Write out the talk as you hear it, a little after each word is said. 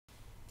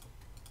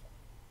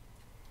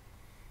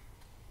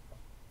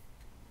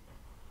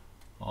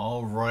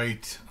All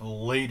right,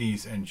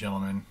 ladies and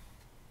gentlemen,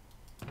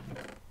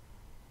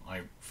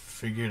 I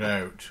figured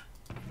out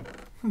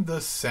the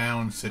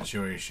sound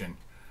situation.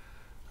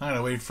 I'm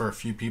gonna wait for a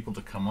few people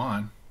to come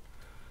on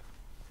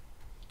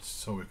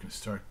so we can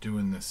start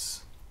doing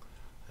this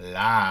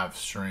live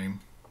stream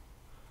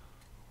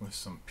with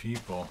some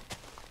people.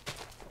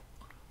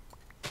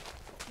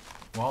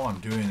 While I'm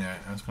doing that,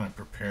 I'm just gonna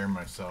prepare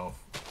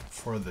myself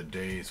for the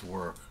day's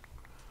work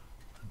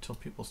until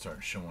people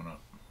start showing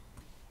up.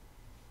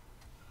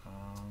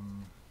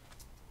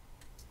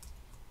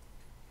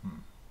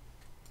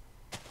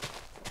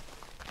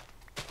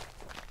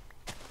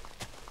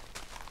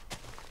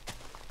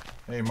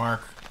 Hey,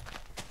 Mark.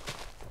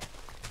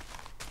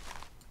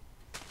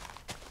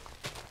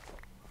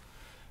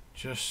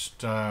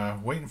 Just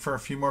waiting for a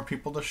few more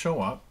people to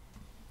show up,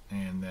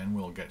 and then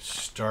we'll get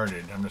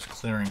started. I'm just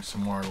clearing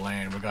some more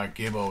land. We got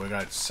Gibbo, we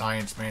got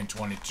Science Man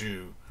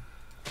 22.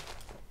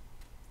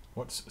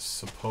 What's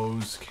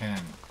suppose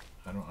can?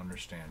 I don't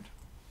understand.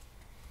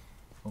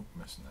 Oh,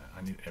 missing that.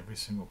 I need every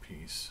single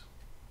piece.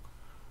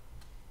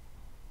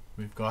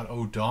 We've got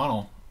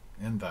O'Donnell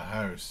in the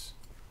house.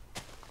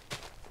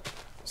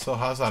 So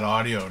how's that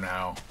audio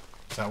now?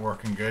 Is that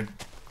working good?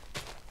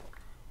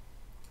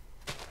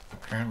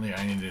 Apparently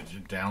I needed to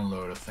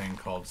download a thing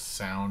called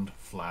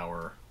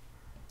Soundflower.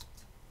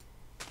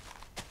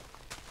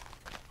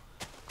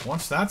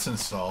 Once that's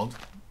installed,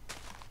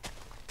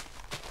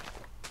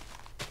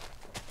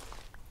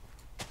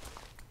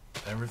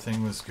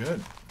 everything was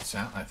good.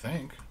 I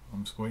think.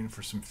 I'm just waiting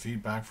for some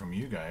feedback from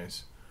you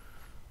guys.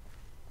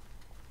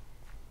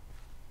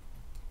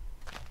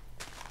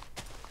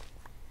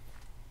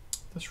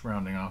 Just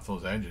rounding off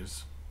those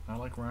edges. I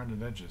like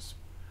rounded edges.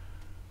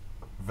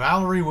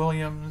 Valerie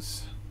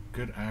Williams,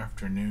 good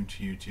afternoon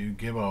to you too.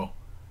 Gibbo,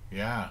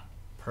 yeah,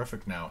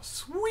 perfect now.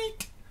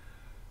 Sweet!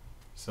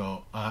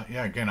 So,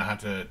 yeah, again, I had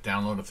to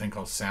download a thing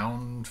called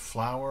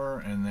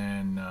Soundflower, and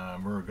then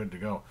we're good to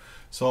go.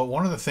 So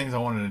one of the things I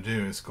wanted to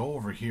do is go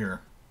over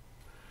here.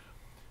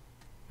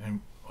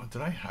 And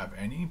did I have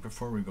any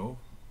before we go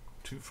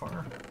too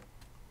far?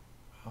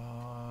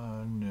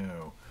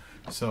 No.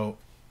 So,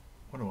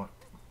 what do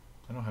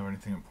I don't have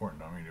anything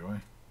important on me, do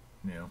I?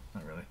 No,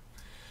 not really.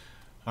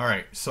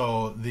 Alright,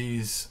 so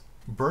these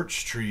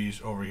birch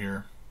trees over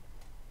here.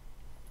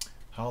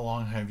 How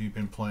long have you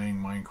been playing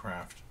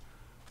Minecraft?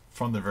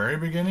 From the very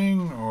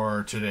beginning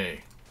or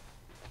today?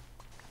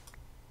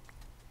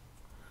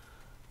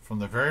 From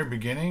the very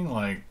beginning,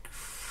 like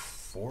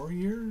 4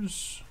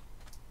 years?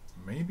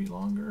 Maybe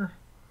longer?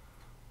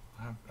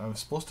 I was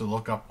supposed to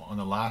look up on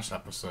the last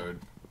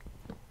episode.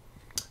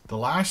 The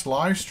last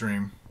live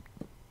stream,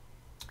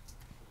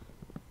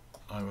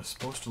 I was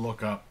supposed to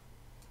look up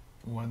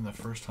when the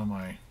first time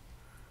I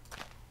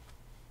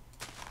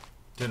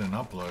did an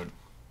upload.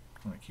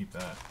 I'm going to keep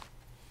that.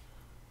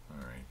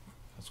 Alright.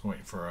 Let's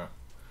wait for a...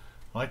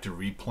 I like to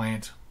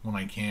replant when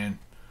I can,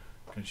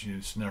 because you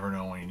just never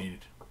know when you need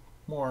it.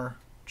 More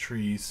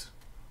trees.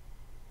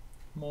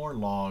 More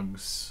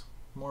logs.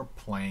 More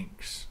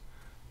planks.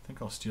 I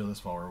think I'll steal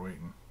this while we're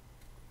waiting.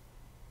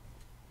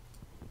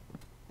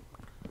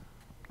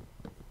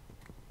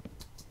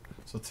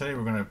 So today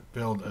we're going to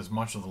build as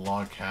much of the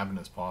log cabin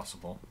as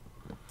possible.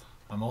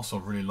 I'm also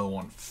really low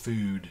on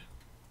food.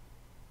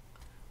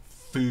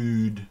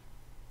 Food.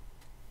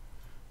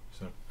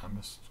 So I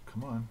must,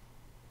 come on.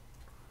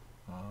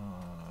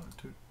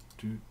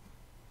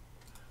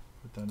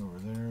 Put that over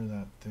there,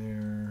 that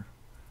there.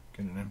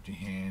 Get an empty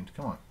hand.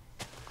 Come on.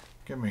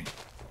 Give me.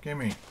 Give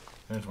me.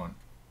 There's one.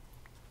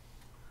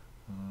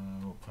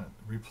 We'll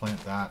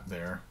replant that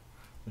there.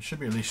 There should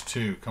be at least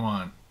two. Come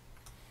on.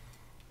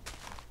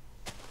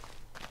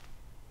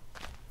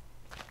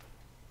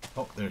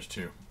 Oh, there's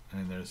two.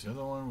 And there's the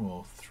other one.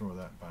 We'll throw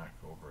that back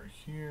over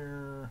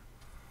here.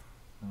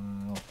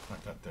 I'll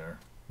put that there.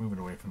 Move it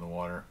away from the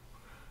water.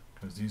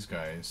 Because these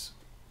guys...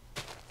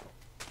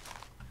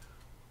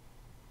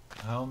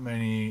 How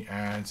many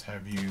ads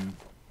have you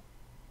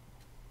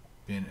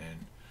been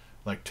in?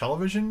 Like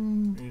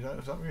television? Is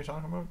that what you're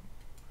talking about?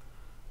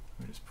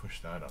 Let me just push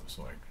that up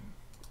so I can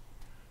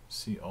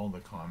see all the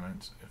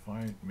comments. If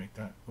I make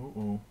that...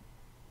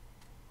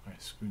 I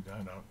screwed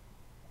that up.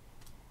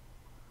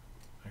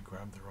 I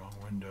grabbed the wrong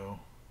window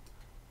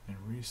and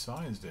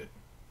resized it.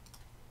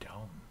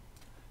 Dumb.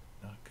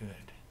 Not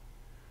good.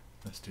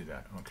 Let's do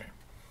that. Okay.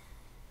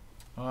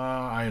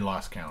 I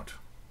lost count.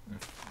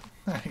 If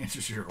that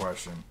answers your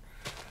question.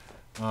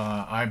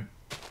 I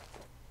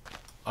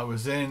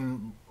was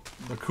in...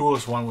 The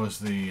coolest one was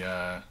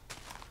the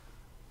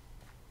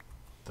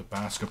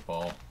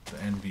basketball, the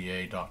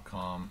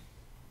NBA.com.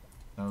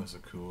 That was the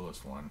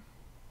coolest one.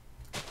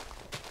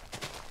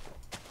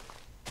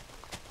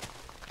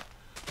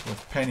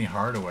 With Penny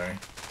Hardaway.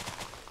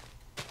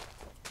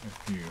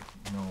 If you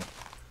know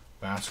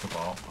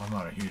basketball. I'm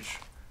not a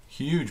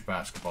huge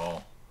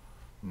basketball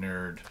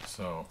nerd,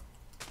 so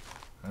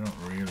I don't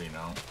really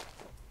know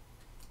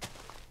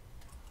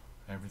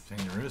everything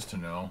there is to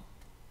know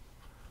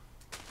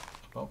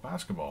about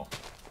basketball.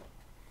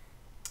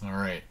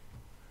 Alright,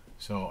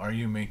 So are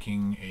you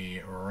making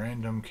a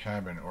random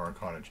cabin or a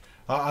cottage?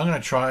 I'm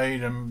going to try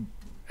to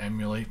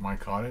emulate my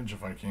cottage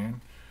if I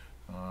can.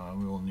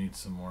 We will need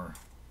some more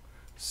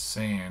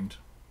sand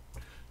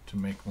to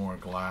make more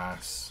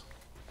glass.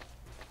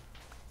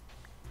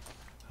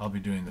 I'll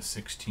be doing the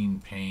 16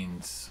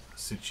 panes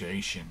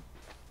situation.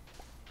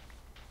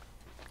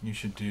 You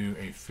should do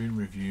a food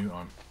review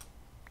on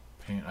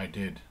paint. I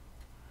did.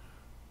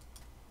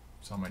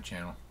 It's on my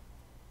channel.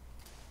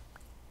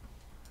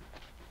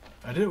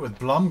 I did it with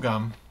Blum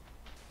Gum.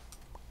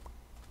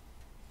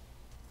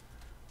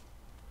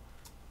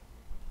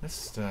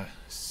 This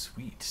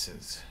sweet,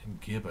 says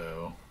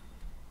Gibbo.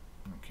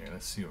 Okay,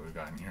 let's see what we've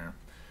got in here.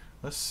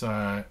 Let's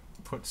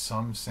put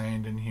some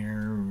sand in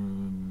here.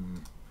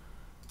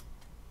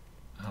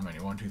 How many?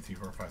 1, 2, 3,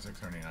 4, 5, 6,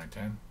 7, 8, 9,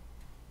 10.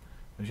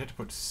 You have to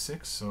put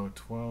 6, so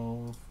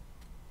 12.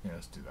 Yeah,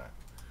 let's do that.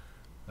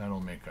 That'll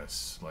make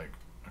us like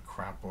a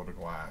crap load of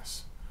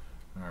glass.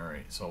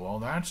 Alright, so while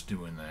that's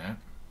doing that,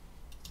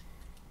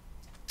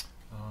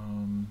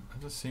 I'm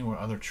just seeing what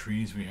other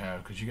trees we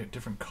have, because you get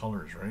different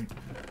colors, right?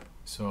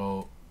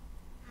 So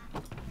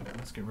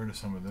let's get rid of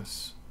some of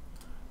this.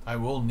 I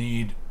will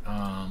need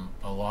a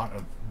lot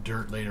of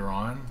dirt later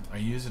on. I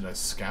use it as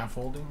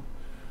scaffolding,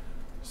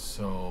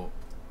 so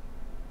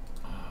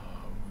we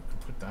can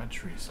put that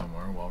tree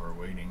somewhere while we're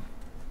waiting.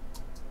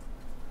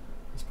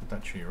 Let's put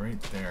that tree right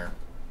there.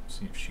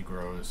 See if she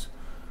grows.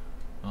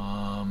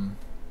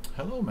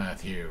 Hello,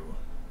 Matthew.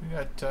 We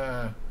got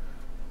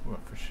ooh,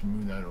 I should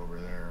move that over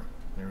there.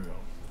 There we go.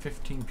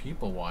 15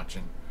 people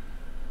watching.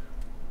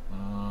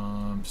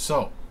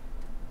 So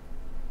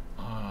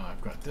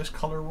I've got this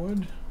color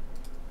wood,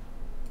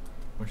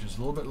 which is a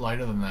little bit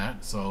lighter than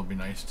that, so it'll be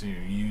nice to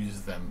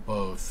use them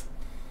both.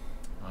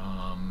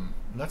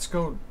 Let's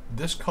go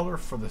this color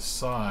for the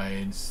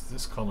sides,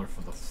 this color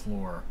for the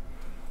floor.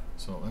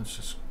 So let's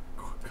just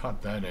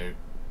cut that out.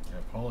 I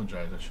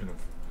apologize,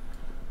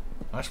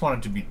 I just want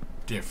it to be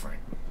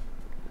different.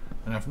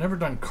 And I've never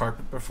done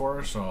carpet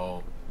before,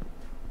 so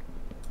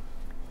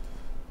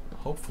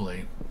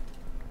hopefully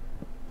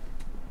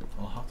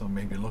I'll have to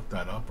maybe look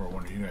that up, or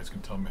one of you guys can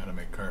tell me how to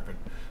make carpet.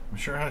 I'm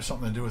sure it has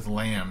something to do with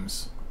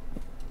lambs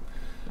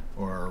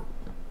or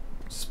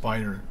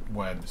spider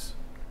webs.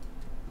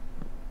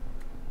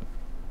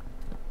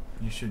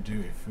 You should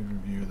do a food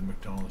review of the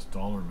McDonald's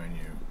dollar menu.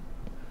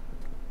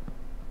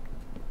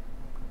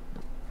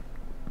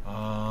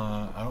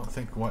 I don't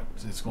think what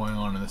is going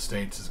on in the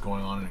States is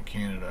going on in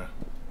Canada.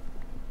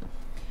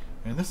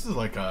 And this is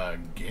like a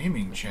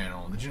gaming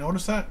channel. Did you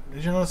notice that?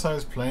 Did you notice I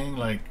was playing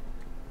like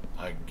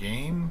a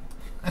game?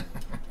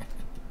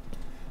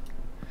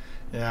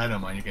 Yeah, I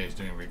don't mind you guys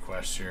doing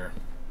requests here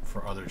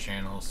for other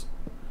channels.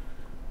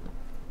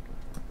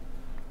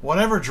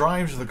 Whatever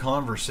drives the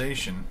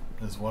conversation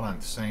is what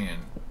I'm saying.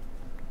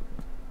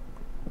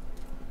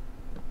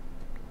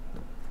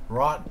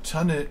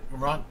 Rotundu,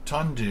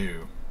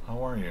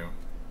 how are you?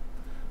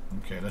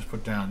 Okay, let's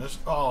put down this.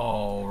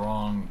 Oh,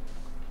 wrong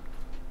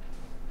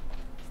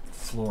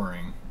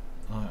flooring.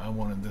 I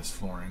wanted this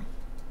flooring.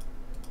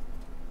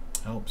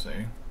 Helps,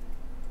 eh?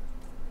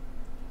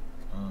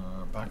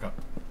 Back up.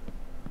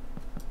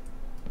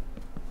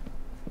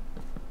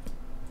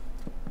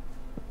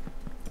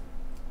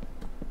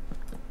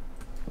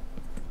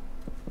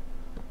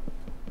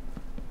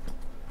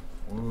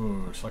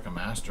 Ooh, it's like a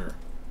master.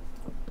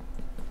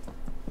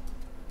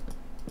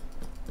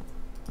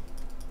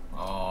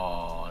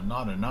 Oh,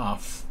 not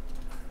enough.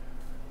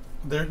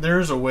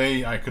 There's a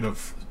way I could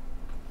have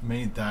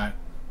made that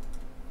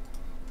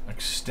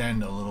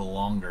extend a little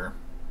longer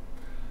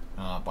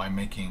by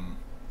making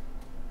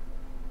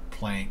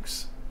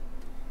planks.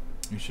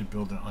 You should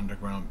build an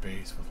underground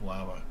base with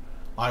lava.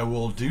 I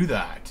will do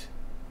that.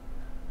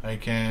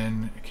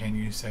 Can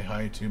you say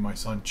hi to my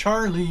son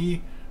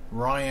Charlie?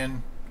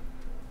 Ryan,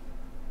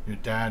 your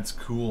dad's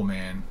cool,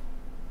 man.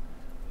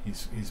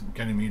 He's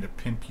getting me to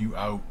pimp you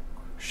out,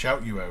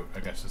 shout you out.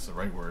 I guess that's the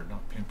right word,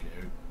 not pimp you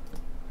out.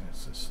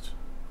 It's just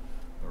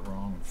the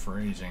wrong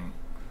phrasing.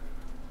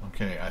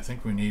 Okay, I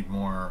think we need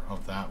more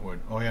of that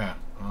wood. Oh yeah,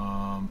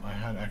 I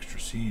had extra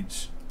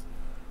seeds.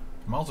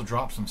 I'm also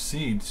drop some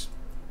seeds.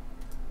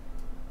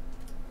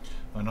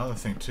 Another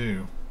thing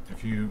too,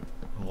 if you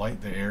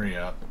light the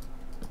area up,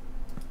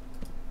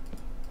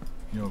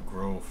 you'll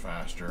grow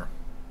faster.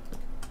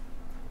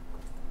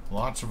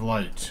 Lots of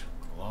light.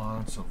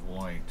 Lots of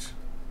light.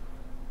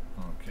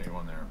 Okay,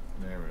 one there.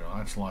 There we go.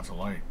 That's lots of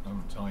light, I'm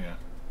gonna tell you.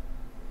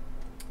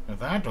 If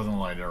that doesn't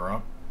light her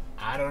up,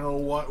 I don't know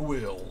what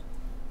will.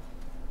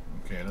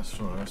 Okay, let's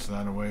throw the rest of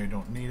that away.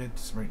 Don't need it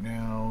right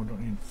now.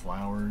 Don't need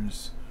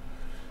flowers.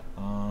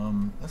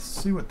 Let's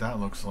see what that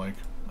looks like.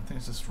 I think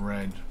it's just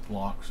red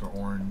blocks or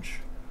orange.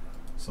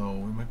 So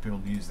we might be able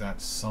to use that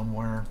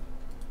somewhere.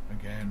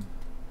 Again,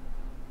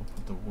 we'll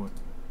put the wood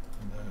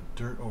and the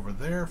dirt over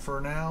there for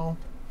now.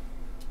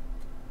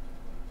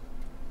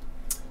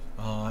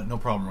 No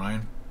problem,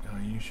 Ryan.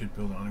 You should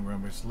build an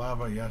underground base.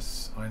 Lava,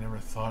 yes. I never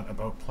thought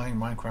about playing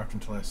Minecraft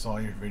until I saw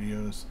your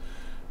videos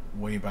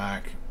way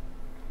back.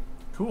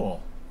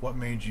 Cool. what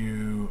made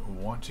you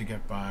want to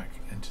get back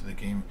into the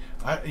game?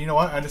 You know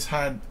what? I just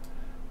had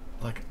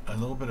like a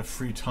little bit of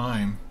free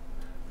time,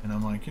 and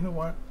I'm like, you know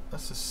what?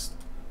 Let's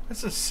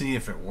just see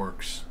if it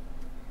works.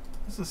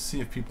 Let's just see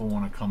if people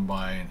want to come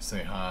by and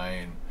say hi.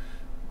 And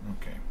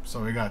okay,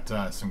 so we got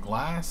some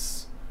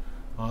glass.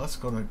 Let's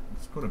go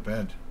to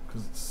bed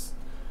because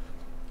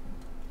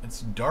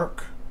it's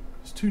dark.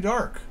 It's too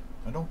dark.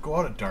 I don't go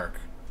out at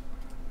dark.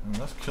 I mean,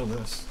 let's kill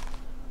this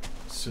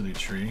silly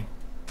tree.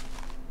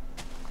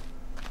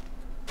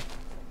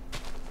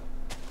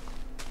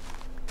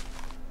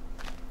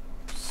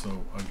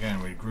 So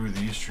again, we grew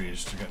these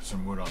trees to get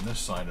some wood on this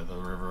side of the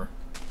river,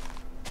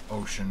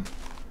 ocean,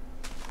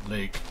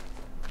 lake,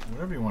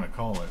 whatever you want to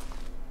call it.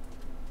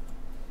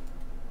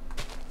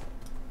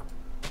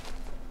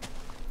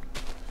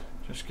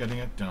 Just getting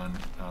it done,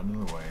 out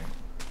of the way.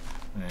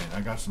 And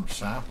I got some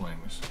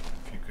saplings,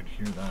 if you could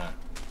hear that.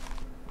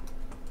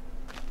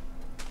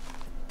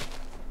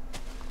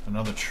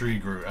 Another tree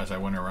grew as I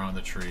went around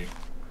the tree,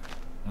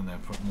 and then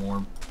put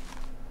more.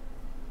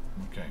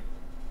 Okay.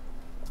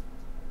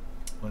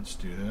 Let's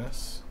do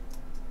this.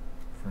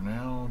 For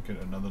now, get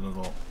another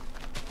little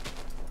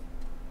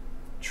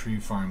tree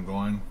farm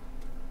going,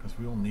 because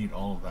we'll need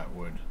all of that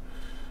wood.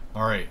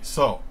 Alright,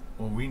 so,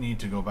 well, we need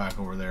to go back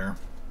over there.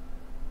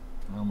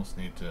 I almost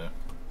need to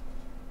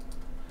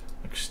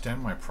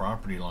extend my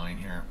property line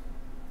here.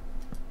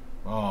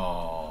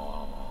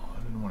 Oh,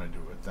 I didn't want to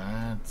do it with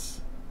that.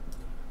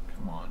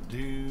 Come on,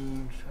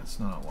 dude. That's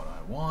not what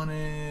I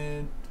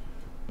wanted.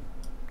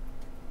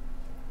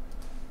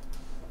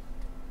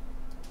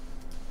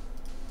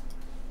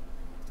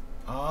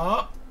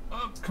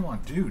 Come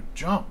on, dude.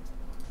 Jump.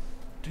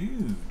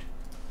 Dude.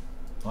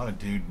 A lot of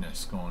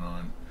dudeness going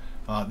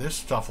on. This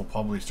stuff will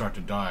probably start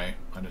to die.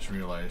 I just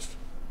realized.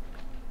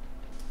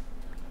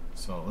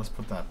 So let's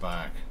put that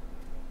back.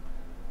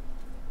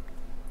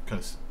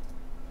 Because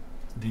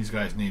these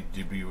guys need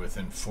to be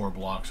within 4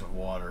 blocks of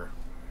water.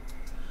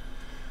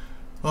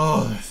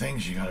 Oh, the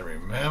things you gotta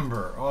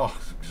remember. Oh,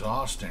 it's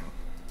exhausting.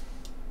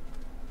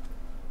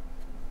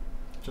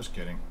 Just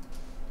kidding.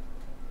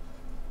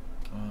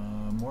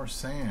 More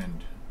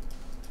sand.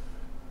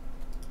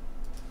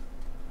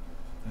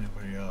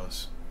 Anybody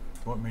else?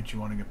 What made you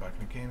want to get back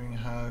into gaming?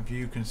 Have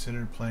you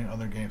considered playing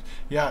other games?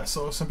 Yeah,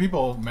 so some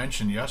people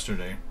mentioned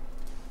yesterday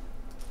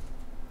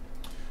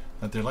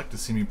that they'd like to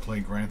see me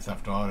play Grand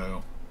Theft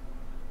Auto.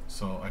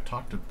 So I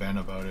talked to Ben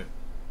about it,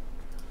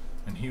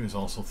 and he was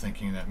also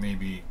thinking that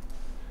maybe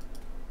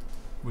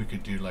we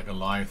could do like a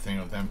live thing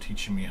of them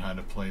teaching me how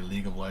to play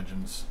League of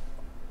Legends.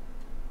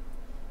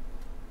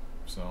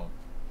 So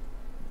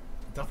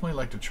definitely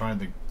like to try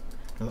the,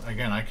 cause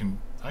again, I can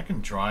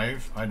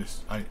drive. I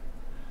just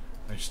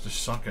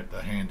suck at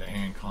the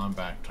hand-to-hand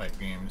combat type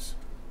games.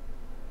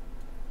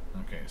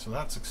 Okay, so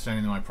that's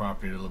extending my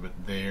property a little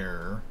bit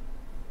there.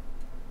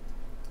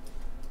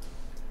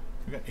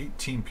 We got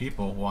 18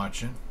 people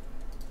watching.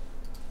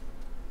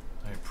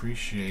 I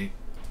appreciate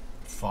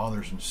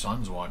fathers and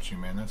sons watching,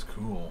 man. That's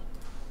cool.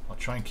 I'll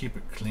try and keep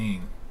it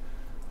clean.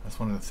 That's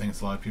one of the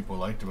things a lot of people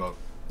liked about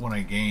when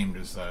I gamed,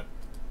 is that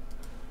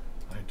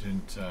I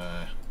didn't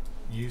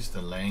use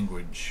the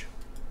language.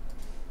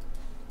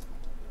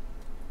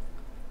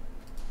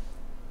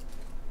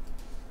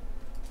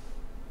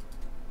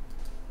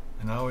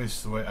 And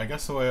I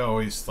guess the way I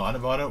always thought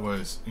about it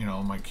was, you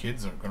know, my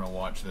kids are gonna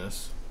watch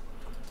this,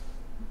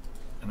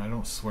 and I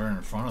don't swear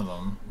in front of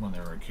them when they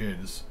were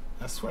kids.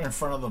 I swear in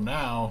front of them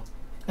now.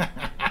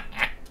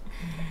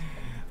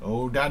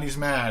 Oh, Daddy's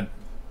mad.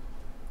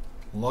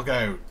 Look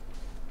out.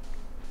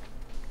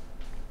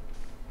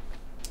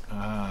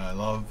 I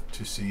love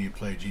to see you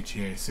play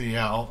GTA. See,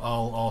 yeah,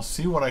 I'll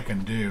see what I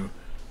can do.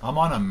 I'm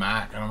on a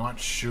Mac, and I'm not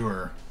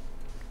sure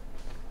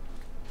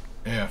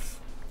if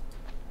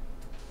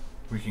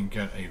we can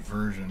get a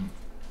version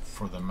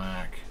for the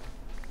Mac.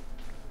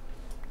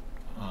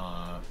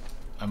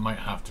 I might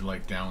have to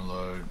like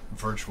download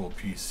Virtual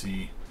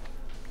PC.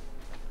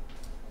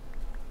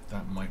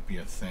 That might be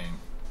a thing.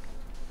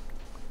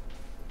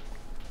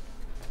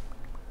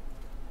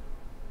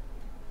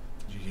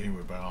 GTA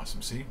would be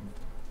awesome. See,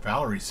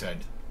 Valerie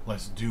said,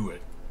 "Let's do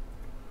it."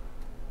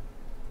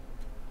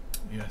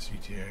 Yes,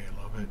 GTA,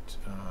 I love it.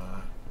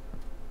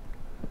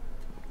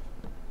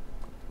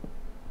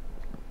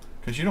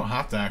 Because you don't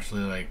have to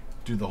actually like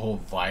do the whole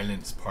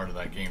violence part of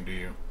that game, do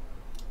you?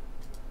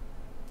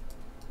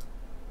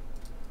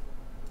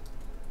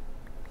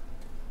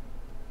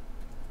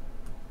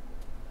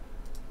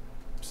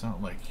 It's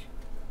not like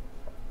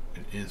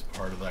it is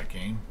part of that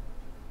game,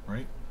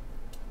 right?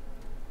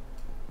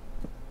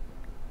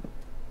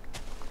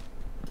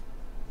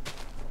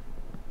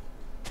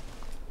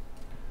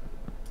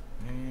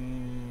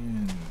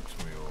 And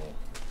we'll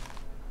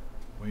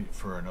wait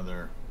for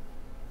another.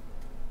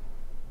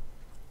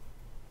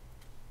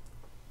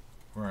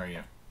 Where are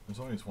you? There's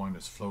always one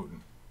that's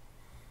floating.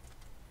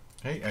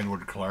 Hey,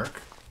 Edward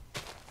Clark.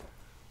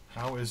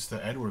 How is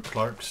the Edward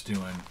Clarks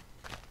doing?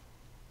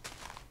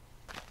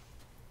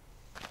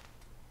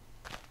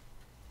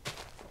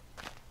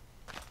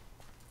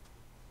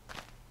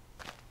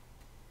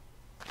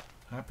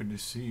 Happy to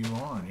see you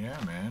on. Yeah,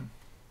 man.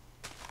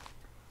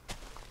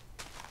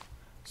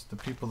 It's the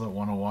people that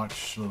want to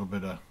watch a little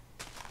bit of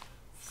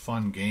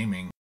fun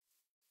gaming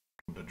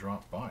to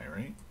drop by,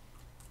 right?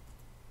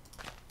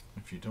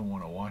 If you don't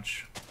want to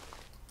watch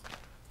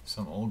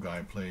some old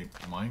guy play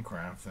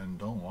Minecraft, then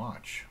don't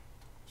watch.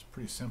 It's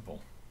pretty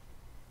simple.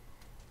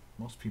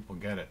 Most people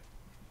get it.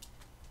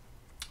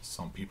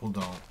 Some people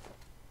don't.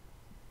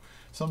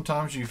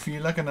 Sometimes you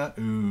feel like a nut.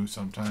 Ooh,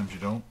 sometimes you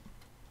don't.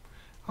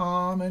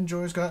 And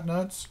Joy's got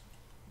nuts.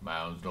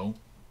 Mounds don't.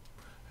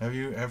 Have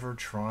you ever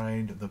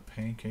tried the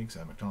pancakes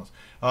at McDonald's?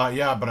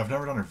 Yeah, but I've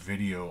never done a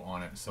video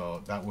on it,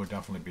 so that would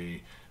definitely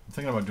be... I'm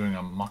thinking about doing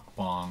a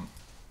mukbang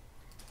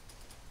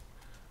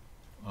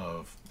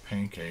of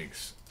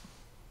pancakes.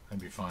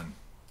 That'd be fun.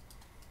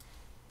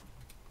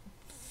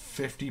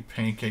 50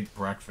 pancake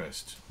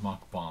breakfast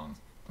mukbang.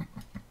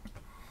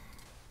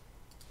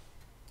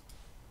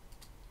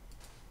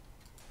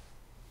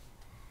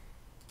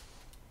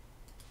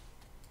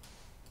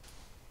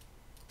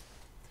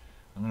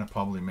 I'm gonna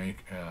probably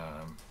make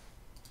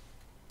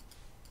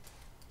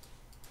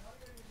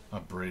a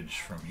bridge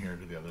from here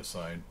to the other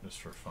side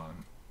just for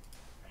fun.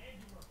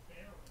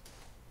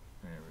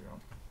 There we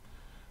go.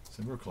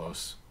 So we're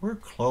close. We're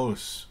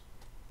close.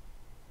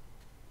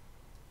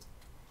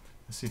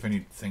 Let's see if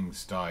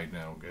anything's died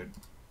now. Good.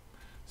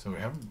 So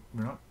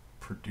we're not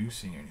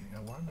producing anything.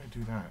 Why did I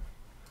do that?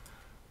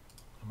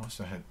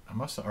 I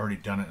must have already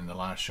done it in the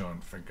last show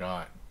and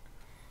forgot.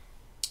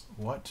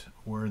 What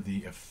were the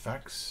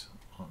effects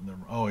on the...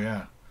 Oh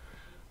yeah.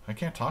 I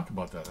can't talk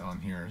about that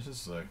on here.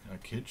 This is a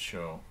kid's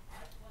show.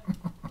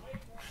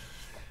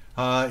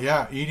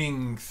 Yeah,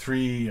 eating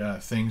 3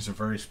 things of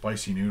very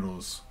spicy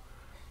noodles.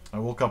 I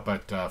woke up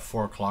at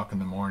 4 o'clock in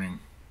the morning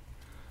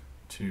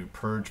to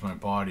purge my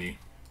body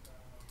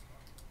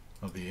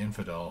of the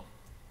infidel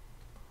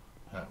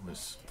that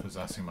was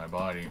possessing my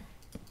body.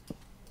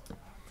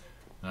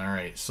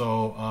 Alright,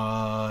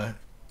 so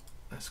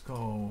let's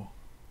go.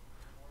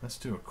 Let's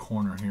do a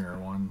corner here.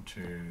 1,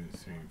 2,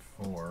 3,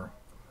 4.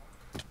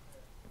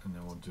 And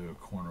then we'll do a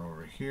corner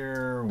over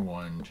here.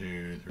 1,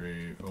 2,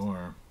 3,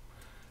 4.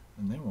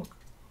 And then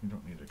we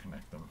don't need to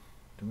connect them,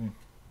 do we?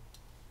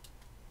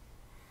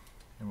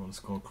 And we'll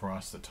just go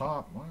across the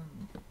top. 1.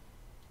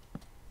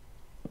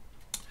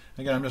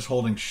 Again, I'm just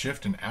holding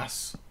Shift and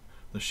S.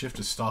 The Shift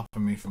is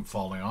stopping me from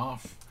falling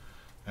off.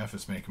 F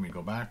is making me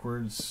go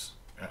backwards.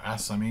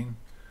 S, I mean.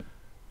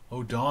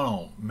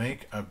 O'Donnell,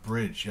 make a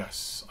bridge.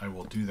 Yes, I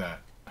will do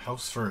that.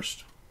 House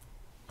first.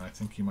 I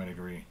think you might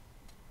agree.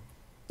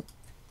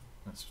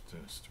 That's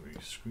just, we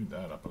screwed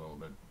that up a little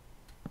bit.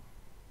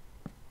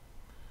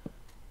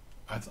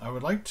 I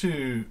would like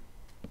to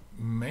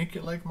make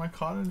it like my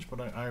cottage,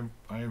 but I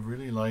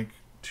really like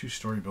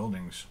 2-story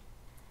buildings.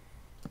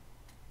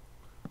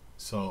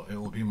 So it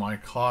will be my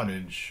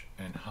cottage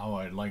and how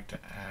I'd like to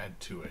add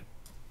to it.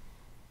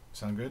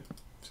 Sound good?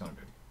 Sound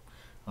good.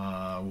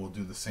 We'll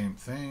do the same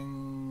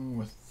thing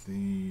with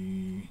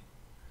the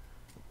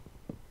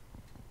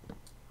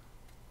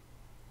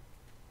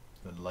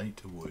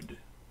light wood.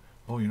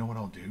 Oh, you know what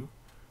I'll do?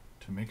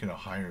 To make it a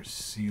higher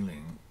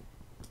ceiling.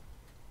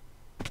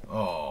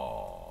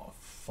 Oh,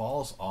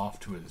 falls off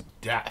to his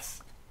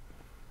death.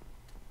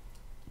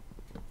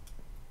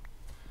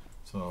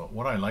 So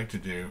what I like to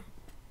do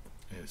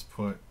is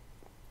put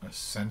a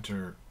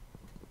center.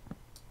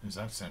 Is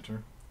that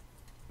center?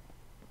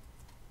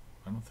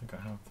 I don't think I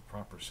have the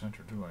proper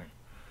center, do I?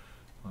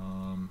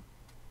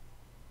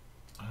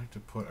 I like to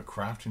put a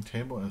crafting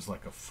table as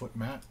like a foot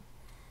mat,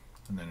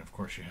 and then of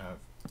course you have,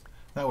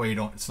 that way you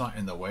don't, it's not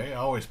in the way. I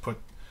always put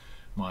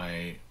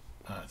my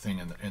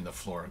thing in the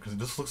floor because it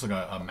just looks like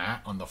a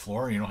mat on the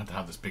floor. You don't have to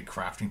have this big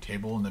crafting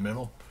table in the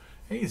middle.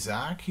 Hey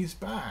Zach, he's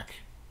back.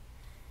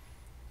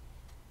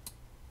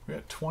 We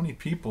got 20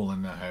 people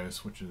in the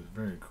house, which is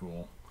very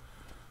cool.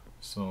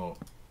 So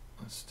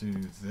let's do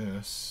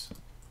this.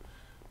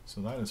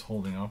 So that is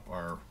holding up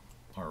our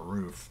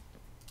roof.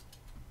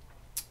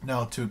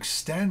 Now to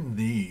extend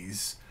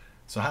these,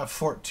 so I have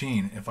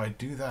 14. If I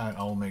do that,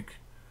 I'll make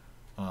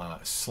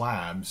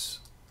slabs.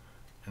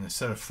 And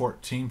instead of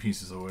 14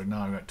 pieces of wood,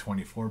 now I've got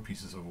 24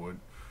 pieces of wood.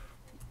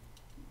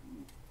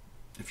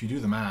 If you do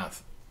the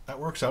math, that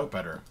works out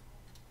better.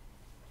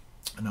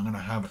 And I'm going to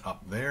have it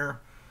up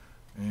there.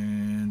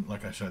 And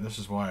like I said, this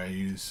is why I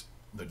use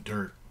the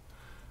dirt.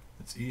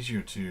 It's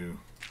easier to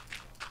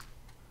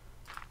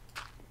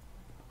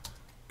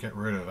get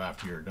rid of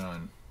after you're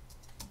done.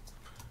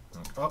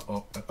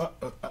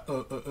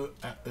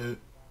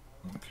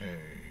 Okay.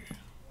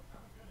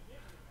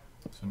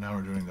 So now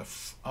we're doing the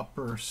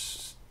upper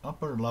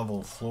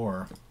level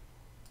floor.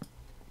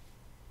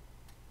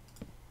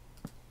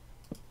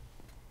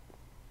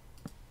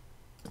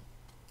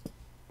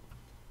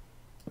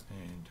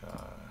 And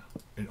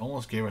it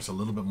almost gave us a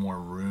little bit more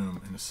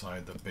room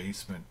inside the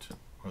basement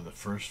or the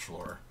first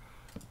floor.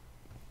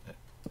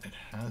 It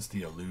has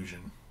the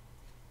illusion.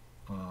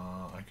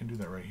 I can do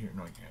that right here.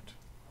 No, I can't.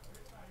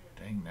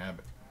 Dang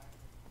nabbit.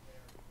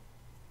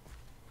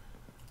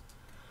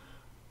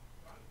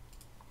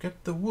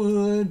 Get the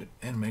wood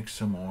and make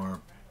some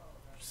more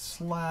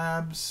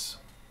slabs.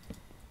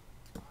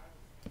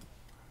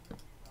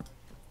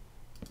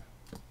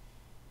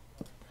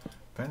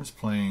 Ben's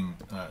playing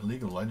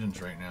League of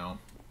Legends right now.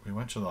 We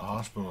went to the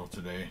hospital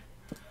today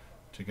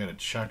to get a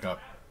checkup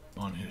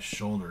on his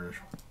shoulder,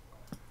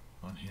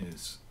 on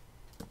his,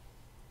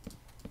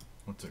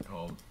 what's it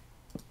called?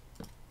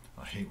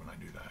 I hate when I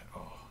do that.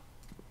 Oh.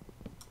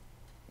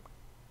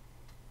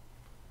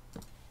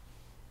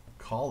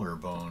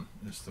 Collarbone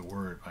is the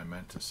word I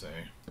meant to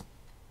say.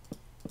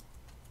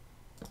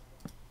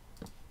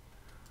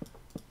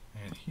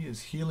 And he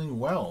is healing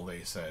well,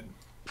 they said.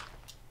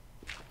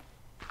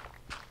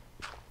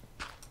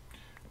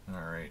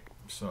 Alright,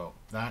 so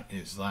that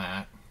is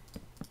that.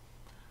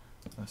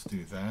 Let's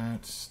do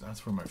that.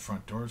 That's where my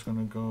front door is going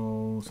to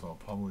go, so I'll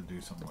probably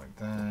do something like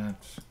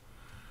that.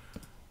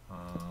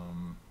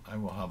 I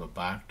will have a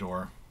back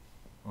door.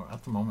 Or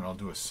at the moment I'll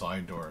do a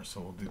side door, so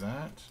we'll do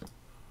that.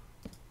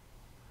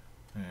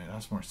 And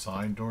that's more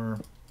side door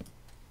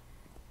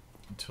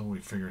until we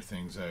figure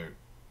things out.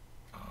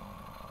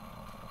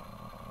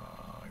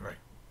 Right.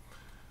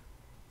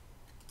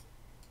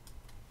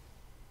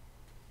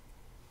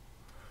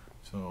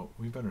 So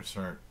we better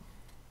start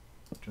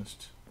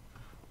just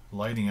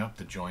lighting up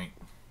the joint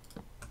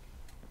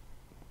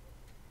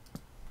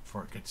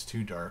before it gets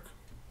too dark.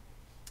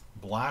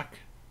 Black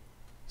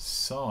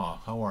Saw,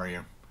 how are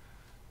you?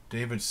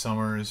 David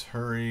Summers,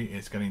 hurry,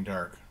 it's getting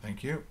dark.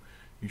 Thank you.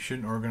 You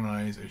shouldn't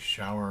organize a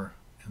shower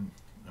in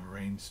a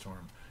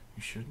rainstorm.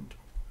 You shouldn't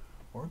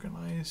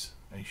organize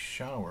a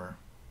shower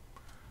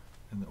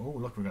in the, oh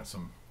look, we got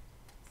some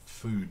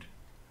food.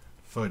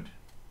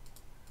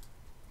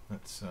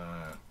 Let's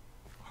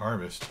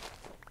harvest,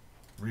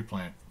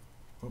 replant.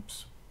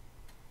 Oops.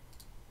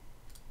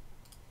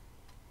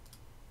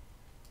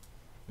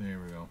 There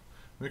we go.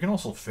 We can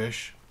also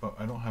fish, but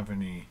I don't have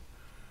anything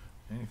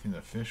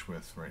to fish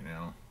with right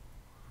now.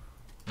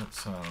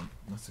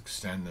 Let's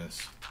extend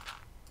this.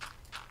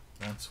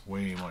 That's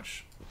way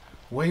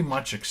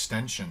much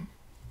extension.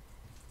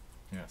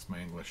 Yeah, it's my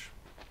English.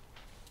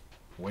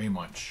 Way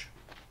much.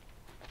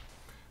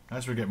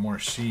 As we get more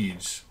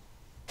seeds,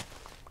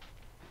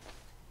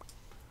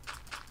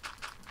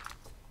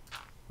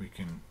 we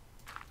can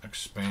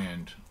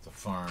expand the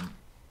farm.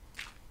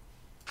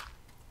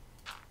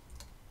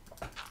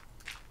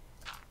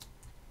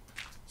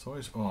 It's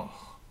always, oh,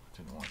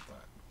 didn't want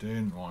that.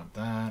 Didn't want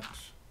that.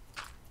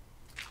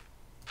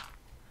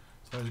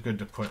 It's always good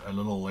to put a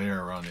little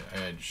layer around the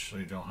edge so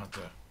you don't have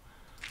to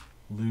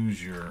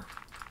lose your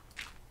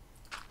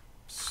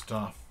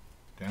stuff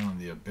down in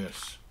the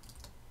abyss.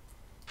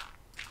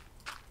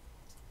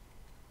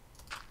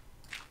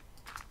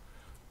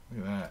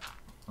 Look at that.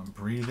 I'm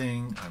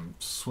breathing, I'm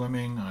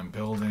swimming, I'm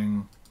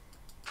building.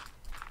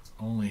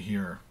 Only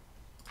here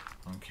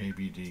on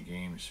KBD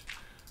Games.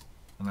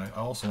 And I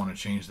also want to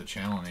change the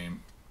channel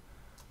name.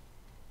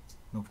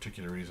 No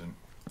particular reason.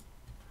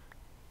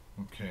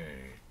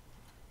 Okay.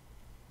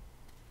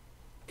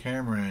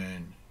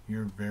 Cameron,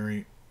 you're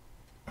very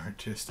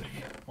artistic.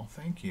 Well,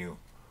 thank you.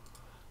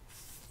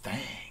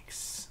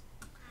 Thanks.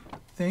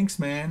 Thanks,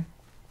 man.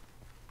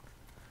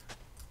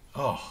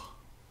 Oh,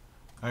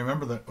 I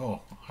remember that.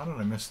 Oh, how did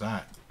I miss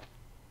that?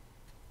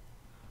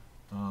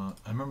 I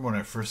remember when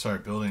I first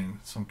started building,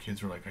 some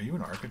kids were like, "Are you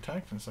an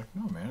architect?" And it's like,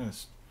 "No, man.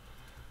 It's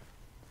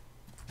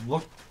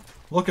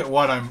look at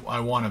what I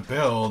want to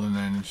build, and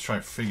then just try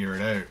to figure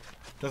it out."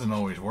 It doesn't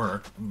always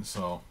work, and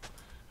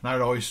I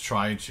would always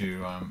try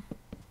to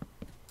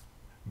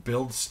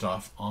build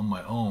stuff on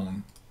my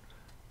own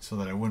so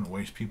that I wouldn't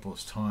waste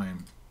people's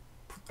time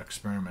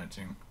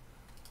experimenting.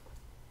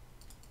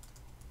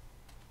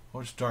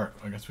 Oh, it's dark.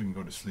 I guess we can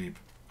go to sleep.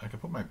 I can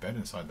put my bed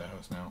inside the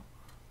house now.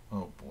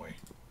 Oh boy.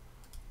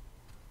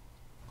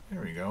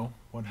 There we go.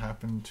 What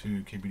happened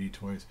to KBD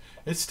Toys?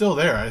 It's still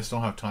there. I just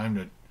don't have time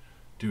to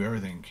do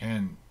everything.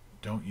 Ken,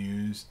 don't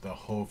use the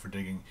hoe for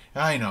digging.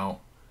 I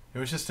know. It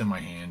was just in my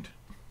hand.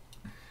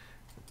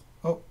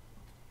 Oh.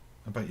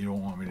 I bet you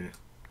don't want me to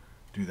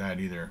do that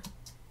either.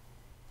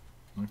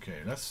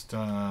 Okay, let's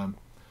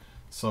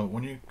so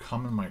when you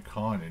come in my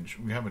cottage,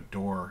 we have a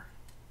door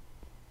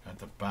at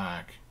the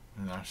back,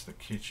 and that's the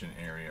kitchen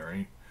area,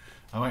 right?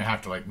 I might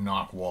have to like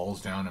knock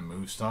walls down and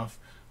move stuff.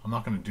 I'm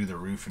not going to do the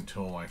roof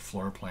until my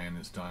floor plan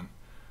is done.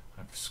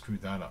 I've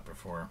screwed that up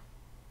before.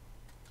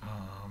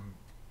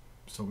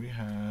 So we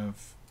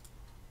have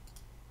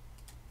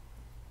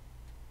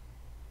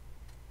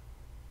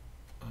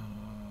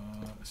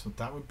so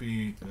that would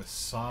be the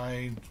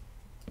side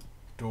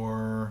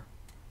door.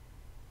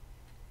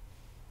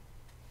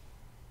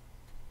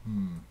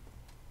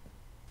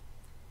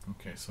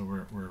 Okay, so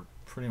we're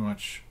pretty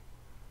much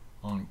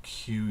on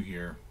cue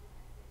here.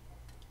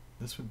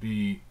 This would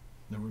be,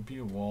 there would be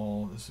a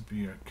wall, this would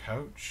be a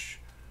couch,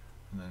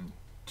 and then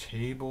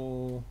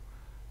table,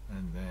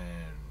 and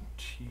then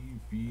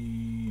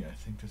TV. I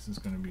think this is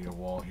going to be a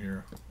wall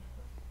here.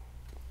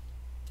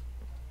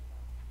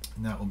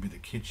 And that will be the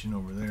kitchen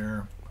over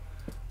there.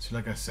 See,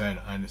 like I said,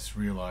 I just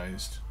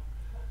realized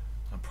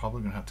I'm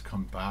probably going to have to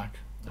come back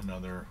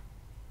another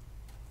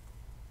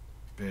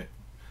bit.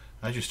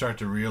 As you start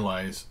to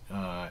realize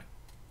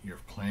your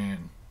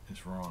plan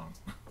is wrong.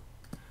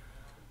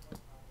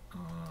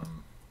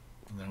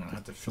 And then I'm going to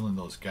have to fill in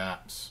those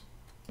gaps.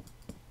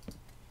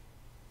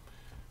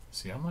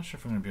 See, I'm not sure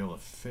if I'm going to be able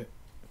to fit,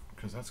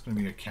 because that's going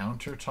to be a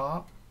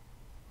countertop.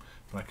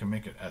 But I can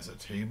make it as a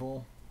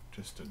table,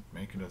 just to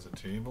make it as a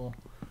table.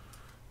 And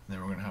then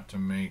we're going to have to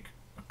make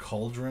a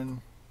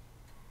cauldron.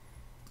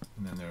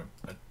 And then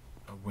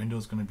a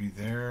window's going to be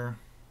there.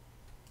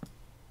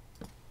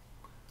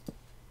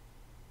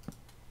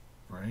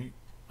 Right?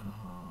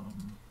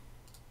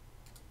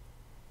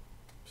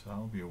 So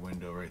that'll be a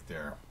window right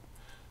there.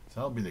 So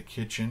that'll be the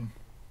kitchen.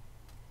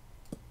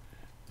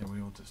 And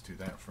we will just do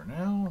that for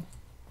now.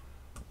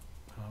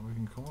 We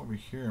can come over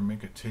here and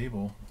make a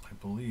table, I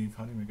believe.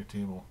 How do you make a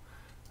table?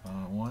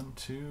 1,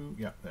 2,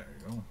 yeah, there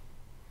you go.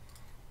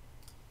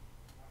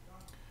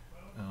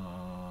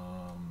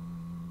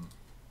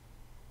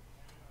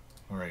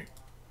 Alright.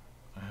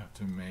 I have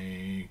to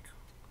make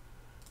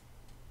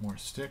more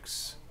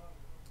sticks.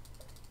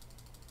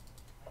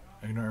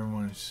 Ignore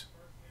everyone's...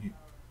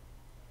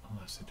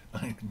 Unless it...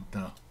 I didn't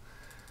know.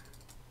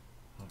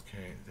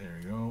 Okay, there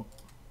you go.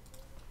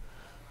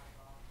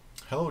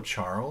 Hello,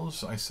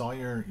 Charles. I saw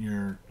your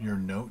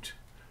note.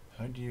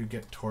 How do you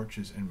get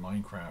torches in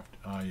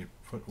Minecraft? You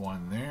put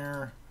one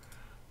there,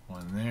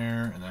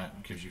 and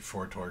that gives you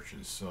 4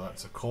 torches. So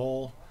that's a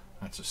coal,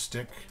 that's a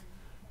stick,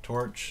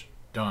 torch,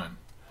 done.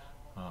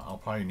 I'll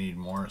probably need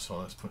more, so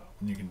let's put.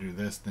 You can do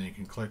this. Then you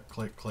can click,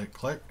 click, click,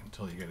 click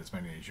until you get as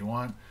many as you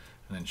want,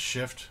 and then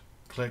shift,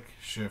 click,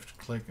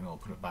 and it'll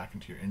put it back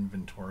into your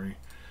inventory.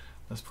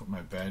 Let's put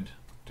my bed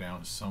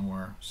down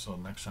somewhere so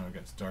next time it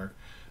gets dark.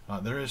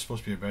 There is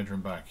supposed to be a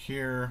bedroom back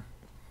here.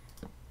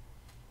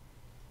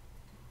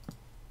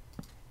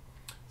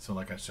 So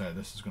like I said,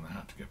 this is going to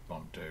have to get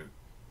bumped out.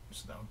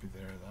 So that would be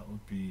there. That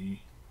would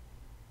be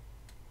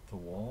the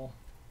wall.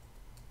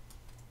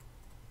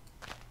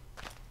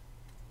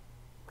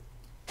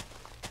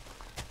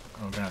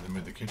 Oh, I'm going to have to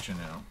move the kitchen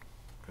now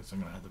because I'm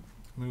going to have to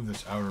move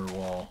this outer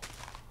wall.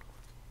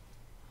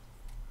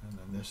 And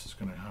then this is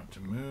going to have to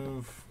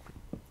move.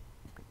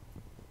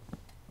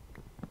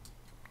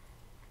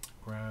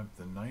 Grab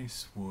the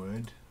nice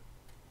wood,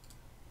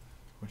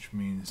 which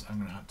means I'm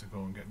going to have to go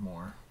and get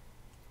more.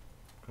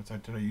 Because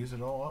did I use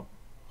it all up?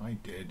 I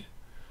did.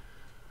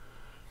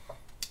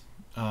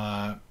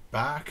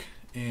 Back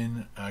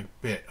in a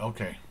bit.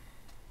 Okay.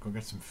 Go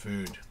get some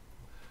food.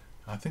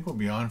 I think we'll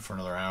be on for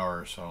another hour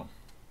or so.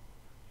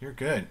 You're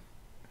good.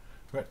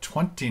 We've got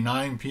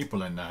 29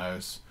 people in the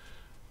house.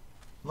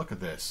 Look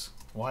at this.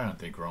 Why aren't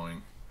they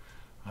growing?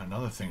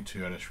 Another thing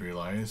too, I just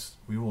realized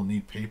we will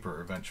need paper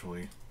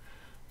eventually.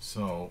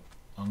 So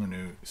I'm going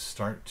to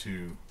start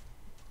to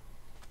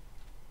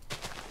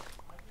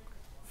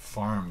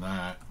farm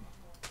that.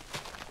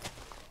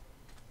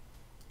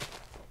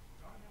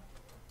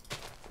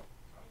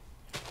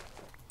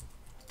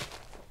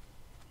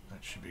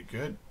 That should be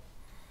good.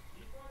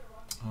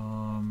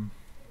 I'm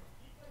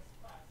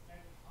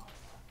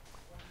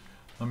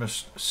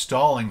just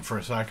stalling for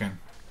a second.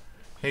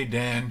 Hey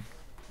Dan,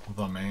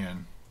 the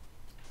man.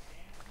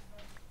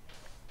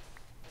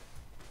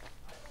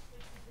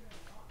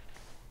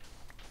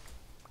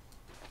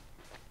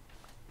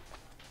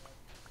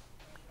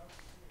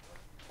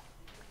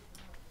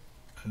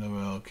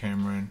 LOL,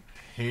 Cameron.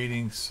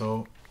 Hating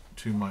so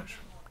too much.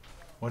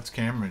 What's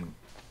Cameron?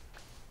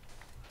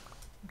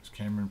 Is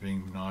Cameron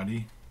being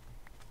naughty?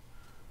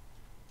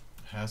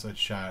 Has a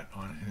chat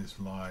on his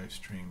live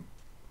stream.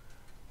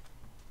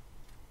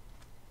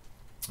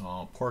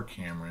 Oh, poor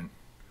Cameron.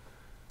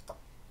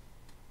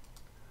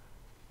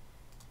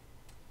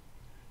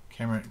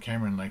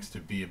 Cameron likes to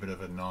be a bit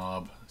of a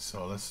knob,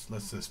 so let's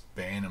just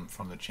ban him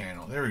from the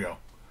channel. There we go.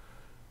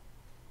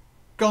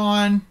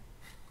 Gone.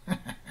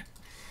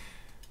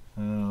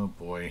 Oh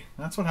boy,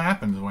 that's what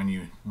happens when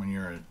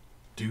you're a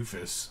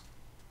doofus.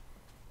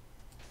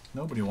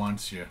 Nobody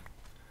wants you.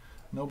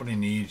 Nobody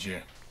needs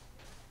you.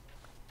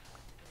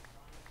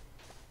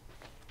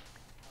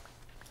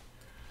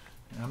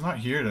 I'm not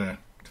here to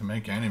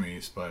make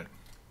enemies, but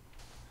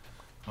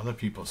other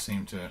people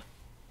seem to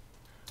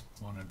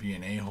want to be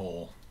an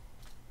a-hole.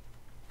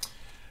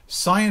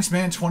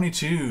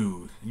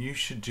 ScienceMan22, you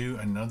should do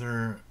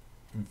another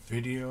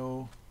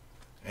video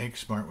Egg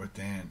Smart with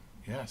Dan.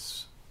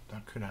 Yes,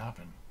 that could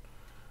happen.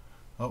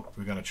 Oh,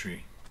 we got a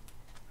tree.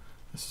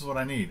 This is what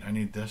I need. I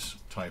need this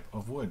type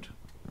of wood.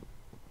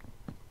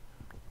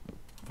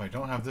 If I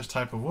don't have this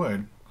type of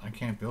wood, I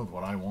can't build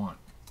what I want.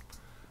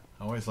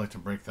 I always like to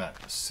break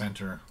that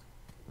center.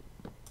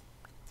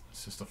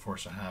 It's just a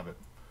force of habit.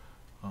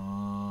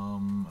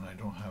 And I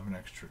don't have an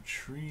extra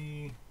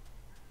tree.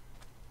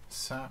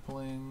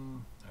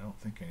 Sapling. I don't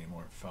think any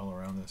more fell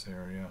around this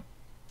area.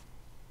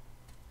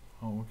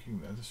 Oh, okay,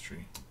 that's this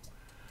tree.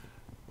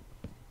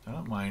 I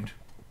don't mind.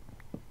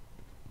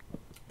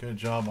 Good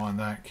job on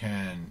that,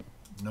 Ken.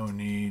 No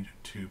need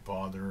to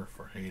bother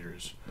for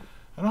haters.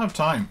 I don't have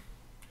time.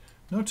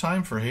 No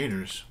time for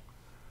haters.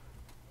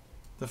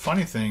 The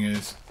funny thing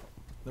is,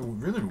 the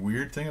really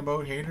weird thing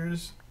about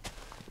haters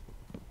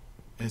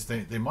is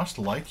they must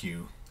like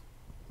you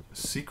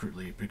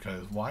secretly,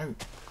 because why?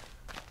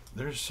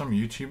 There's some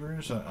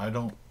YouTubers that I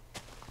don't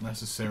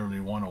necessarily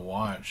want to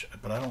watch,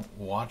 but I don't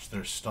watch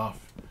their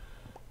stuff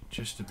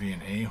just to be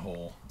an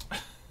a-hole.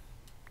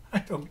 I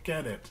don't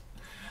get it.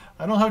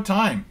 I don't have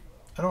time.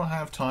 I don't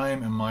have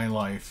time in my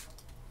life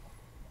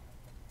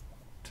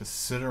to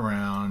sit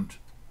around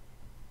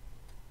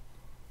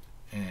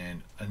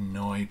and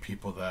annoy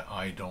people that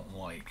I don't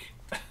like.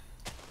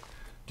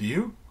 Do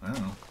you? I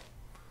don't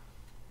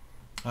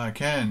know.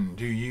 Ken,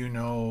 do you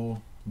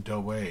know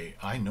Dawei?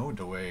 I know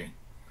Dawei.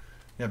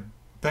 Yeah,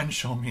 Ben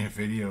showed me a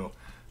video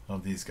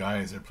of these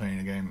guys. They're playing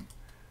a game.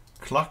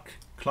 Cluck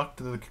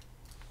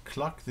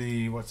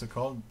the, what's it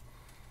called?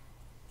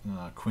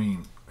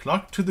 Queen.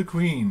 Cluck to the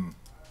queen.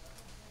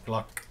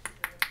 Cluck.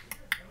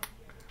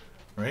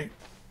 Right?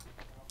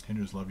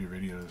 Hinders love your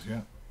videos,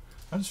 yeah.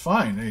 That's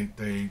fine.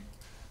 They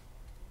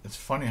it's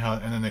funny how,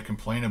 and then they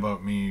complain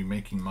about me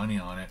making money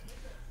on it,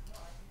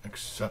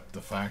 except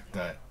the fact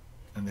that,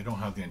 and they don't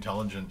have the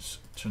intelligence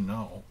to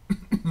know,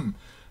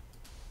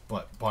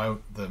 but by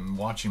them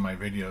watching my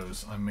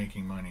videos, I'm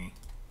making money.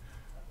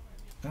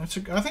 And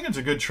I think it's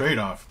a good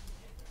trade-off.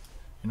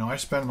 You know, I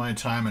spend my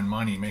time and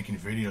money making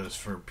videos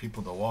for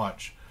people to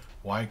watch.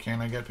 Why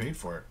can't I get paid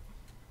for it?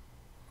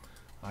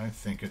 I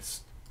think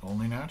it's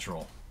only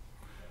natural.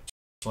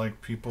 It's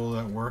like people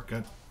that work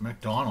at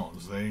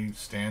McDonald's. They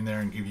stand there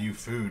and give you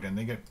food, and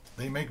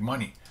they make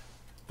money.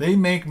 They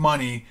make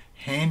money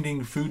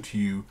handing food to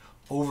you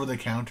over the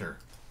counter.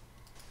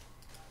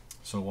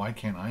 So why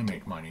can't I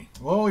make money?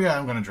 Oh yeah,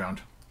 I'm gonna drown.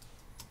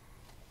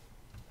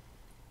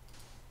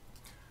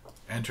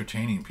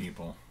 Entertaining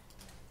people.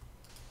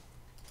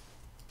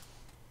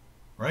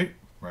 Right?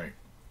 Right.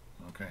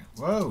 Okay.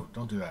 Whoa,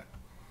 don't do that.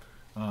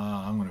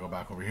 I'm gonna go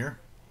back over here.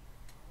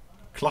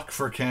 Cluck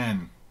for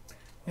Ken.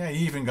 Yeah,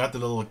 he even got the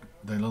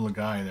little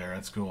guy there.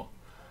 That's cool.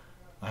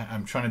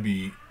 I'm trying to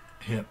be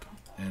hip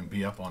and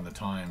be up on the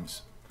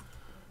times.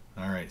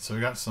 Alright, so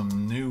we got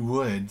some new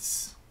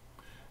woods.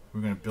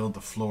 We're gonna build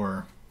the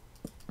floor.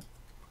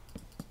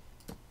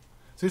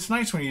 See, it's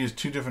nice when you use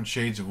two different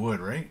shades of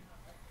wood, right?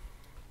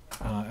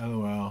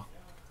 LOL.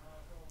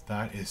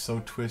 That is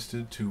so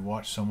twisted to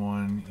watch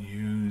someone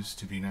use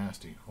to be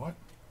nasty. What?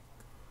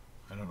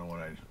 I don't know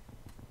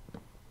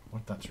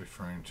what that's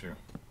referring to.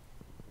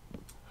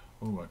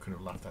 Oh, I could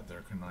have left that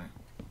there, couldn't I?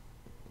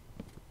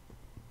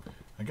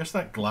 I guess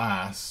that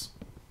glass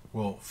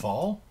will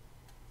fall.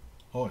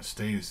 Oh, it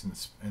stays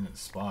in its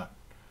spot.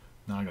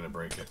 Now I gotta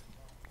break it.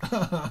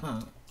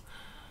 At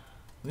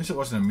least it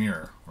wasn't a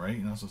mirror, right?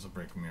 You're not supposed to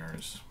break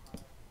mirrors.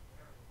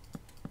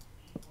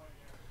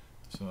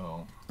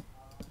 So,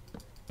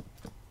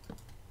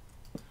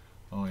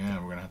 oh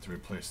yeah, we're gonna have to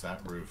replace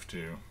that roof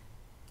too.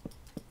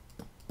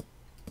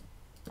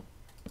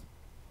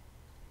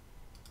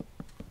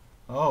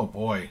 Oh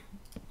boy,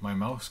 my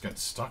mouse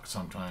gets stuck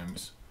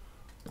sometimes.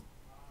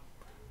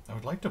 I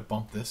would like to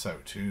bump this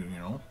out too, you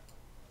know,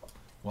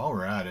 while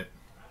we're at it.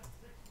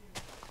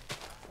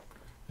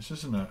 This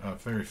isn't a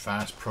very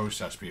fast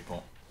process,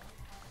 people.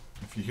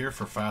 If you're here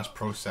for fast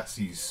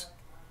processes,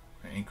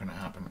 it ain't gonna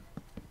happen.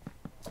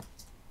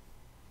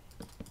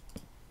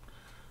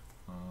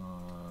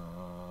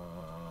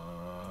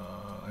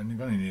 I'm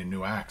gonna need a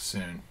new axe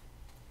soon.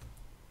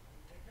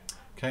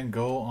 Can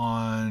go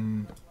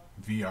on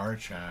VR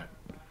chat.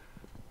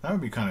 That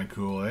would be kind of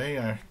cool,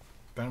 eh?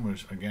 Ben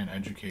was again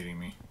educating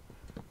me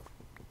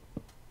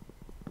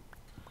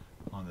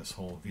on this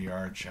whole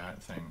VR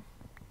chat thing.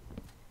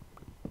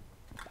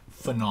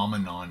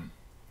 Phenomenon.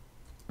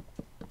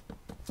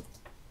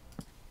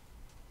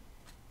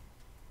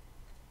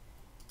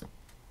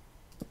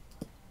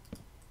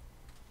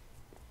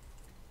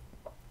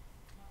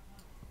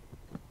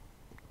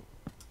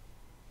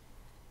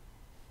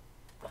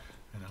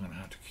 And I'm gonna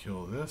have to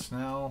kill this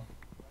now.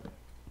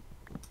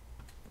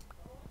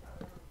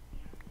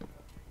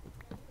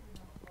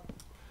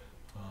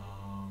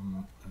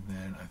 And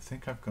then I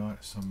think I've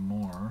got some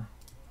more.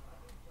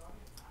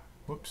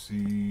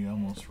 Whoopsie,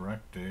 almost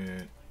wrecked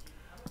it.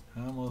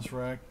 Almost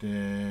wrecked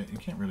it. You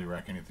can't really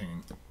wreck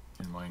anything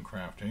in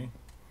Minecraft, eh?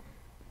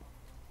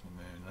 And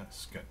then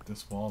let's get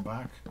this wall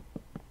back.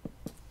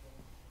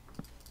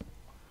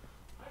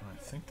 I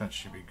think that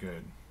should be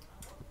good.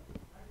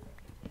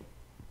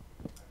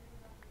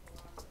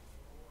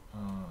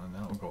 And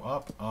that will go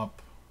up,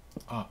 up,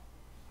 up.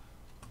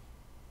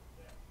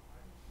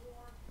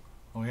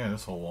 Oh yeah,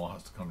 this whole wall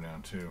has to come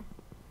down too.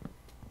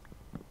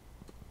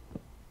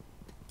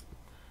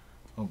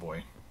 Oh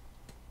boy.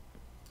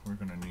 We're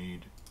gonna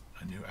need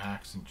a new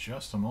axe in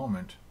just a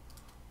moment.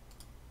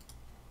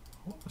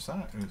 What was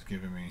that? It was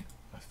giving me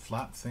a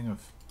flat thing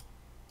of...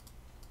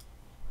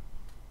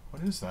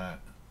 What is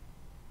that?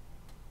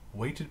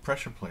 Weighted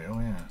pressure plate.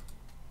 Oh yeah.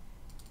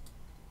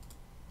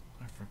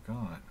 I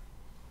forgot.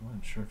 I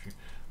wasn't sure if you...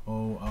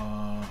 Oh,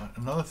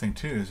 another thing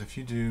too is if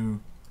you do...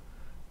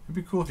 It'd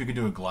be cool if you could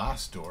do a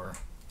glass door.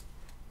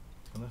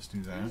 So let's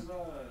do that.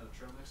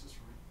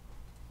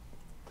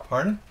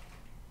 Pardon?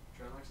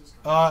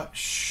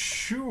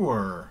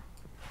 Sure.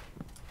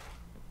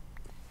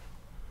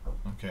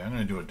 Okay, I'm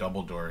gonna do a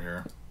double door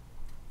here.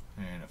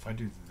 And if I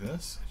do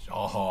this,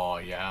 oh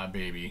yeah,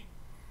 baby.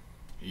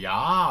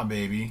 Yeah,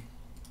 baby.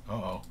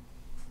 Uh-oh.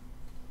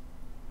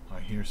 I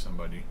hear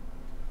somebody.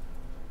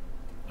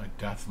 A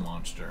death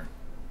monster.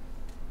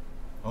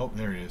 Oh,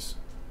 there he is.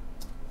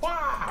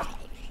 Wah!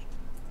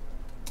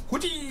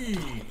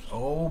 Whoopee!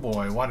 Oh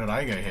boy, why did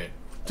I get hit?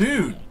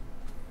 Dude!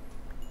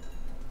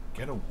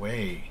 Get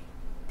away.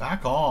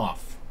 Back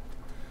off.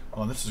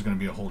 Oh, this is going to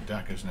be a whole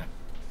deck, isn't it?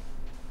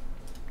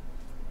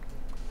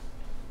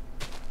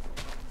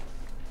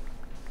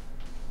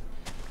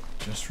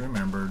 Just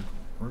remembered,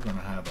 we're going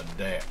to have a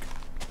deck.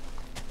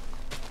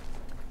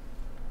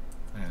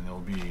 And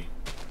there'll be...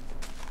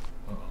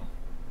 Uh-oh.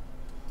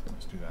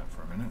 Let's do that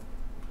for a minute.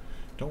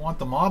 Don't want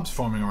the mobs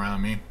forming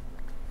around me.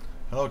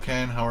 Hello,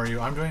 Ken. How are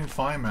you? I'm doing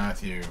fine,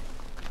 Matthew.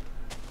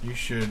 You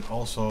should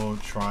also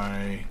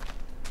try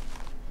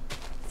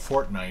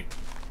Fortnite.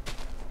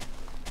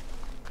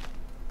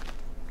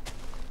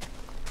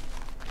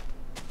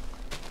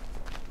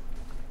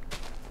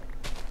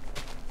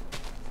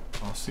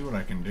 I'll see what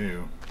I can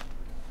do.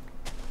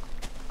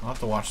 I'll have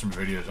to watch some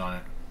videos on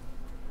it.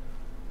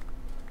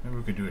 Maybe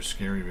we could do a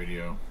scary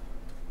video.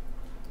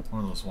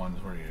 One of those ones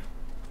where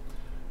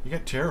you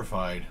get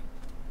terrified.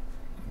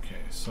 Okay,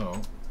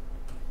 so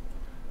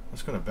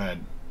let's go to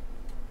bed.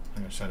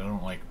 Like I said, I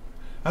don't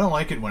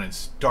like it when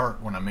it's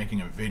dark when I'm making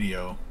a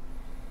video.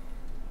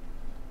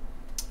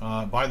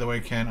 By the way,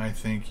 Ken, I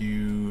think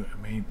you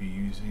may be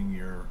using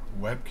your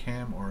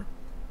webcam or...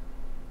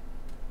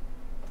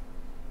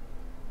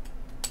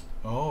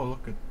 Oh,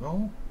 look at...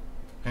 Oh,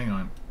 hang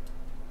on.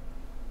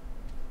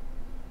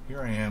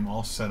 Here I am,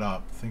 all set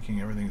up,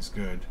 thinking everything's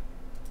good.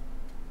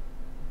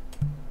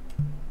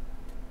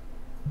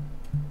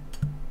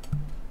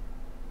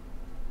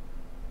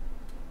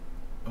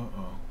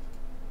 Uh-oh.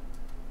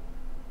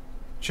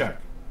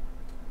 Check.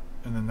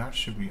 And then that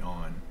should be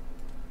on.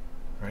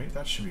 Right?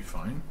 That should be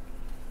fine.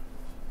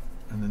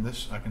 And then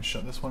this, I can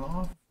shut this one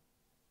off.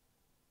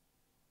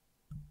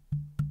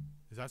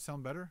 Does that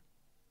sound better?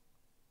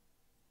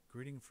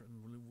 Greeting from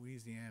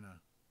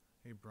Louisiana.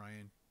 Hey,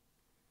 Brian.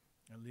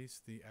 At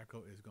least the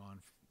echo is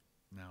gone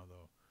now,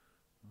 though.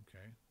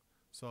 Okay.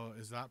 So,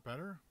 is that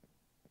better?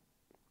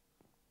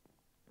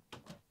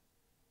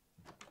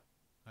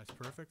 That's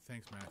perfect.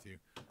 Thanks, Matthew.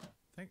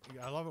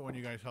 I love it when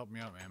you guys help me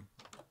out, man.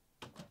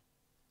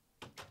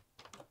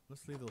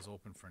 Let's leave those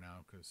open for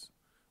now, because...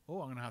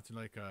 Oh, I'm going to have to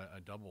like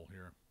a double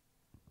here.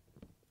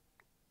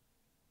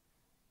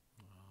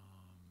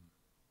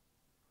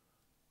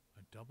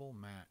 A double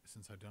mat,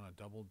 since I've done a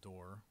double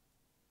door.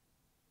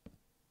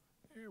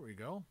 Here we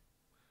go.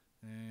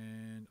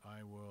 And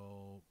I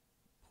will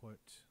put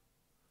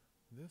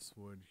this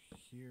wood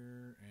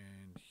here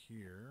and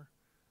here.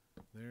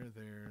 There,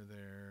 there,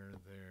 there,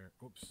 there.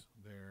 Oops,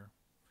 there.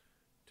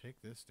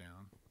 Take this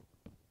down.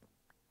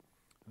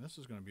 And this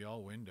is going to be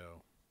all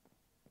window.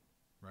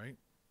 Right?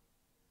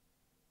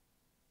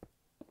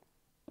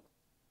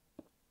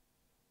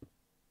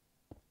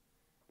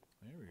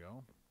 There we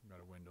go.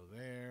 Got a window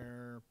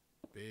there.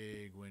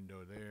 Big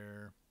window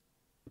there.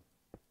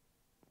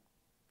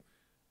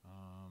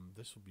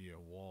 This will be a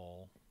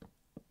wall.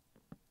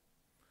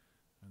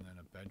 And then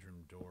a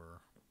bedroom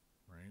door.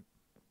 Right?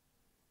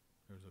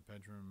 There's a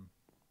bedroom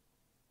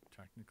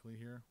technically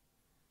here.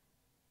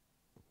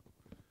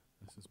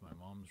 This is my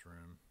mom's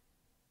room.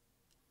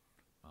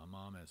 My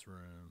mama's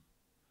room.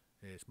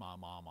 It's my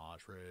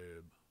mama's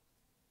room.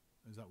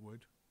 Is that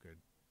wood?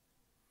 Good.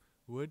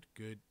 Wood?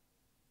 Good.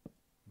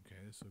 Okay,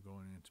 this will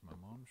go into my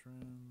mom's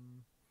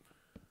room.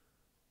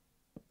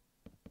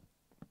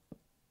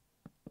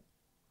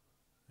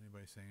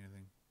 Anybody saying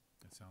anything?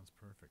 That sounds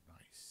perfect.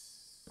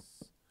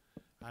 Nice.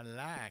 I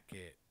like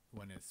it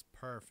when it's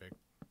perfect.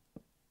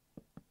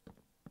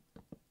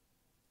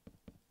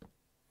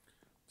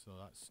 So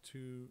that's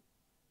two.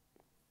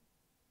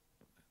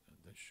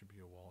 There should be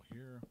a wall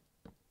here.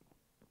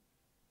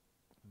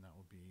 And that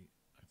will be,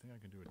 I think I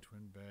can do a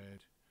twin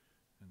bed.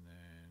 And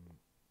then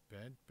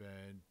bed,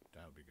 bed.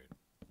 That would be good.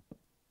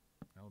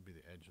 That will be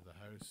the edge of the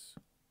house.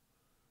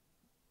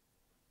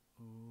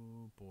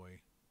 Oh boy.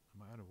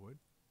 Am I out of wood?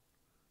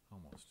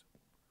 Almost.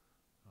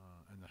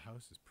 And the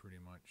house is pretty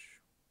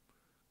much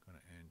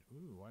gonna end.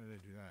 Ooh, why did I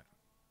do that?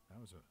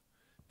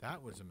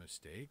 That was a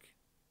mistake.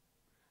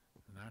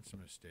 And that's a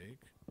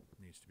mistake. It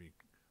needs to be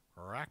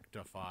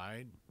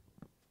rectified.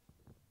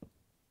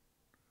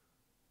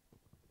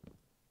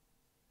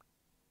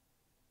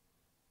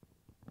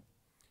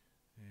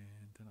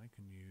 And then I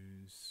can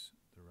use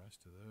the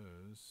rest of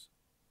those.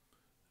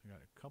 I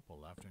got a couple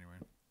left anyway.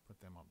 Put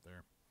them up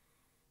there.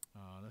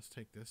 Let's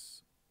take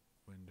this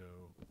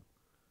window.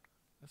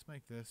 Let's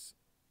make this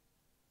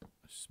a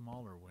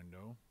smaller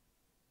window.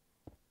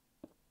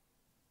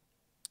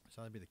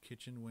 So that'd be the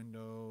kitchen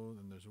window.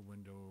 Then there's a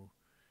window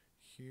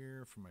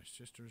here for my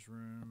sister's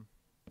room.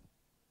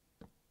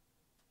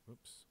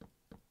 Oops.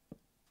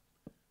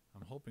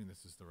 I'm hoping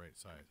this is the right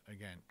size.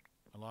 Again,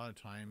 a lot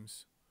of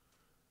times...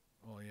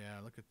 Oh yeah,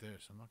 look at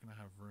this. I'm not going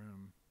to have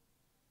room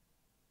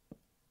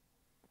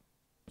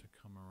to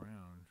come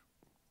around.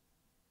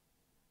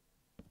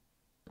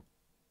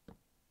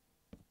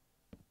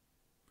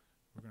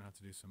 have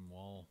to do some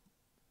wall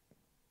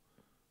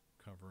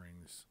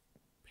coverings,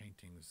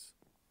 paintings.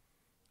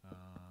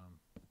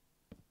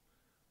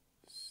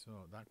 So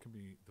that could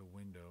be the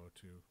window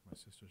to my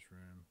sister's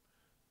room.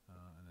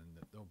 And then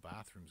the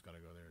bathroom's got to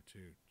go there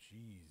too.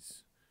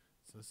 Jeez.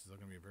 So this is going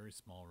to be a very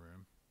small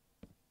room.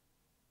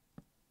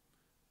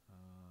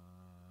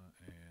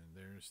 And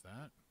there's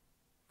that.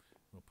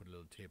 We'll put a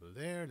little table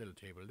there,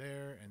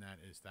 and that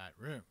is that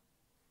room.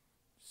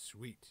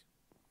 Sweet.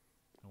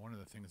 And one of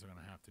the things I'm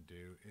going to have to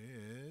do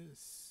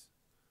is...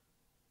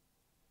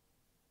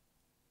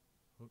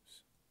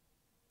 Oops.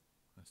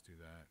 Let's do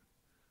that.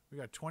 We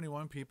got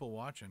 21 people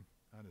watching.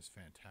 That is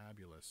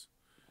fantabulous.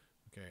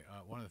 Okay,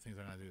 one of the things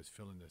I'm going to do is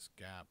fill in this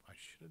gap. I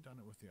should have done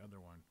it with the other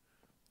one.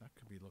 That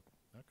could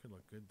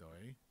look good though,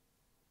 eh?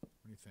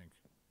 What do you think?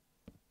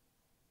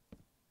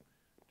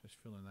 Just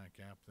fill in that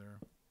gap there.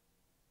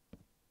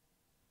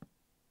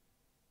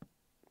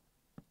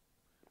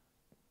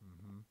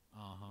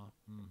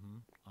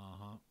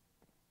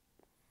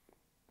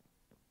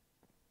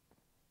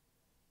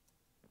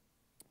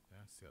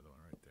 That's the other one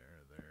right there,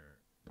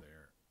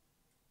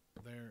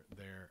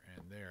 there,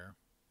 and there.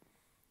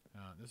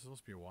 This is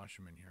supposed to be a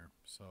washroom in here,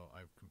 so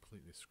I've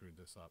completely screwed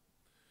this up.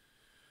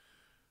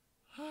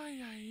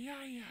 Ay, ay,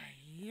 ay,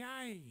 ay,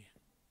 ay.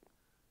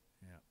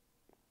 Yeah.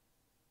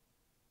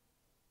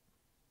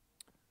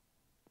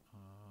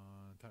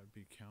 That would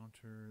be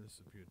counter. This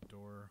would be a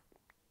door.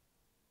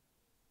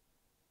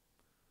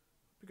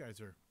 You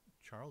guys are...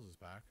 Charles is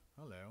back.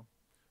 Hello.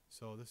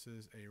 So this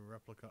is a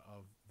replica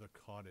of the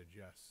cottage,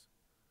 yes.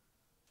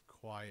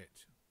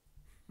 Quiet.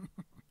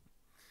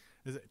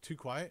 Is it too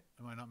quiet?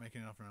 Am I not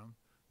making enough room?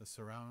 The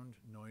surround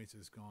noise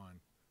is gone.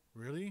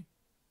 Really?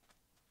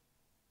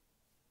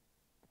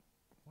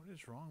 What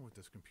is wrong with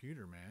this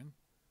computer, man?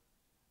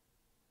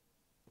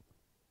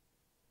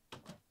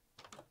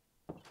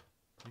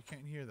 You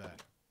can't hear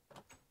that.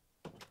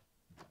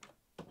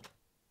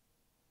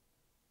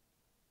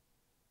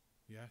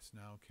 Yes,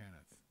 now,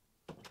 Kenneth.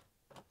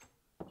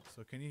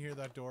 So can you hear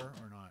that door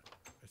or not?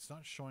 It's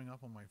not showing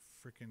up on my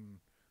freaking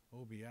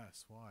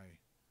OBS. Why?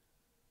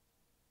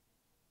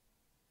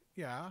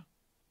 Yeah.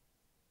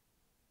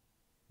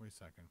 Wait a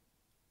second.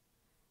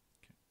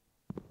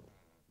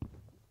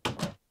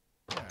 Okay.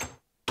 Yeah.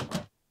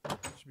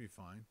 That should be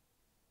fine.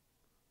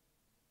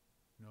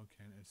 No,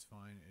 Ken, it's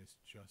fine. It's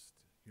just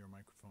your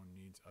microphone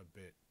needs a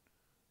bit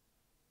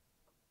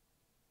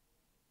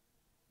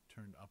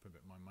turned up a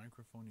bit. My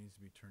microphone needs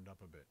to be turned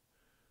up a bit.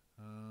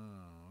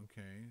 Oh,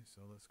 okay.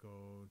 So let's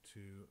go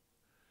to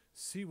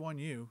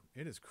C1U.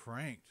 It is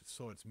cranked,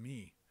 so it's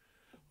me.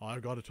 Oh,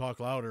 I've got to talk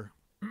louder.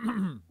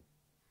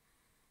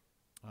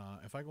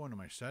 If I go into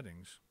my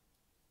settings,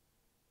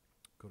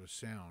 go to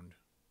sound,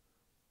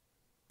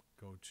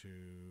 go to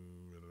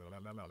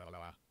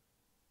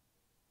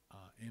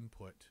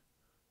input,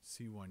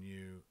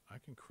 C1U, I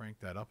can crank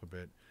that up a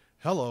bit.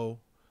 Hello,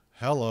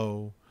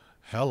 hello,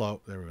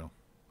 hello. There we go.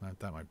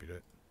 That might be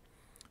it.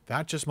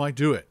 That just might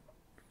do it.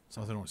 As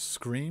long as I don't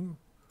scream,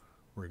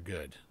 we're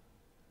good.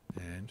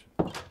 And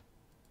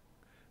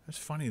that's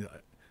funny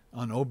that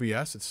on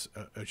OBS,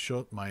 it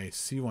shows my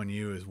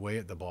C1U is way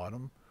at the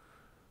bottom.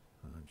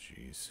 Oh,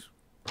 jeez.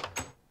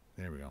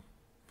 There we go.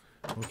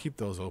 We'll keep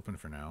those open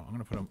for now. I'm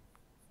going to put a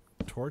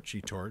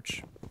torchy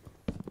torch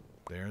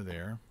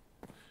there.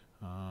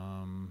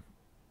 And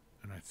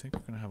I think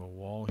we're going to have a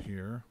wall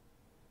here.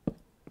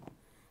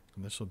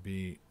 And this will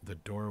be the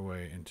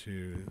doorway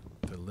into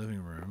the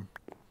living room.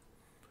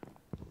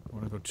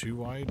 Want to go too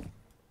wide?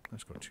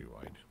 Let's go too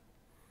wide.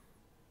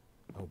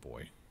 Oh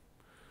boy.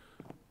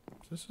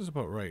 So this is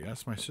about right.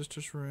 That's my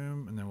sister's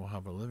room, and then we'll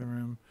have a living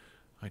room.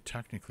 I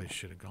technically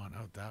should have gone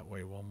out that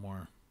way one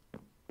more.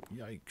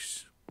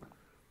 Yikes.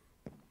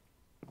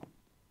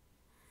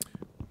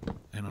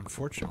 And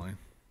unfortunately,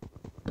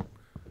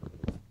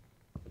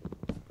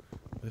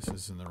 this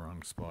is in the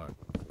wrong spot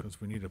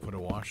because we need to put a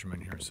washroom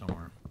in here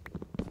somewhere.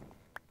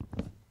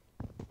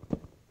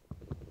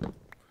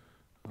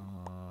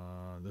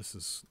 This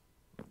is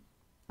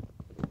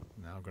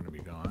now going to be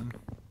gone.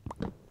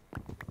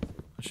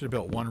 I should have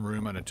built one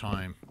room at a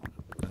time,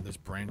 and this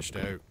branched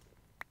out.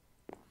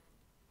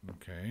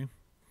 Okay.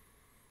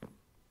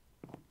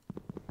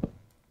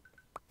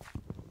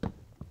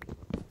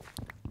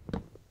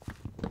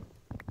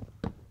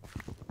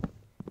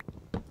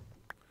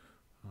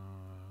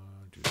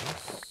 Do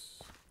this.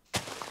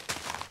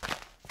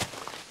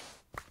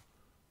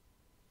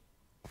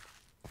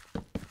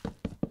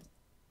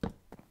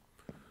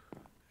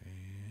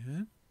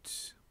 And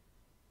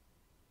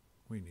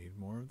we need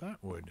more of that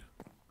wood.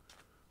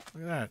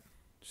 Look at that.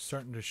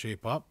 Starting to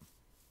shape up.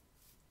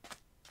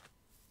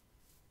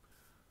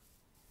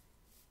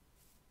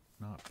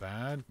 Not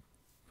bad.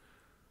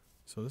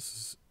 So this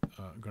is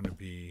going to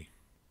be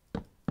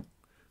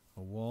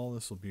a wall.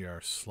 This will be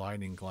our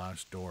sliding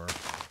glass door.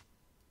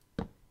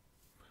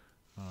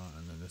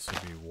 And then this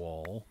will be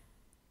wall.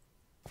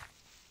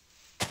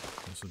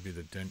 This will be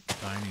the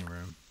dining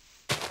room.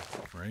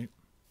 Right?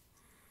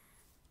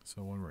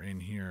 So when we're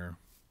in here,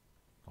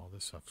 all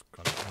this stuff's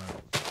got to come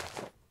out.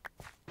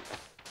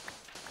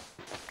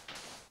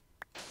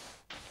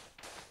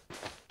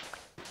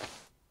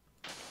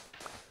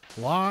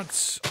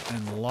 Lots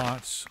and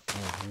lots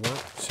of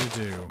work to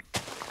do.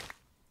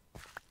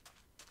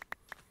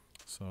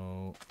 So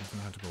I'm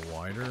gonna have to go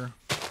wider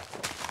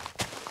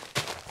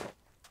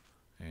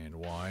and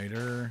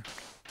wider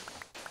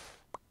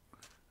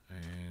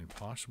and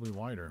possibly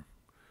wider,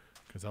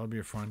 because that'll be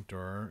a front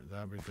door.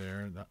 That'll be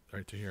there. That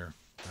right to here.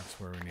 That's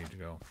where we need to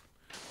go.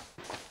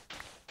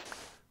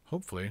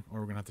 Hopefully,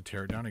 or we're gonna have to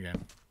tear it down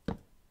again.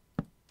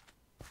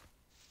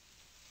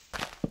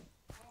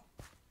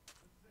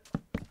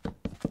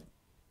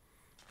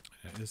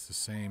 It is the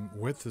same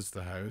width as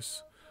the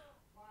house.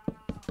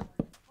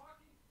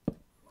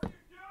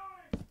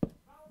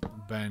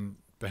 Ben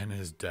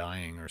is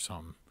dying or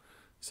something.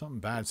 Something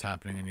bad's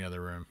happening in the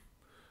other room.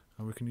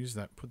 Oh, we can use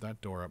that. Put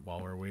that door up while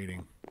we're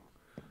waiting.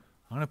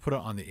 I'm gonna put it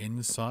on the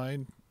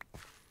inside,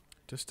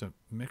 just to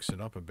mix it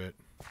up a bit.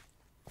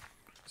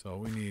 So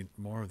we need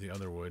more of the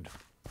other wood.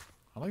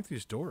 I like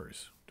these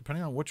doors.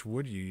 Depending on which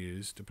wood you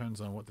use,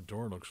 depends on what the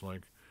door looks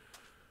like.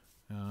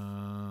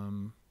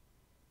 Yeah.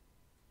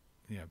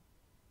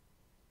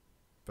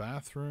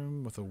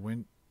 Bathroom with a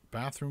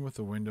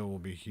window will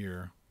be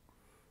here.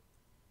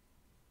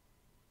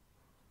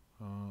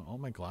 All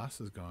my glass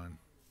is gone.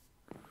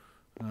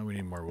 We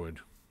need more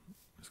wood.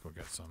 Let's go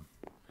get some.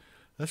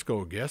 Let's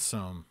go get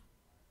some.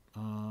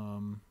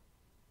 Hang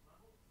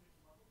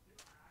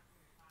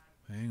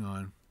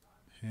on.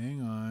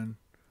 Hang on.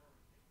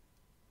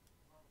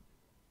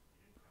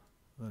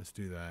 Let's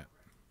do that.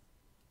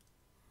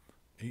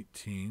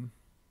 18.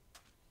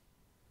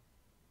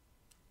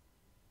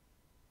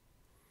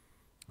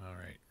 All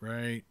right.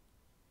 Right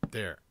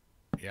there.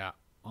 Yeah.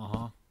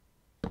 Uh-huh.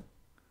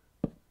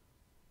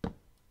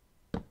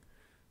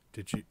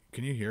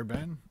 Can you hear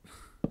Ben?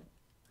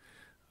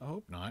 I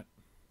hope not.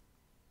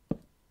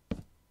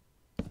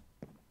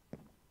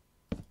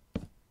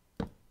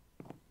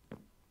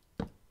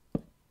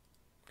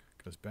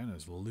 Because Ben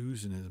is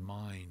losing his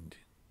mind.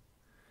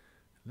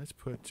 Let's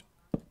put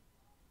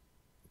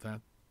that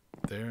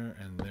there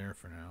and there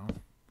for now.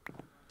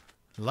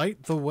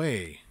 Light the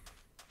way.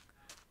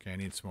 Okay, I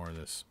need some more of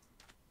this.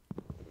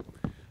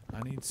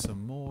 I need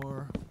some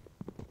more.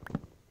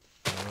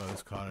 Oh,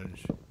 this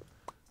cottage.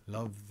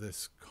 Love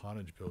this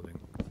cottage building.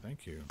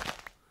 Thank you.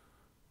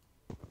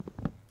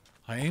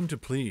 I aim to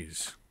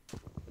please.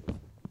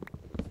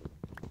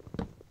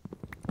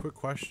 Quick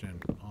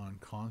question on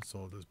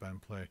console. Does Ben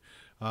play?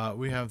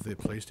 We have the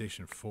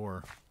PlayStation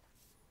 4.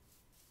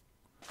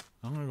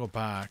 I'm going to go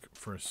back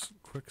for a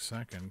quick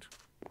second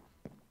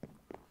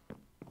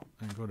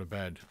and go to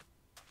bed.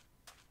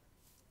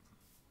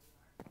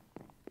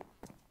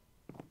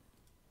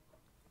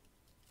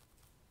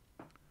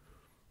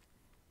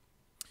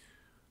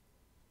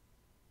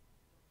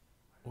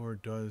 Or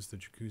does the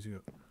jacuzzi...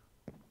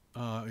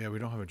 yeah, we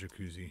don't have a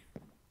jacuzzi.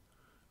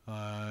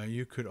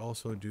 You could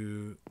also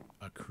do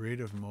a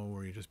creative mode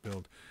where you just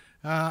build...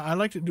 I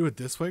like to do it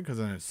this way because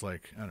then it's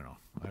like, I don't know.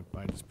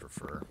 I just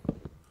prefer.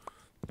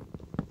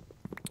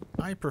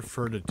 I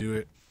prefer to do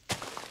it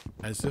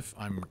as if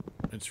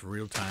it's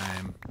real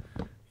time.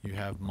 You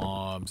have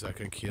mobs that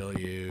could kill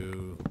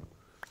you.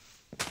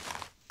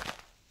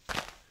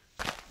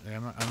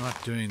 I'm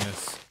not doing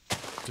this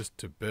just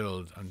to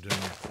build. I'm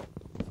doing it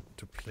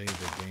to play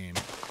the game.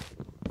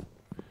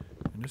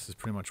 And this is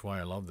pretty much why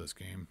I love this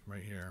game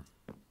right here.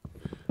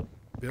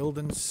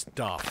 Building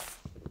stuff.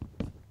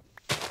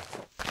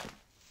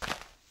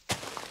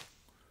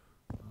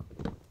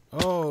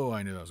 Oh,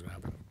 I knew that was going to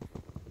happen.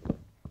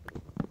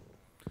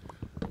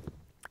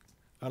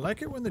 I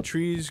like it when the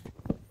trees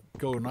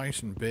go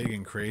nice and big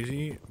and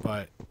crazy,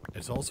 but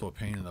it's also a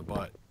pain in the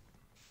butt.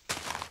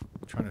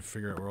 I'm trying to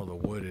figure out where all the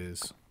wood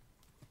is.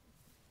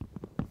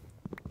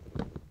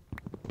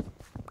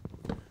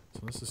 So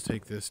let's just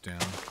take this down.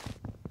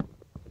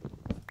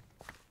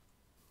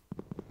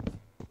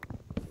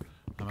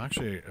 I'm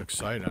actually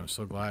excited. I'm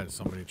so glad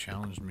somebody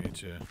challenged me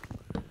to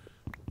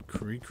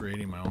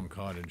recreating my own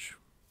cottage.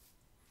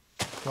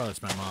 Well,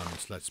 it's my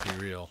mom's, let's be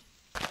real.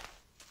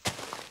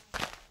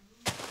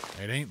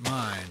 It ain't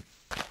mine.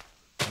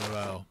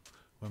 Well,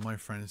 when my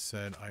friend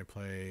said I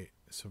play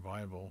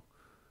survival,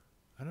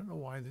 I don't know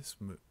why this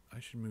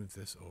I should move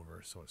this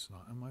over so it's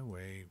not in my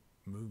way.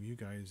 Move you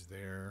guys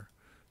there.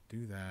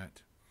 Do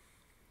that.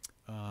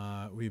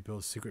 We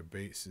build secret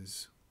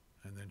bases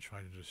and then try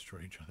to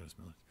destroy each other's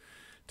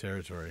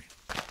territory.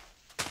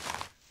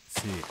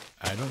 See,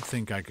 I don't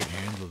think I could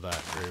handle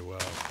that very well.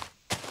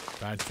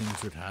 Bad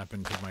things would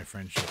happen to my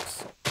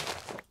friendships.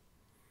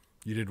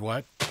 You did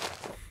what?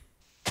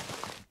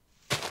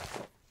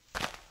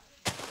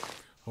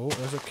 Oh,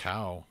 there's a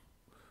cow.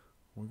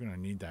 We're gonna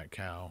need that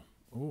cow.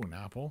 Oh, an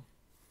apple.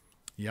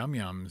 Yum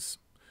yums.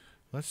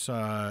 Let's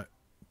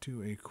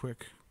do a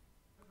quick...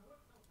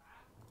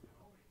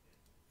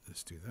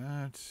 Let's do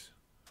that.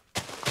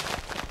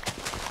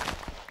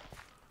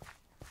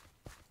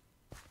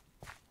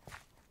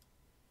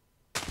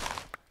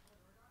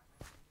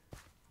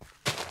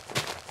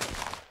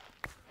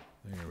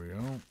 There we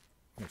go.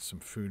 Get some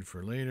food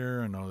for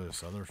later. I know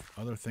there's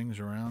other things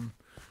around.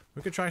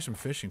 We could try some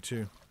fishing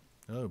too.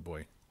 Oh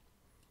boy.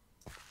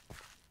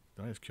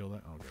 Did I just kill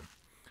that? Oh, good.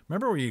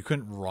 Remember where you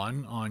couldn't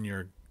run on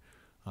your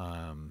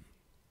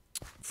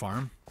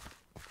farm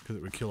because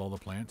it would kill all the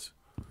plants?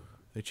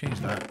 They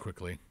changed that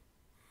quickly.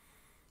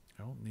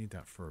 I don't need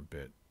that for a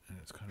bit, and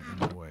it's kind of in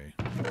the way.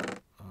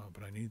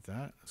 But I need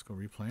that. Let's go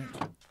replant.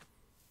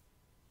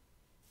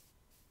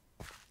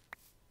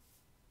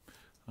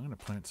 I'm going to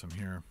plant some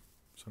here,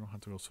 so I don't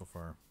have to go so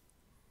far.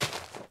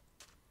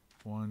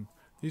 One.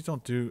 These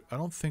don't do... I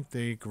don't think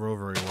they grow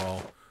very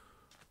well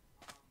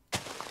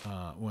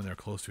when they're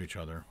close to each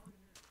other.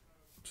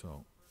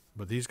 So,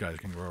 but these guys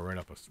can grow right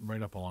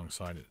up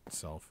alongside it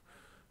itself.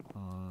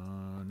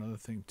 Another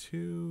thing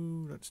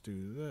too. Let's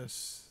do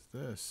this,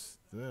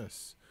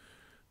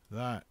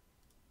 that,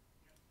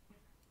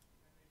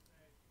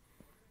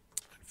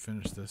 and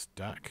finish this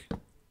deck.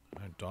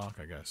 Dock,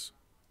 I guess.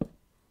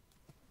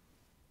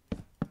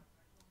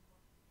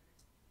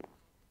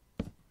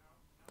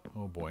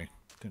 Oh boy,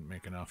 didn't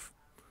make enough.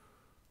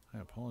 I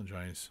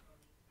apologize.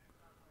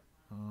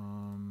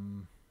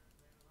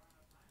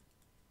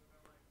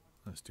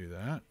 Let's do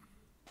that.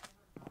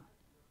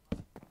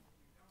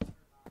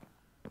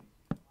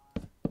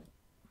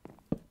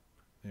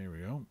 There we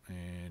go.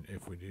 And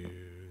if we do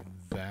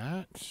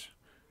that,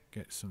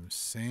 get some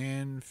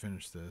sand,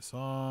 finish this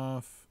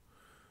off.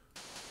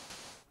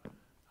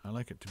 I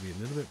like it to be a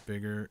little bit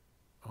bigger.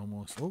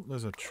 Almost. Oh,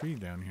 there's a tree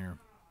down here.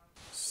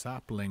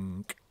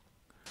 Sapling.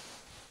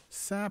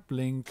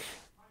 Sapling.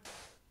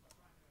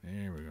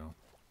 There we go.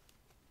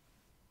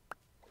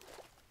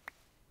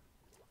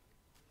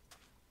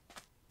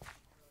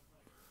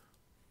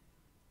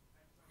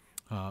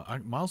 I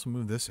might also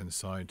move this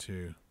inside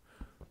too.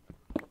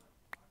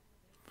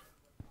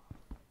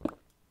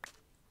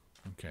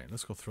 Okay,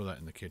 let's go throw that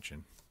in the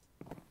kitchen.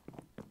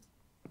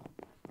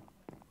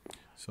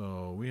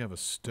 So we have a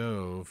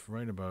stove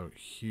right about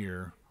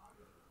here.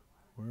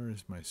 Where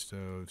is my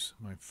stoves?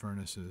 My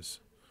furnaces.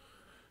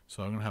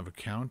 So I'm going to have a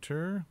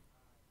counter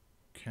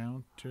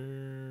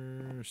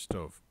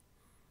stove.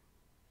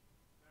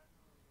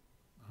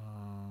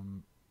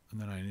 And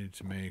then I need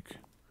to make...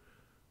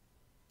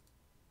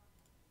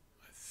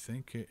 I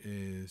think it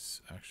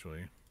is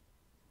actually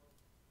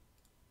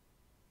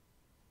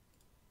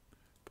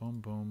boom,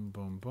 boom,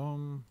 boom,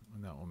 boom,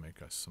 and that will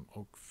make us some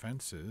oak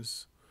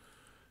fences.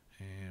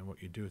 And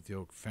what you do with the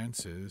oak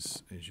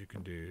fences is you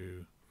can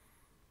do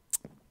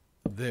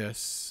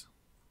this,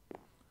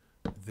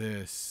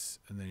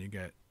 and then you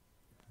get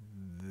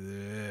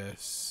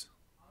this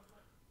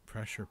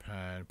pressure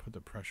pad. Put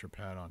the pressure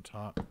pad on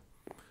top,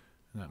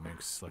 and that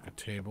makes like a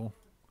table.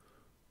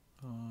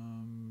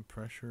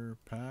 Pressure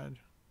pad.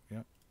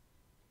 Yep.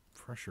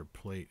 Pressure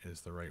plate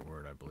is the right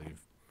word, I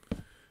believe.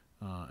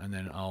 And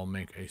then I'll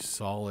make a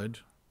solid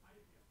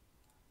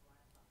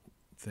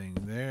thing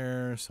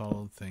there,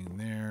 solid thing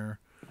there,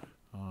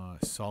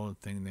 solid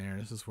thing there.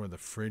 This is where the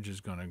fridge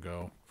is going to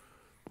go.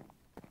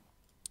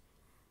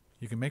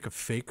 You can make a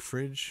fake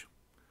fridge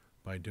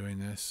by doing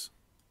this.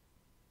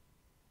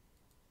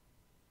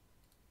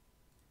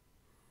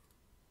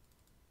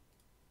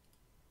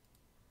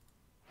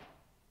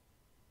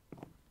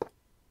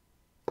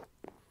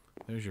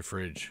 There's your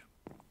fridge.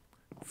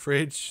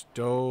 Fridge,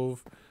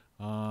 stove,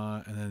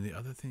 and then the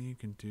other thing you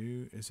can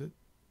do, is it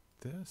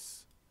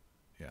this?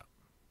 Yeah.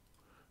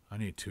 I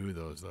need 2 of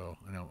those though.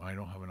 I know I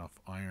don't have enough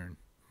iron.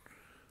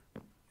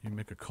 You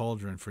make a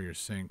cauldron for your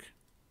sink.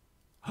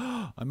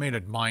 I made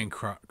a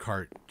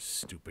minecart.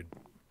 Stupid.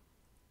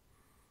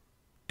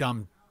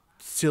 Dumb.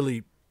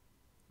 Silly.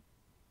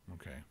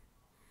 Okay.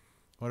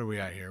 What are we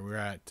at here? We're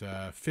at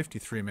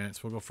 53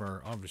 minutes. We'll go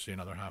for obviously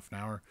another half an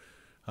hour.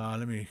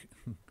 Let me...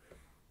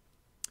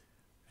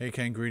 Hey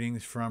Ken,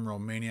 greetings from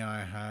Romania.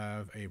 I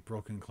have a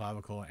broken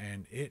clavicle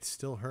and it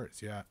still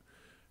hurts. Yeah,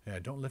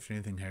 don't lift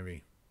anything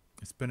heavy.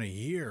 It's been a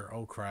year.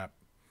 Oh crap.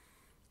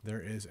 There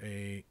is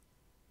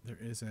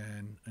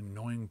an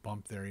annoying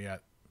bump there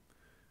yet.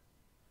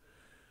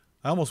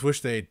 I almost wish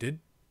they did.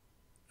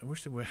 I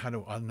wish they had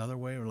another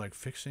way of like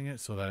fixing it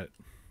so that it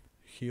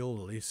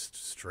healed at least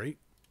straight.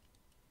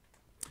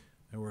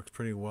 It works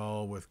pretty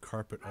well with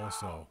carpet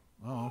also.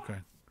 Oh,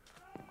 okay.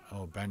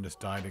 Oh, Ben just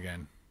died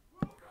again.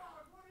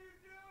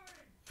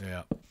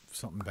 Yeah,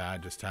 something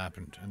bad just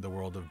happened in the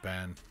world of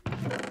Ben.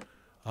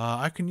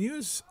 I can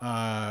use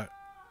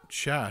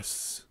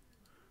chests.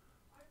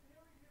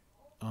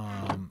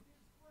 I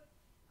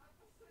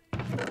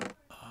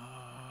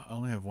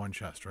only have 1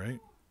 chest, right?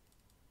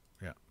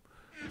 Yeah.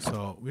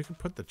 So we can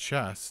put the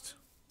chest.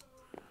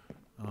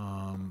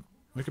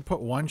 We could put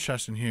 1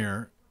 chest in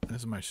here. This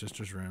is my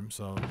sister's room,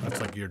 so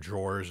that's like your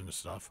drawers and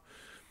stuff.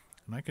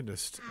 And I could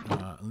just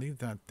leave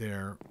that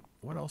there.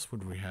 What else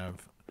would we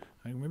have?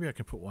 Maybe I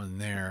can put 1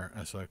 there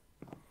as like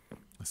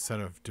instead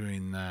of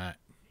doing that.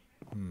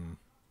 And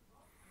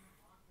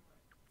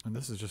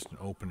this is just an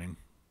opening.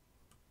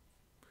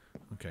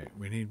 Okay,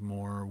 we need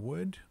more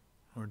wood.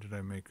 Or did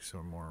I make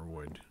some more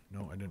wood?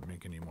 No, I didn't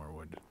make any more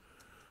wood.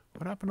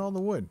 What happened to all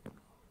the wood?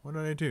 What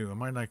did I do?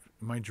 Am I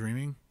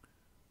dreaming?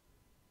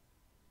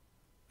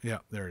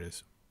 Yeah, there it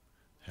is.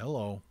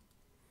 Hello.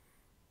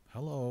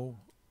 Hello.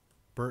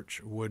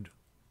 Birch wood.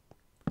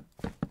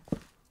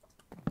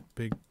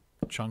 big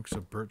chunks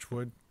of birch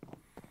wood.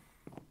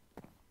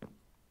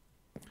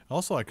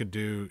 Also, I could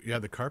do... Yeah,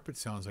 the carpet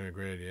sounds like a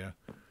great idea.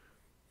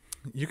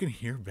 You can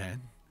hear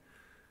Ben.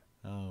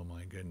 Oh,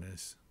 my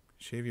goodness.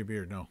 Shave your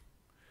beard. No.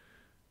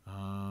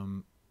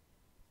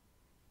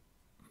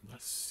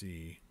 Let's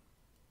see.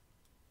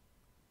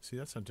 See,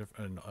 that's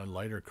a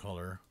lighter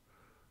color.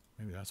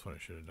 Maybe that's what I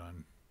should have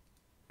done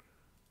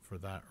for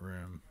that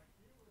room.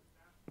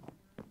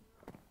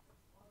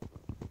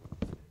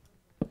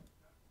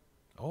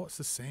 Oh, it's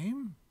the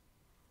same?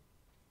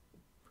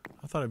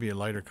 I thought it'd be a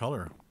lighter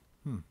color.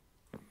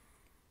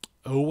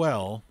 Oh,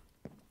 well.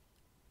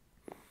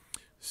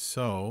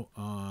 So,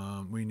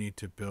 we need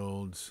to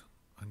build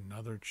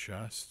another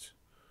chest.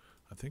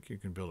 I think you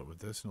can build it with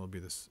this, and it'll be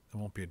this. It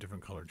won't be a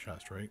different colored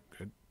chest, right?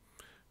 Good.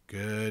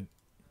 Good.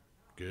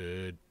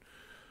 Good.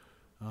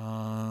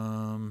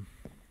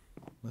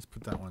 Let's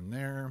put that one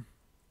there.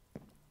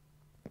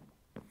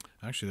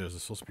 Actually,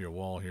 there's supposed to be a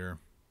wall here.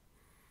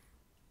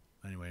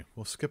 Anyway,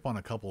 we'll skip on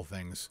a couple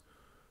things.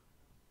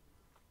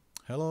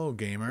 Hello,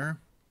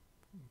 gamer.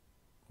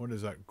 What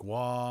is that?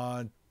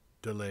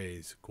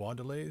 Guadalays.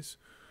 Guadalays?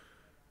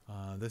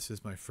 This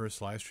is my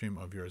first live stream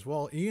of yours.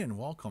 Well, Ian,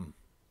 welcome.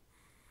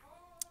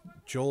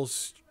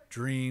 Joel's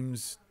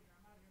streams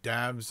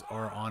dabs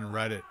are on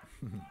Reddit.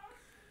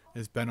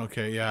 Is Ben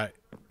okay? Yeah,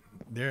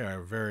 they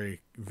are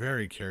very,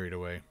 very carried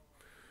away.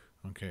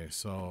 Okay,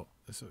 so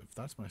if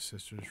that's my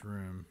sister's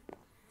room,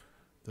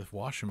 the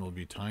washroom will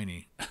be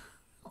tiny.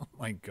 Oh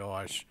my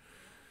gosh.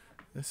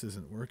 This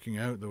isn't working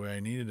out the way I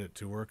needed it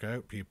to work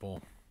out,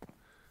 people.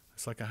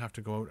 It's like I have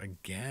to go out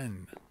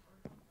again.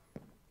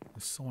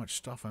 There's so much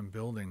stuff I'm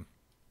building.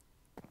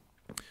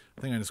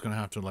 I think I'm just going to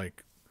have to,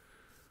 like...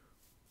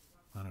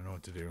 I don't know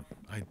what to do.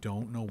 I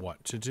don't know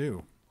what to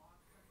do.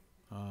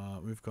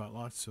 We've got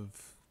lots of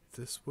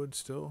this wood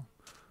still.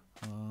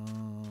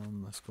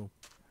 Let's go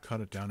cut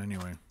it down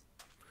anyway.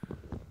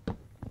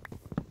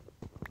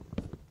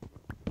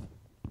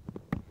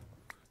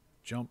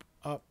 Jump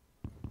up.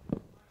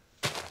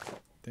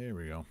 There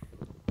we go.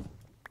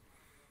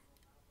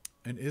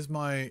 And is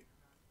my,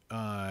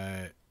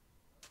 I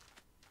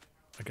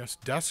guess,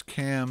 desk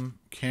cam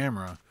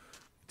camera,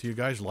 do you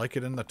guys like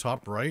it in the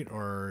top right,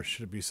 or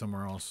should it be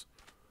somewhere else?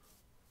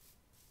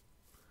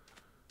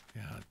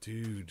 Yeah,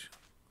 dude.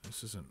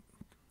 This isn't...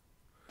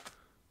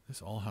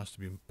 This all has to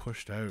be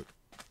pushed out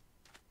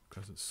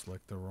because it's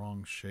like the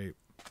wrong shape.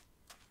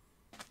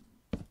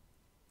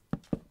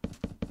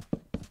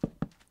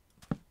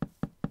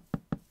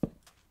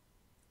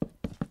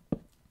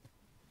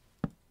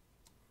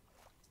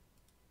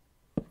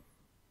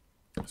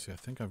 See, I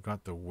think I've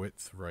got the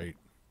width right.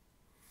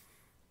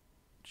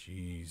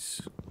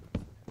 Jeez.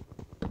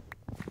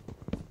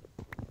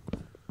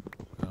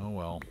 Oh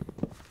well.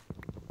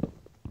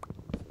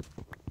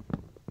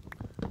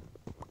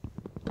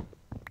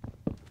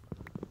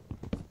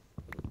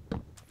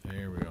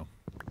 There we go.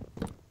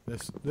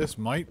 This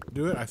might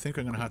do it. I think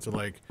I'm gonna have to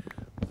like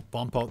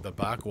bump out the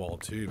back wall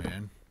too,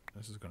 man.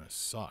 This is gonna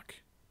suck.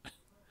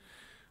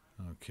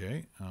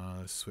 Okay,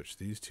 let's switch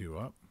these two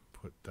up.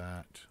 Put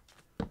that.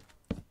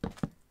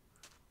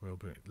 We'll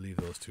leave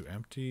those two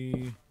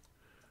empty.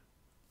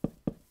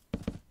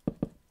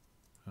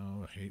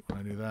 Oh, I hate when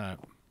I do that.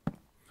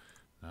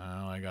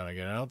 Now I gotta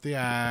get out the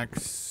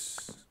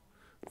axe.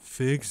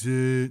 Fix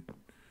it.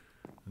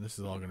 And this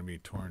is all gonna be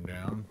torn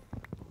down.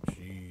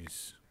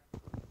 Jeez.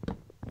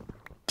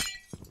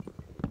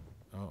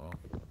 Uh-oh.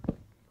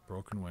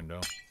 Broken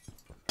window.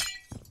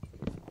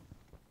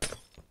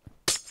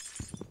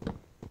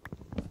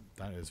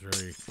 That is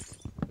very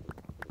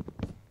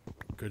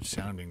good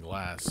sounding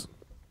glass.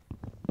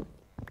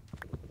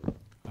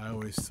 I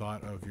always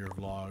thought of your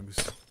vlogs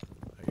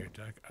that your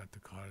deck at the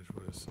cottage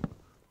was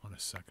on a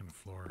second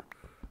floor.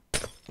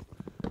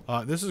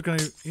 This is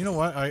gonna, you know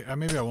what? I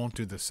maybe I won't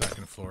do the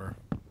second floor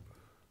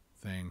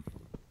thing.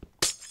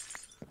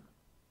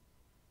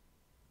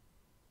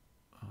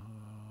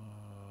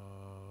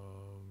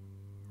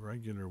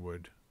 Regular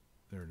wood.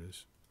 There it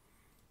is.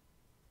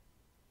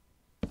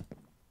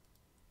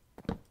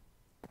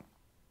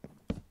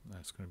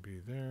 That's gonna be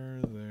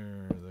there,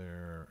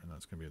 and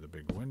that's gonna be the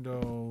big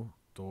window.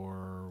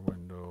 Door,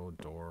 window,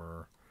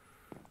 door.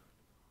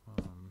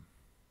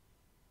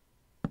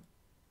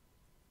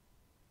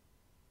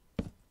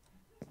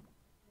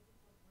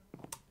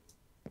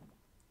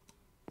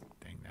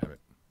 Dang nabbit.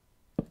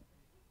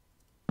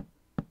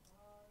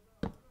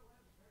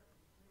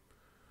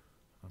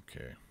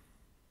 Okay.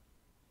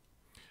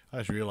 I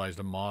just realized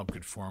a mob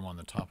could form on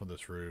the top of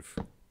this roof.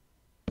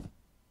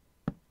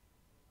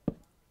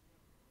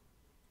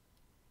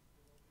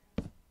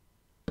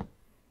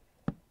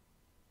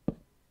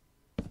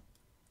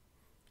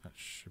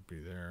 Should be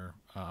there.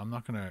 I'm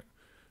not gonna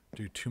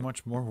do too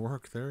much more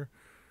work there.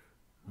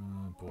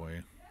 Oh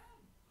boy.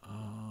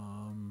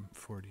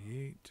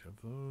 48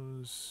 of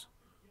those.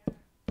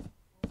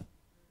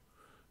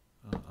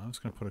 I'm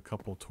just gonna put a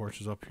couple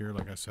torches up here.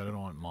 Like I said, I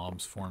don't want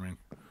mobs forming.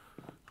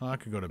 Oh, I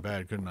could go to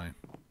bed, couldn't I?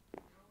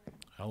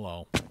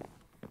 Hello.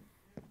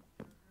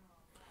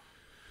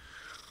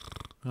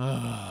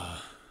 I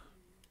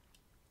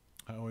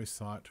always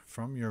thought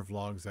from your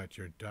vlogs that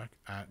your deck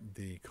at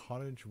the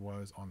cottage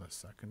was on the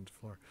second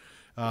floor.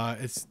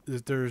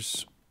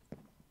 There's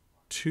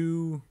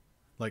two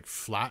like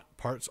flat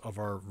parts of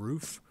our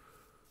roof.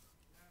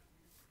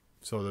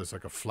 So there's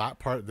like a flat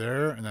part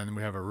there, and then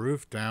we have a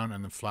roof down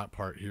and the flat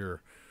part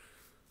here.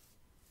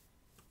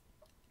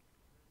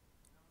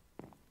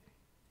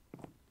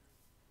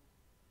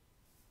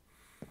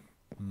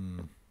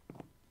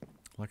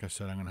 Like I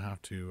said, I'm gonna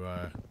have to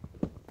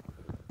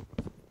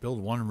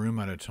build one room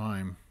at a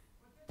time.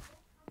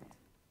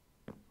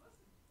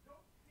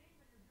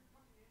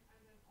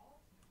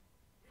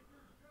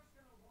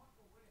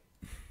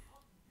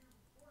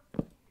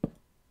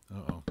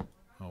 Uh-oh.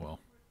 Oh well.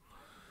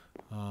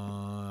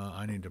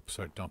 I need to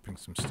start dumping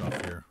some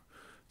stuff here.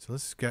 So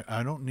let's get,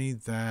 I don't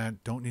need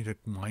that. Don't need a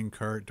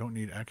minecart. Don't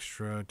need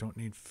extra. Don't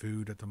need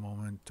food at the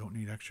moment. Don't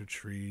need extra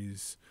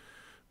trees.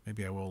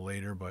 Maybe I will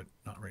later, but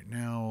not right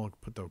now. I'll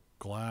put the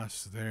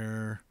glass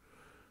there.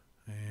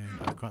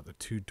 And I've got the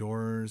two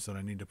doors that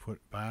I need to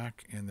put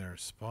back in their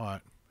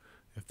spot.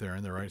 If they're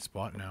in the right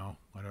spot now.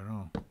 I don't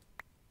know.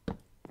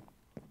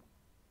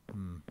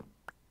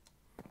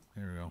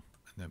 There we go.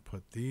 And then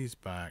put these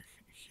back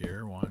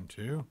here. 1,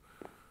 2.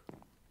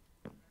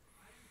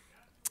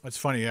 That's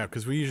funny, yeah,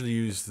 because we usually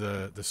use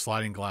the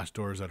sliding glass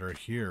doors that are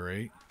here,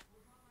 right?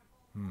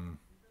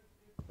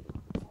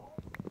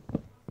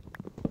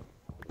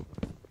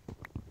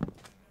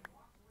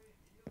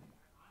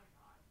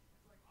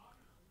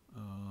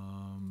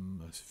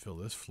 Let's fill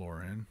this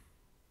floor in.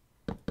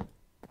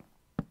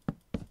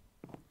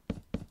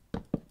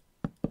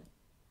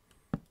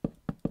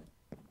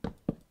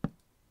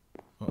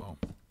 Uh-oh.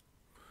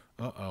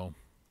 Uh-oh.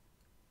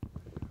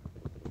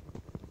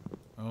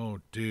 Oh,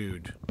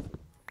 dude.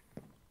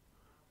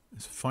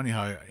 It's funny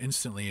how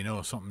instantly you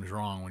know something's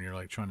wrong when you're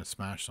like trying to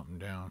smash something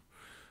down.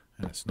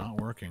 And it's not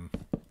working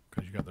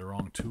because you got the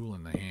wrong tool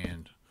in the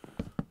hand.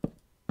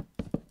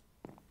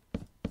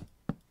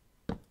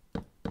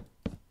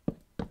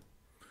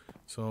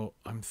 So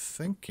I'm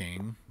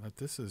thinking that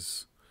this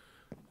is,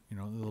 you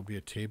know, there'll be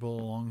a table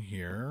along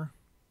here.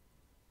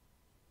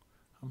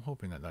 I'm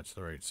hoping that that's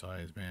the right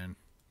size, man.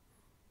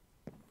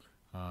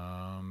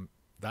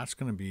 That's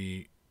going to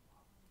be,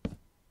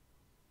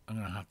 I'm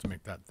going to have to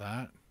make that.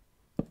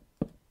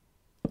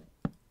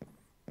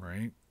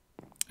 Right?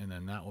 And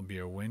then that will be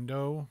a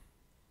window.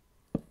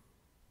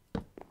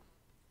 And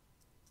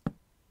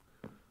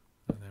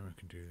then we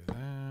can do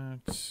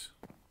that.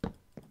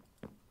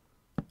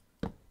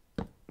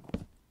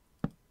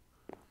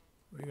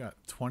 We got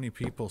 20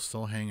 people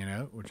still hanging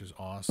out, which is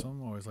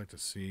awesome. I always like to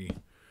see.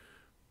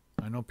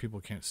 I know people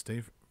can't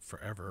stay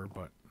forever,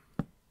 but.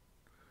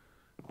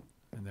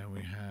 And then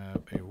we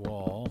have a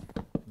wall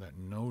that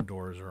no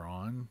doors are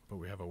on, but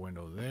we have a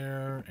window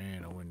there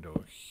and a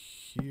window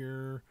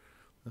here.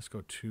 Let's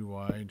go 2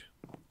 wide,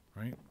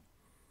 right?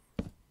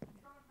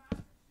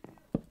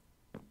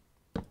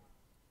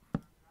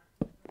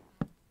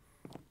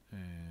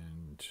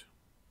 And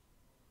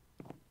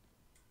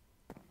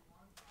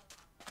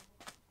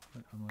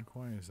I'm like,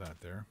 why is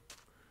that there?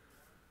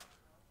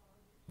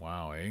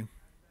 Wow, eh?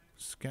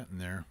 It's getting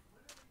there.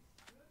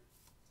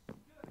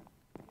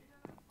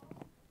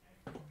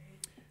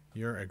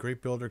 You're a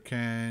great builder,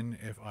 Ken.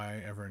 If I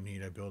ever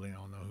need a building,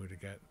 I'll know who to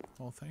get.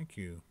 Well, thank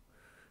you.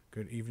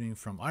 Good evening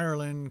from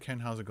Ireland. Ken,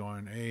 how's it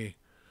going? Hey,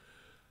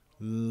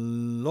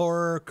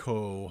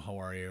 Lorco, how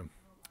are you?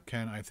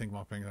 Ken, I think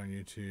mukbangs on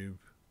YouTube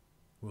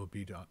will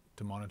be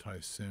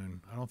demonetized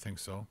soon. I don't think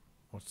so.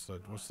 What's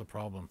the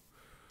problem?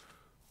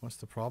 What's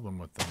the problem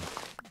with them?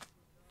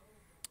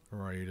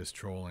 Or are you just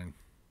trolling?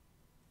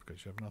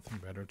 Because you have nothing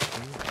better to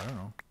do? I don't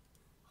know.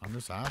 I'm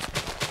just asking.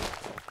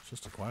 It's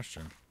just a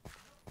question.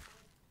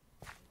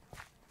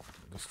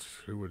 Just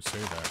who would say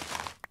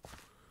that?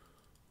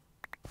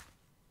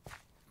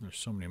 There's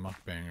so many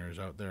mukbangers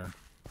out there.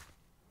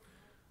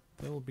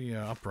 There will be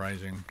an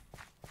uprising.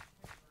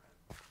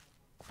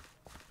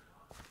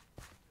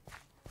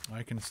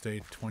 I can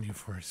stay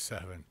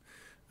 24/7.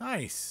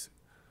 Nice!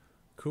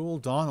 Cool,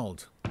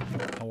 Donald.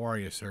 How are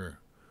you, sir?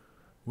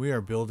 We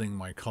are building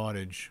my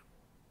cottage.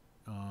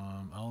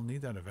 I'll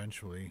need that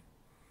eventually.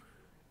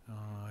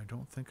 I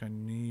don't think I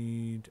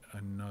need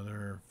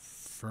another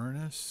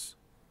furnace.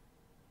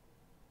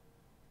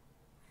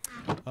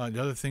 The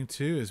other thing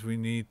too is we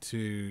need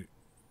to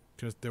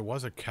just, there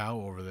was a cow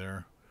over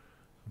there.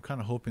 I'm kind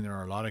of hoping there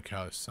are a lot of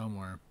cows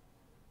somewhere.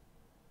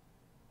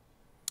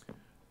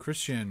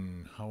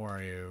 Christian, how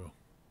are you?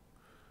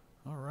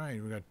 All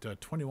right, we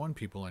got 21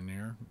 people in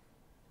here.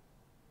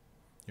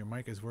 Your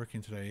mic is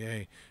working today,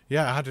 yay.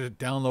 Yeah, I had to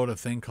download a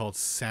thing called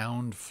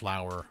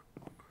Soundflower.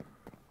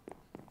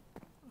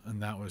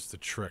 And that was the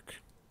trick.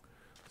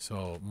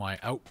 So my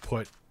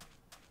output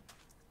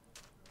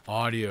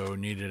audio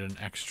needed an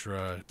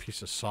extra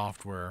piece of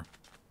software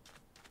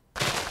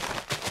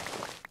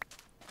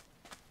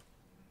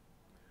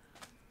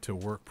to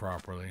work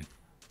properly.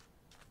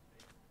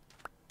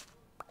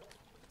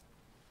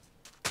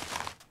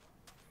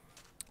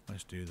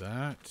 Let's do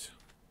that.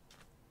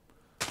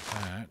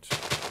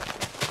 That.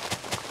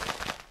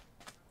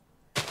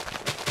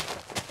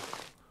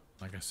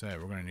 said,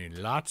 we're going to need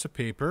lots of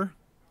paper.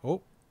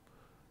 Oh,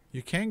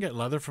 you can get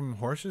leather from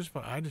horses,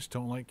 but I just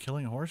don't like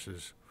killing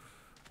horses.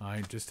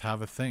 I just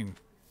have a thing.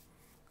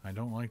 I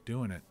don't like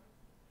doing it.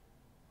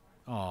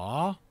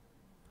 Aw.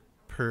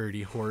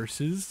 Purdy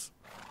horses.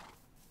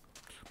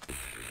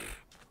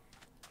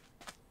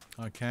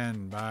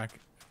 Ken,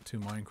 back to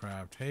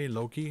Minecraft. Hey,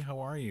 Loki,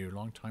 how are you?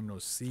 Long time no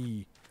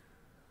see.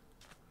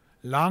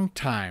 Long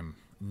time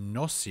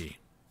no see.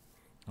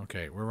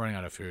 Okay, we're running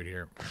out of food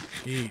here.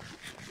 Eat.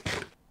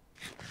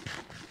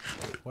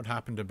 What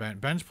happened to Ben?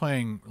 Ben's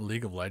playing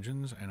League of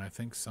Legends, and I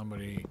think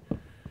somebody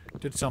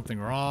did something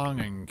wrong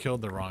and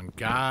killed the wrong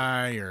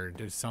guy, or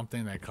did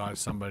something that caused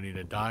somebody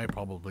to die,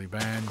 probably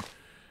Ben,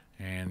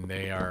 and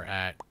they are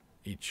at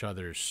each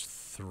other's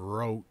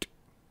throat.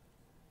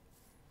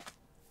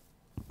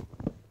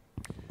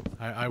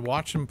 I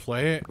watch him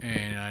play it,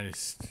 and it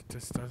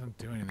just doesn't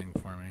do anything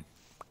for me.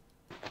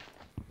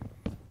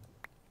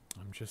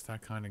 I'm just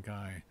that kind of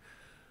guy.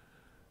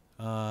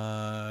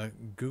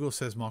 Google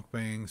says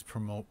mukbangs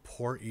promote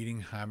poor eating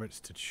habits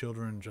to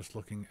children just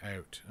looking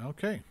out.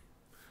 Okay.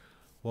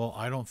 Well,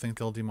 I don't think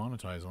they'll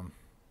demonetize them,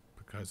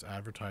 because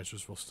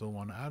advertisers will still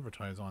want to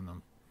advertise on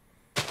them.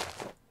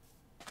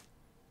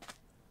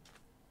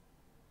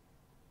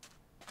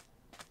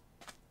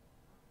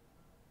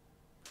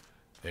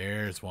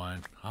 There's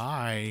one.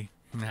 Hi.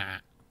 Nah.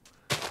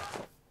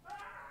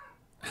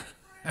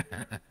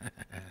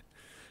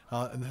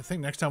 I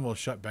think next time we'll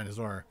shut Ben's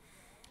door.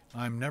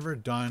 I'm never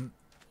done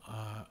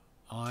a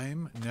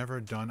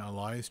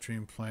live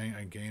stream playing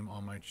a game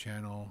on my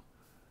channel.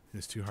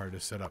 It's too hard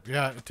to set up.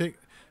 Yeah, it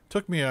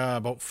took me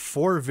about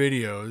 4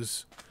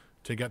 videos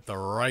to get the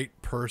right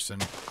person.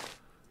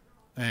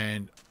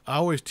 And I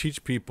always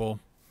teach people,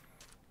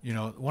 you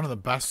know, one of the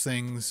best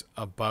things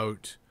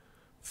about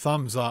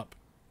thumbs up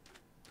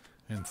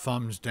and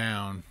thumbs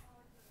down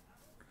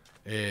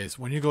is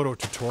when you go to a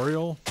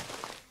tutorial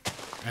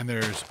and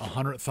there's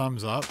 100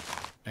 thumbs up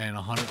and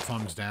 100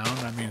 thumbs down,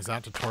 that means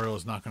that tutorial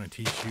is not going to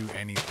teach you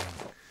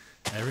anything.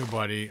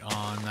 Everybody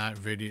on that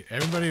video,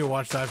 everybody who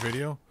watched that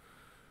video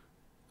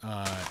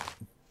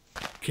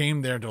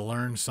came there to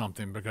learn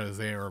something, because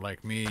they were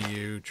like me,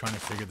 you, trying to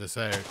figure this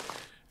out.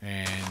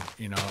 And,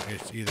 you know,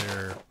 it's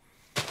either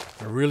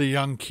a really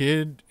young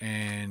kid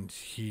and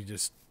he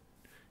just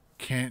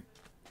can't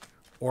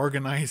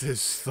organize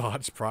his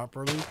thoughts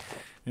properly,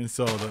 and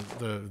so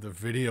the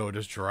video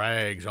just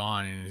drags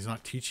on and he's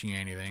not teaching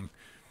anything,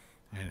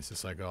 and it's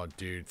just like, oh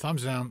dude,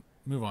 thumbs down,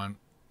 move on.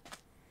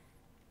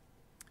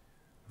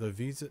 The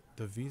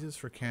visas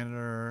for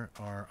Canada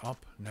are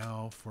up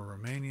now for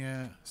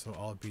Romania, so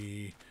I'll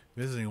be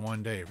visiting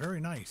one day.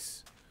 Very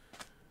nice.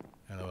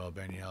 LOL,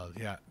 Ben yelled.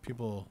 Yeah,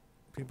 people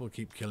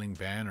keep killing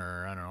Ben,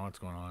 or I don't know what's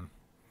going on.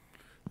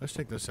 Let's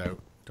take this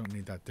out. Don't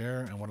need that there.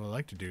 And what I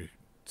like to do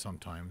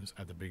sometimes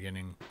at the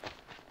beginning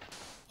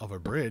of a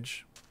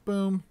bridge,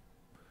 boom.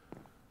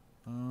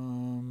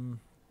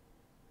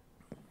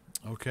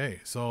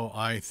 Okay, so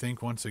I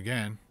think once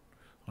again,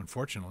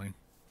 unfortunately,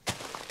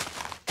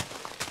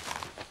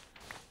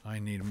 I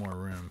need more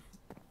room.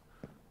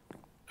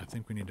 I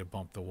think we need to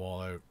bump the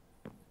wall out.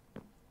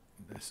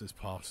 This is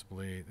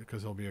possibly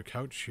because there'll be a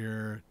couch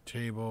here,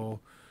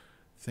 table,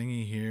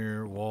 thingy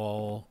here,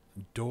 wall,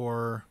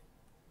 door.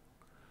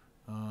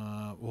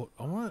 Well,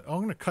 I'm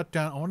gonna cut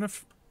down. I wonder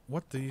if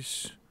what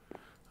these.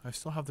 I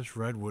still have this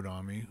redwood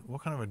on me.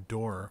 What kind of a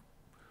door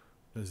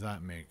does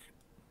that make?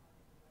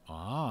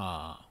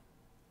 Ah,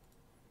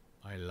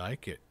 I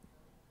like it.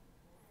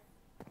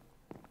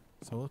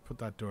 So let's put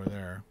that door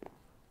there.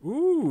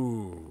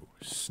 Ooh,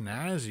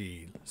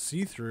 snazzy,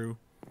 see-through.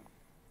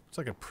 It's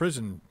like a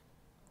prison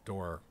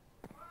door.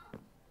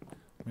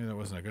 Maybe that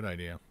wasn't a good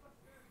idea.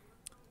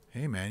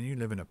 Hey man, you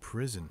live in a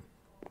prison.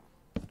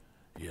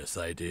 Yes,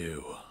 I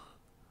do.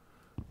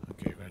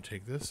 Okay, we're going to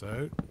take this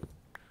out.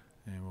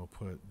 And we'll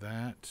put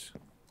that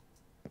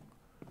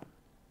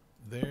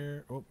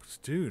there. Oops,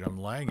 dude, I'm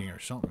lagging or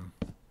something.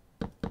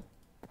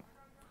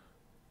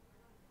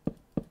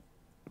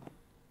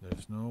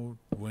 There's no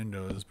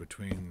windows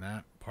between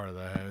that part of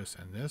the house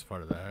and this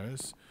part of the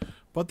house.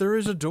 But there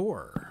is a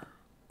door.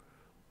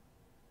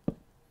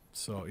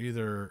 So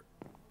either...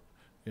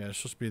 yeah, it's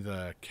supposed to be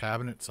the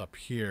cabinets up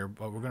here,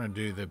 but we're going to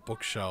do the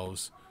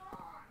bookshelves.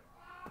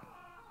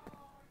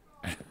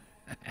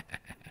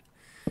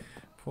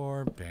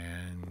 Poor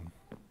Ben.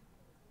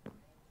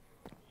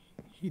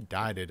 He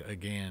died it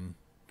again.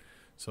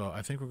 So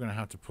I think we're going to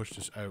have to push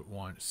this out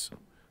once,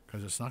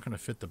 because it's not going to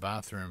fit the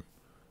bathroom.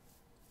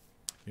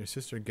 Your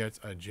sister gets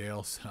a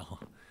jail cell.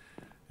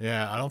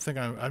 Yeah, I don't think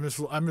I'm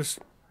just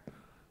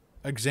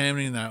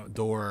examining that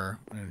door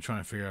and trying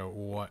to figure out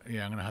what.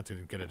 Yeah, I'm going to have to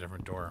get a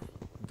different door.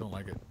 Don't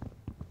like it.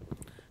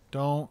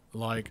 Don't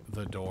like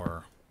the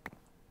door.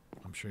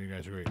 I'm sure you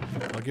guys agree.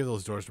 I'll give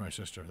those doors to my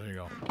sister. There you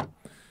go.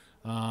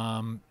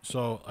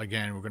 So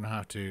again, we're gonna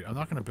have to. I'm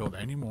not gonna build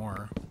any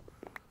more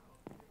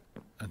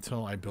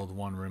until I build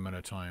one room at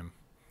a time.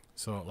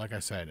 So, like I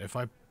said, if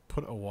I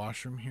put a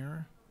washroom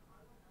here,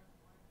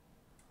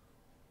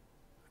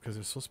 because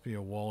there's supposed to be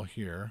a wall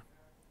here,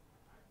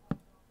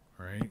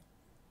 right?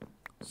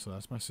 So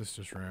that's my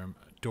sister's room.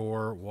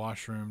 Door,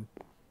 washroom,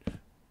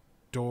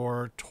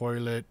 door,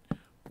 toilet,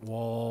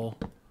 wall.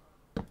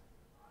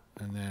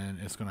 And then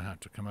it's going to have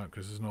to come out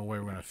because there's no way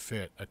we're going to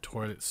fit a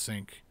toilet,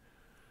 sink,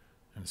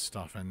 and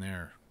stuff in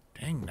there.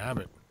 Dang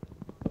nabbit.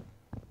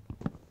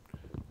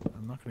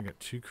 I'm not going to get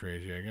too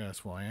crazy, I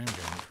guess. Well, I am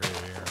getting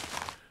crazy here.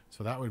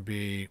 So that would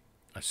be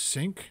a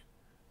sink,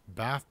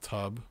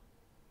 bathtub,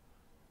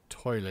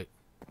 toilet.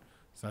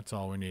 So that's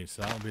all we need.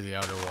 So that will be the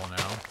outer wall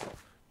now.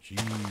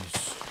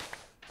 Jeez.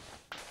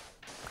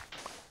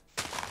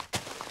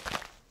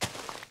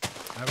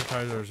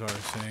 Advertisers are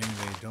saying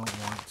they don't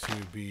want to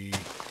be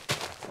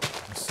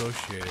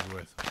associated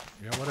with.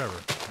 Yeah, whatever.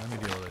 Let me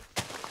deal with it.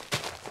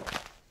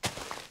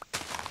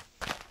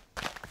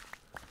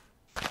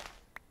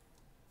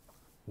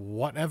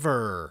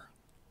 Whatever.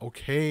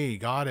 Okay,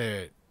 got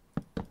it.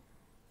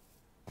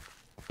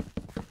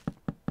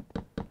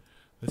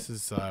 This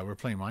is, we're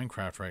playing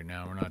Minecraft right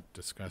now. We're not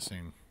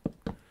discussing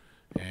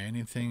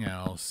anything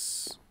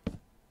else.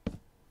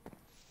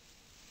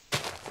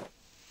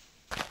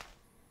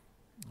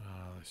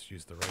 Let's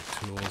use the right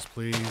tools,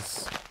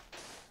 please.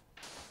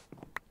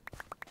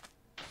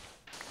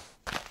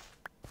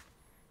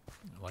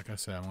 Like I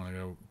said, I'm going to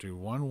go do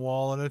one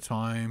wall at a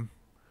time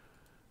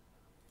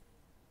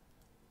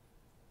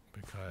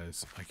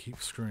because I keep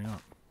screwing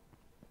up.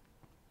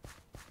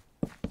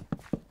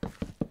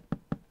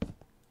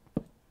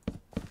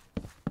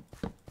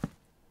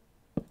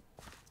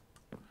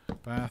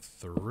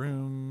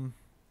 Bathroom,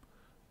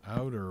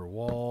 outer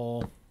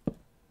wall.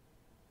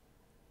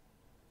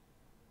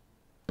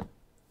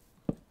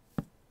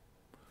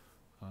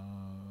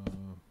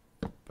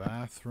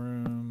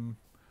 Bathroom.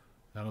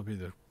 That'll be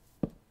the...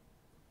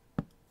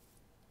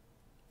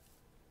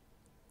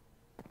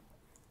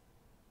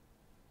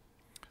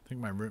 I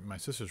think my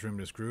sister's room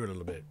just grew a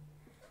little bit.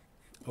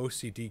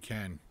 OCD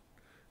Ken.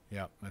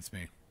 Yep, that's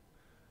me.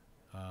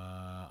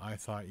 I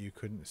thought you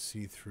couldn't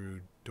see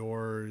through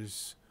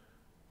doors.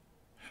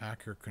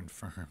 Hacker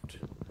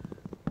confirmed.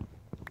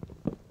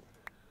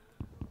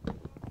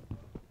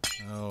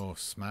 Oh,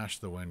 smash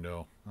the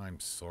window.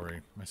 I'm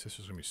sorry. My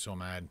sister's gonna be so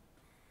mad.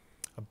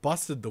 I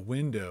busted the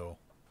window.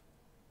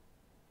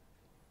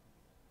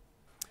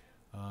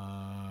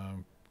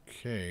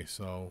 Okay,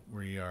 so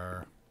we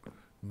are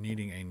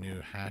needing a new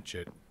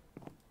hatchet.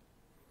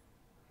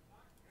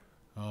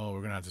 Oh,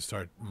 we're gonna have to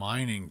start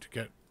mining to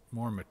get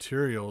more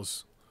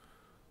materials,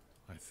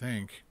 I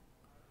think.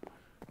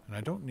 And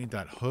I don't need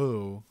that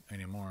hoe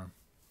anymore.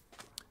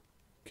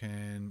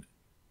 Can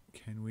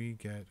we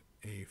get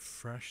a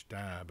fresh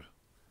dab?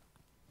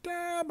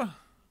 Dab!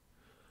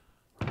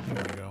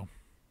 There we go.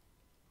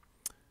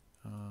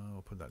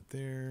 We'll put that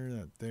there,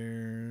 that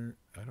there.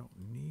 I don't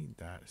need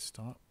that.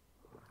 Stop.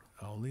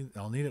 I'll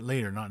need it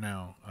later, not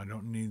now. I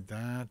don't need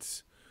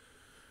that.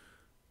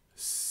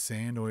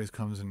 Sand always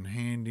comes in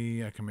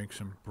handy. I can make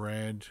some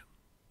bread.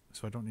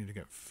 So I don't need to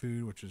get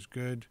food, which is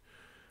good.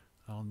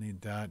 I'll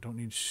need that. Don't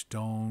need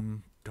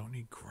stone. Don't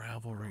need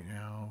gravel right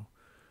now.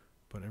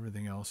 But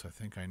everything else I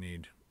think I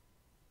need.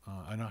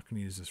 I'm not going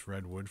to use this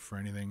red wood for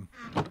anything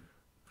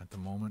at the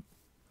moment.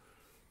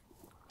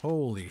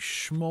 Holy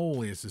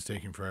schmoly, this is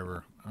taking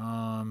forever.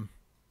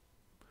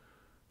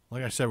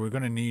 Like I said, we're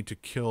going to need to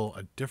kill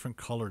a different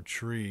colored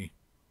tree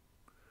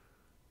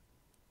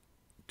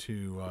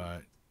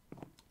to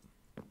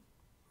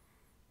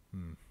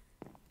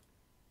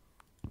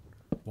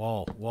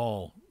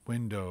wall,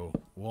 window,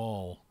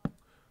 wall.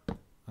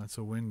 That's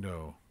a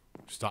window.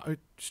 Stop it.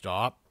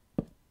 Stop.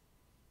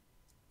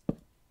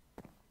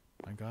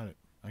 I got it.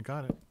 I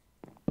got it.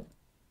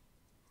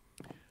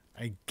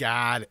 I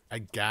got it. I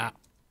got...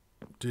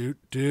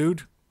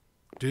 Dude.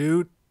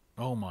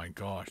 Oh my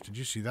gosh. Did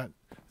you see that?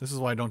 This is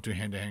why I don't do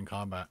hand-to-hand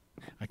combat.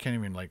 I can't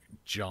even, like,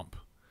 jump.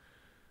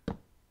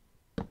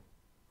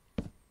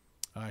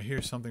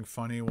 Here's something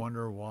funny.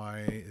 Wonder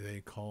why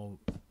they call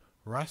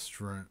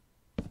restrooms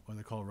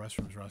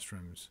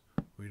restrooms.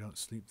 We don't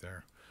sleep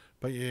there.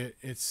 But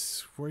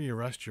it's where you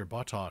rest your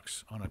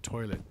buttocks on a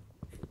toilet.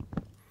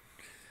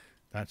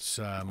 That's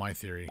my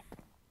theory.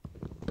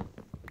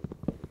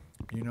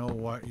 You know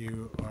what?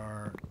 You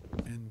are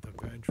in the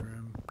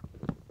bedroom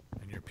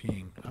and you're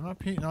peeing. I'm not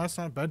peeing. No, that's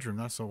not a bedroom.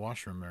 That's a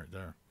washroom right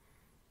there.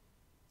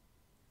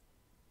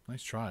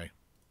 Nice try.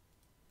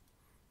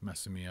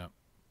 Messing me up.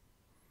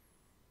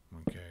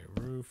 Okay,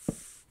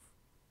 roof.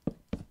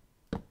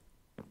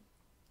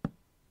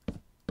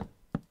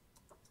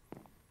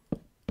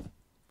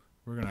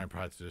 We're going to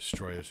probably have to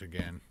destroy this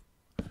again.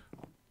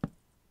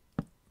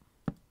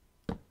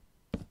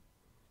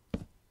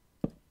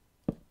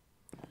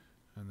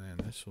 And then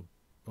this will...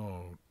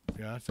 Oh,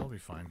 yeah, that'll be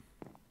fine.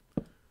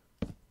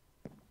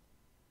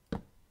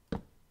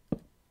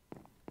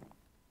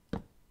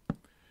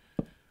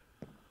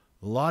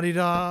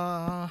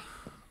 La-di-da!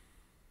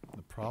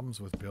 The problems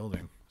with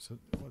building. So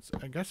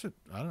I guess it...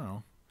 I don't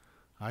know.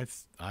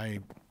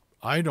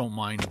 I don't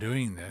mind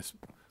doing this.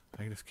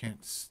 I just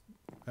can't...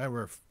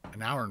 we're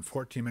an hour and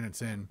 14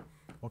 minutes in.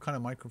 What kind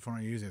of microphone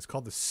are you using? It's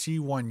called the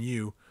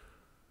C1U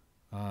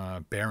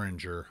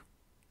Behringer.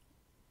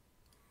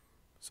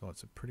 So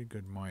it's a pretty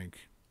good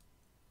mic.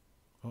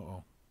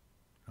 Uh-oh.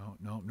 No,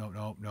 no, no,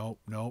 no, no,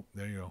 no.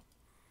 There you go.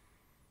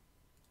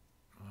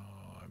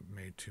 Oh, I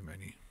made too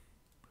many.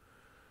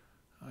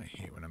 I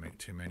hate when I make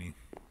too many.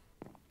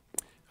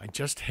 I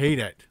just hate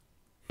it.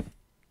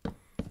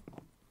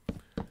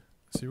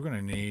 So we're going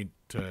to need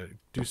to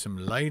do some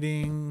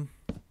lighting.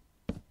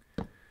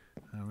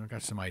 We've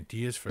got some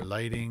ideas for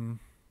lighting.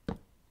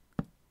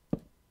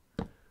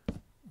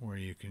 Where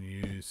you can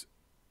use...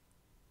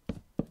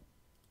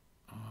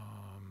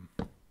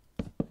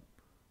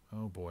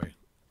 oh boy.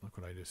 Look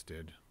what I just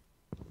did.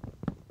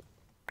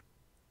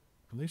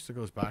 At least it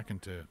goes back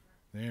into...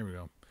 There we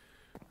go.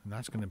 And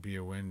that's going to be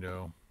a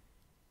window.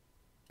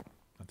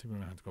 I think we're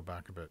going to have to go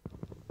back a bit.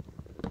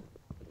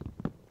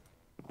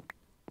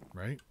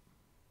 Right?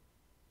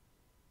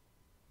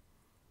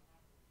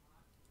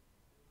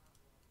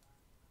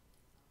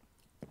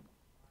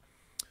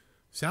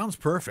 Sounds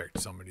perfect,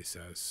 somebody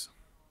says.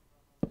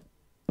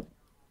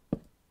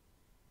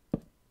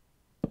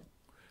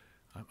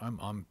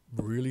 I'm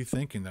really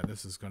thinking that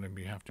this is going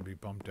to have to be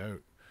bumped out.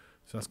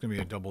 So that's going to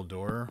be a double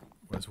door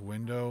with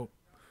window.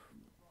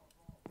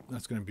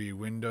 That's going to be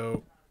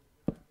window.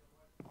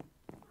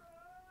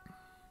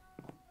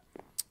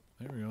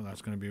 There we go.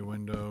 That's going to be a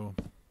window.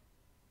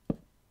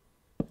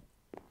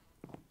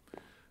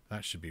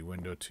 That should be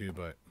window too,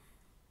 but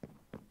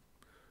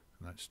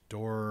and that's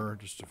door.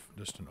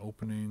 Just an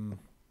opening.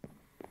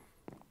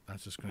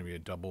 That's just going to be a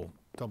double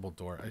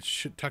door. It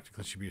should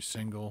technically should be a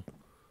single.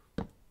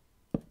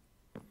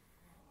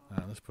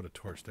 Let's put a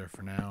torch there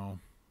for now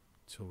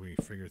until we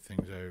figure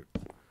things out.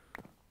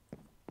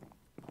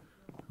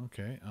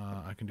 Okay,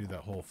 I can do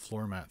that whole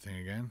floor mat thing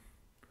again.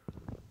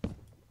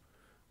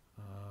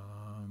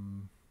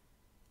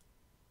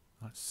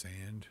 Not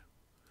sand.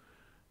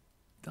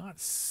 Not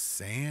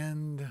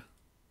sand.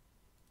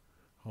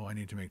 Oh, I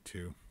need to make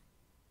two.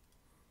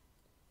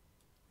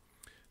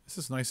 This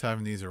is nice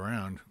having these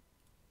around.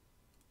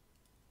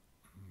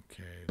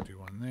 Okay, do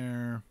one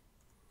there.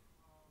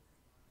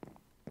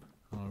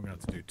 Oh, I'm going to have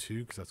to do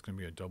two because that's going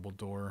to be a double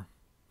door.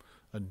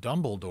 A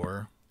dumble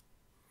door.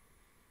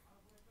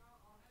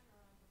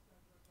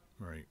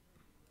 Right.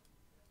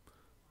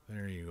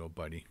 There you go,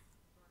 buddy.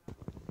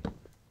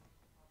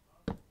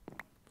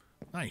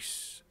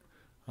 Nice.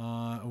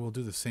 We'll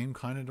do the same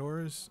kind of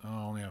doors. Oh,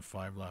 I only have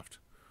 5 left.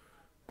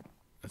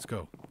 Let's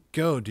go.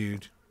 Go,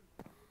 dude.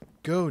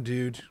 Go,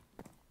 dude.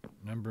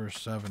 Number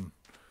 7.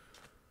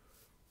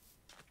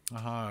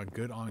 Aha,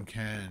 good on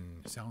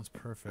Ken. Sounds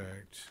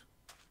perfect.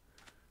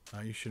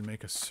 You should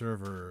make a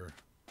server.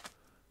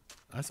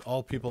 That's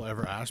all people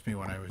ever asked me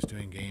when I was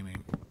doing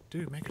gaming.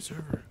 Dude, make a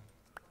server.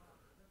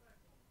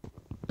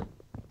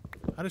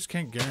 I just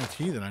can't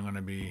guarantee that I'm going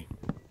to be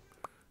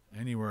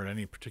anywhere at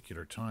any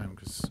particular time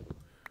because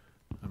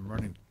I'm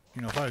running,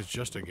 you know, if I was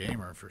just a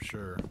gamer for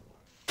sure.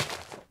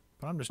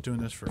 But I'm just doing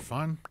this for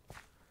fun.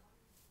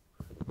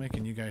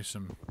 Making you guys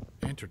some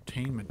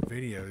entertainment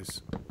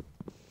videos.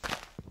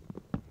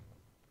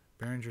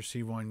 Behringer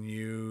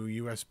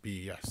C1U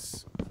USB,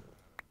 yes.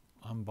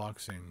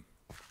 Unboxing.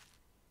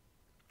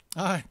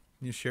 Ah,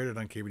 you shared it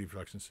on KBD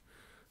Productions.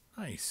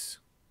 Nice.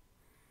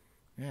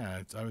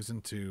 Yeah, I was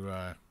into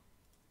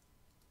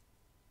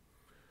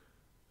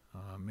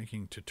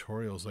making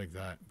tutorials like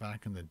that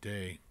back in the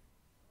day.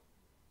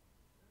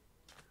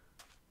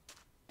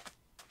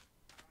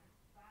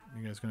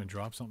 You guys gonna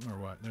drop something or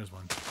what? There's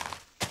one.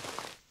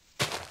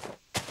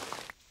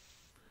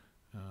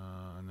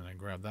 And then I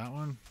grab that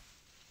one.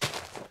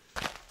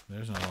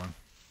 There's another one.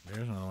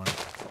 There's another one.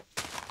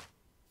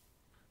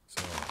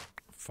 So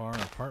far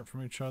apart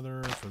from each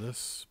other for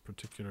this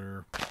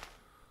particular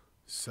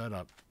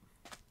setup.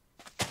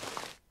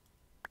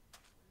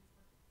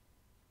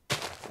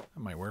 That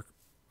might work.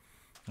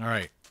 All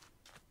right.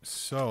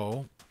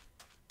 So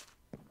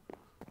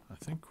I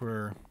think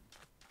we're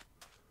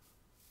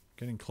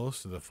getting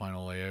close to the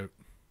final layout.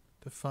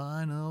 The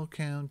final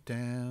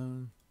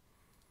countdown.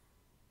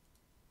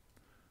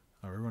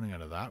 Oh, we're running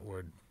out of that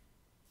wood.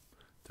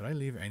 Did I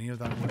leave any of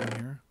that wood in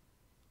here?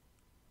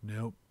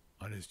 Nope.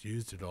 I just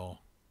used it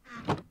all.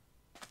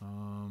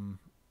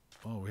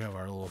 Oh, we have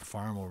our little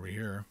farm over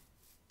here.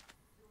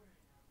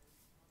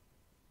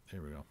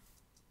 There we go.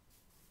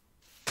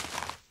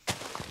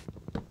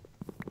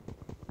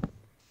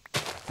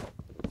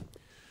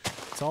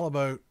 It's all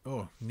about,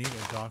 oh, need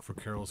a dock for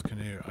Carol's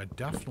canoe. I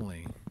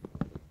definitely...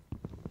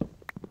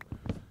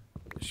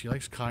 She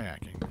likes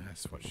kayaking.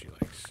 That's what she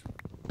likes.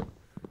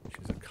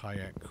 She's a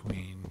kayak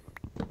queen.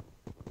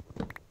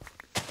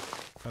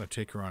 Gotta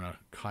take her on a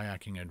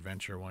kayaking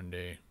adventure one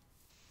day.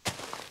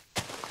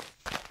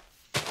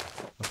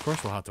 Of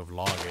course we'll have to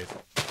vlog it.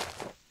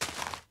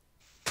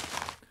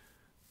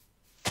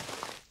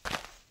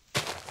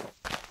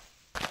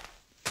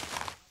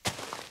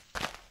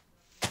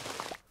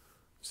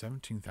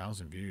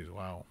 $17,000 views.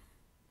 Wow.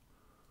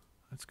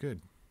 That's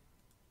good.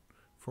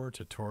 For a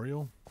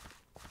tutorial.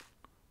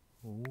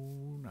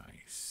 Oh,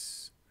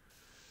 nice.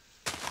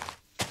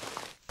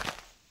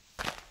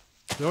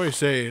 They always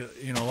say,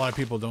 you know, a lot of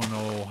people don't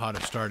know how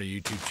to start a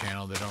YouTube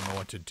channel. They don't know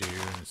what to do.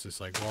 And it's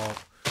just like, well,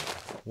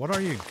 what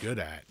are you good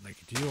at? Like,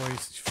 do you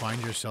always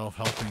find yourself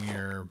helping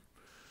your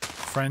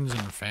friends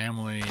and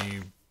family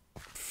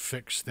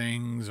fix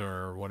things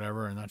or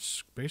whatever? And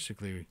that's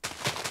basically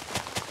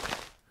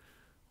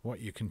what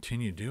you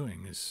continue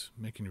doing, is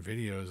making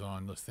videos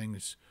on the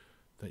things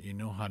that you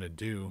know how to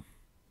do.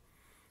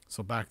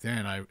 So back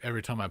then,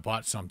 every time I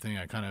bought something,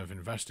 I kind of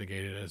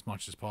investigated it as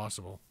much as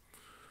possible.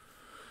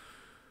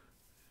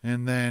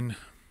 And then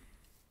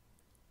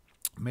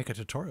make a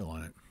tutorial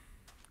on it.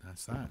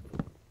 That's that.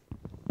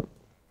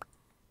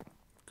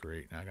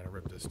 Great. Now I gotta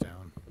rip this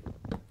down.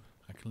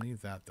 I can leave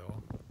that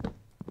though.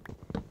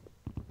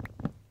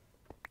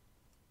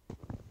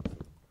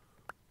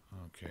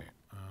 Okay.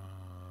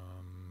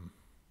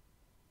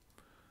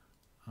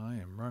 I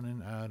am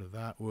running out of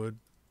that wood.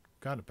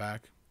 Got it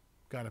back.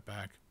 Got it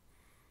back.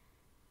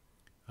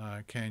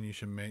 Ken, you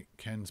should make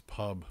Ken's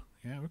pub.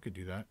 Yeah, we could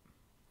do that.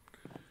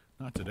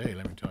 Not today,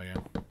 let me tell you.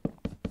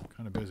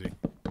 Kind of busy.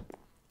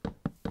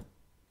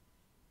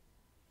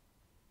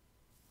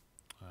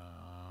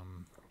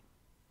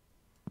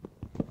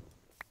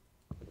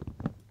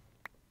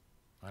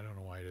 I don't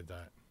know why I did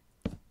that.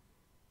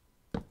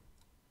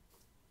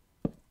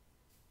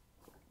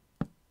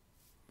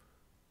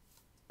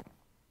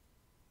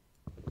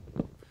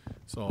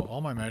 So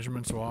all my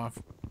measurements are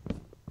off.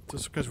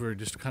 Just because we're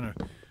just kind of,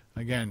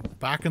 again,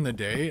 back in the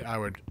day, I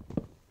would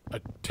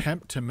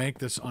attempt to make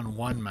this on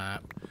one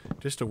map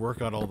just to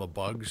work out all the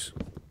bugs.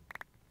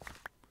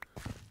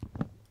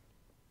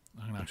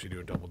 I can actually do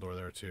a double door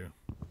there too.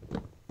 I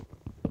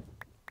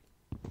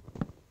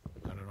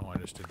don't know why I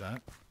just did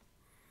that.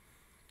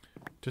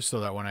 Just so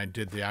that when I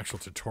did the actual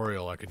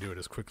tutorial, I could do it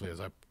as quickly as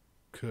I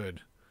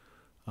could.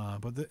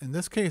 But in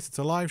this case, it's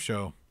a live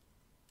show.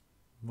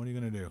 What are you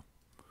going to do?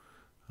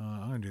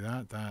 I'm going to do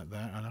that. I'm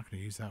not going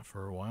to use that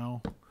for a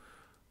while.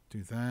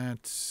 Do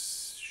that.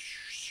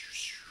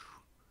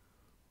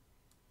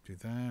 Do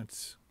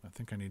that. I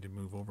think I need to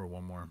move over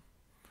one more.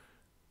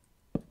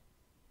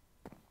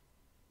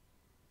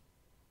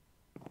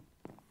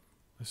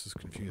 This is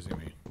confusing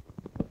me.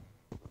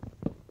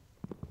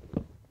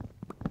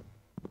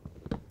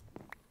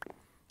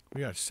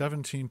 We got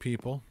 17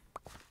 people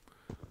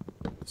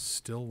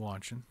still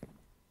watching.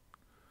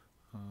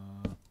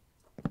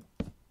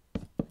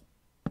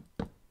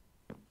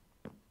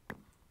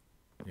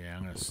 Yeah,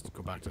 I'm going to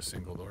go back to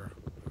single door.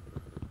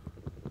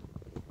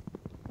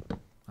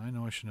 I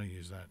know I shouldn't have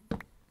used that.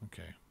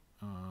 Okay.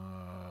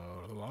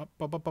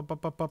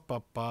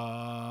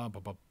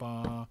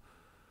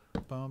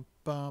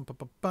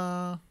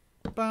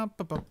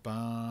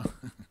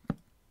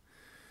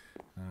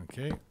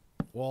 Okay.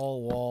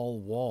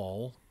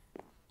 Wall.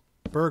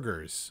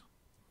 Burgers.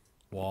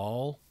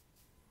 Wall.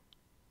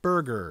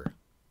 Burger.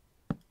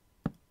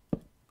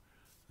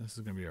 This is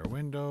going to be our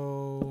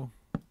window.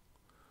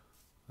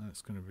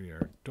 That's going to be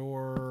our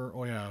door.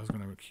 Oh yeah, I was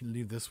going to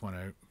leave this one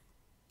out.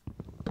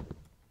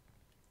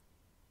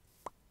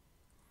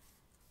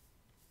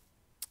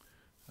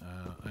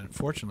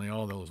 Unfortunately,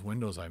 all those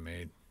windows I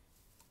made,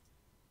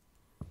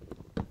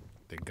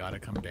 they got to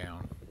come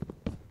down.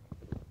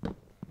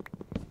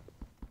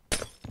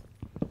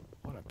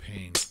 What a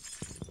pain.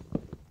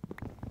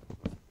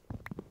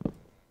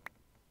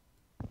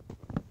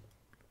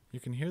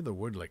 You can hear the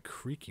wood like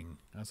creaking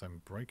as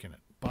I'm breaking it,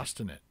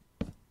 busting it.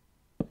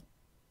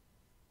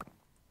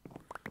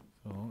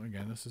 So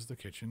again, this is the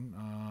kitchen.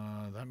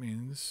 That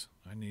means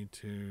I need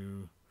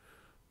to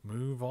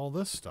move all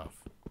this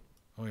stuff.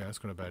 Oh yeah, let's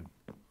go to bed.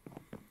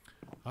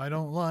 I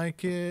don't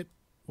like it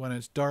when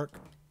it's dark.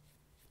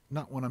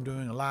 Not when I'm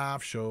doing a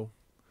live show.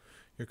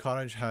 Your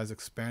cottage has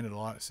expanded a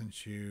lot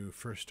since you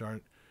first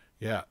started.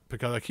 Yeah,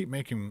 because I keep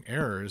making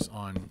errors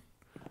on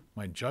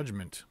my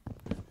judgment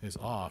is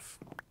off.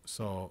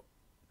 So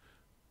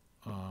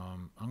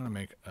I'm going to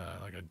make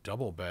like a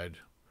double bed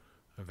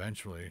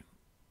eventually.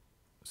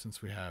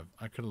 Since we have,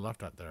 I could have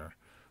left that there.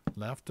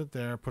 Left it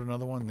there, put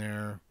another one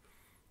there.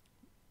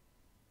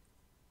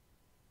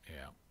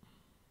 Yeah.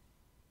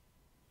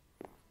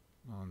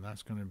 And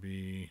that's going to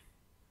be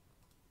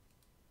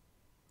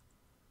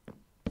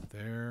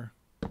there.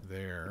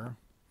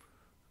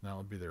 That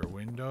would be their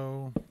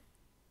window.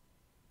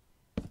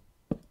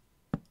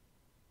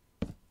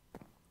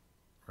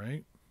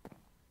 Right?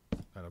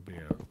 That'll be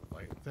a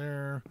light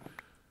there.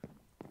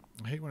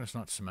 I hate when it's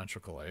not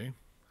symmetrical, eh?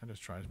 That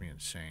just drives me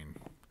insane.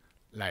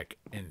 Like,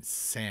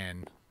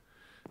 insane.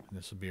 And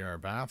this will be our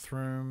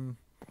bathroom.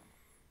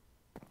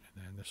 And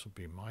then this will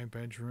be my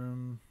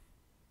bedroom.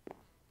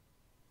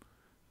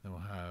 Then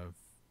we'll have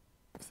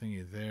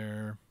thingy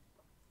there.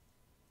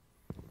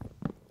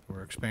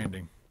 We're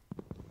expanding.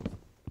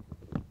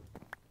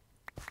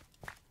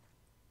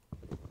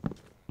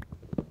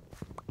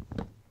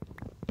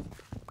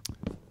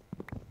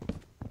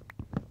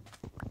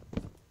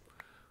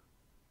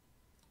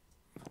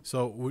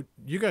 So would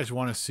you guys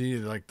want to see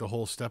like the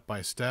whole step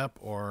by step,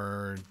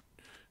 or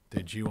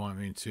did you want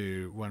me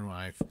to, when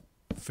I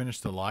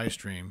finish the live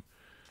stream,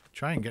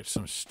 try and get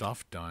some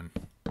stuff done?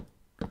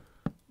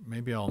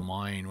 maybe I'll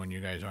mine when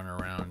you guys aren't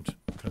around,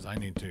 because I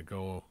need to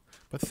go.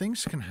 But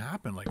things can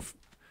happen, like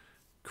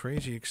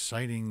crazy,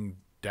 exciting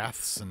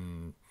deaths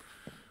and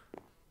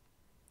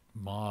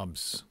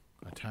mobs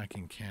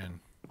attacking Ken.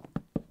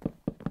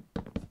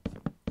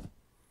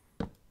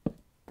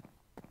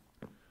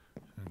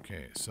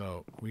 Okay,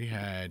 so we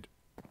had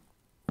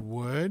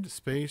wood,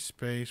 space,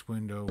 space,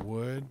 window,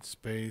 wood,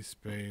 space,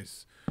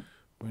 space,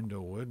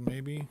 window, wood,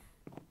 maybe?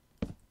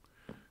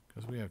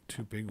 Because we have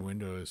 2 big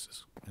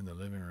windows in the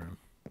living room.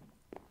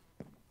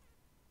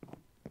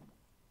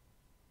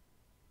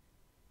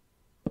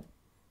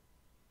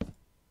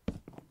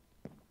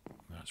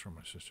 That's where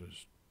my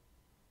sister's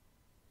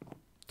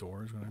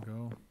door is going to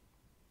go.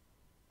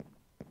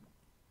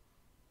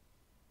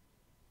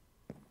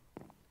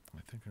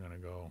 I think I'm going to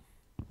go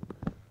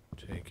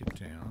take it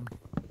down.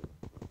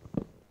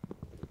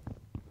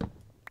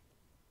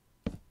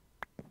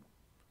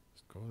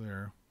 Let's go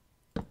there.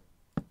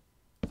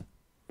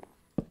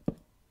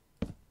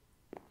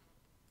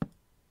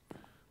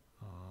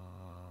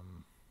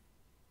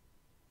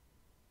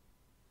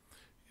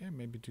 Yeah,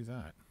 maybe do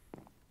that.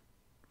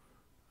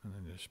 And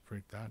then just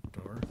break that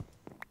door.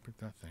 Break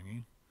that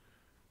thingy.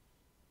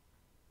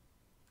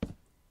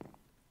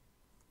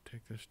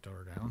 Take this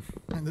door down.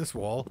 And this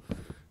wall.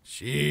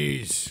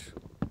 Jeez.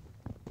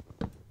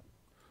 I'm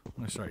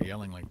going to start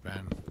yelling like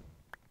Ben.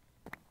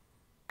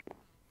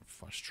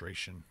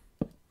 Frustration.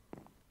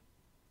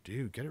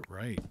 Dude, get it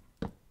right.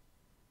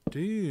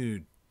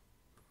 Dude.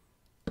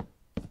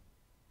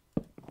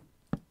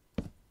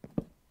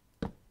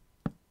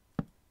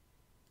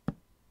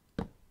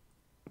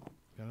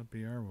 That'll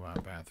be our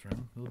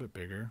bathroom. A little bit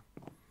bigger.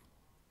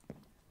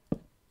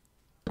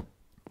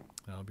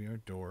 That'll be our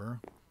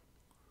door.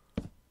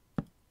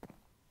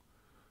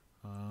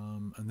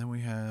 And then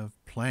we have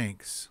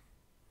planks.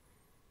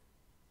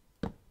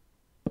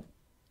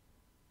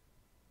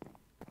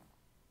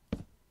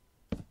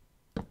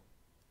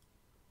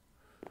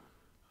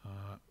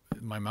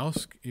 My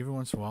mouse, even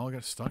once in a while,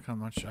 gets stuck.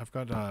 I've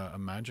got a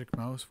magic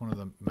mouse, one of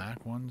the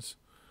Mac ones.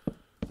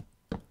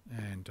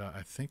 And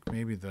I think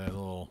maybe the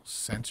little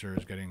sensor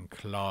is getting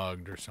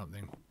clogged or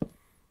something.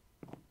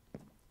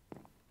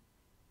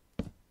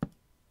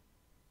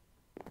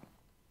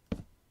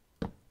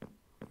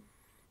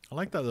 I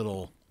like that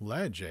little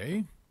ledge,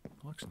 eh? It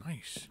looks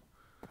nice.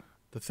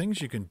 The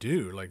things you can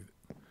do, like,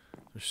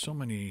 there's so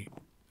many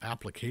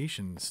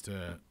applications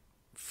to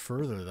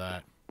further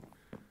that.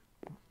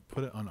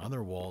 Put it on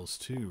other walls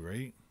too,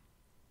 right?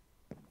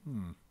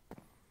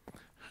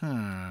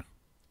 Huh.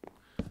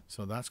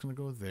 So that's going to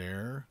go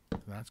there.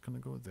 That's going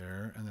to go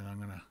there. And then I'm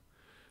going to...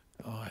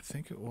 Oh, I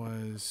think it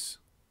was...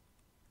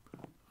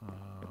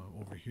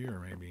 over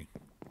here, maybe.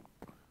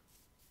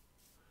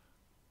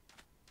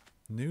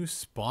 New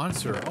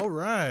sponsor. All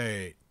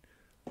right.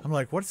 I'm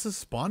like, what's the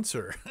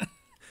sponsor?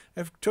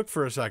 It took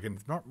for a second.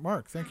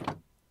 Mark, thank you.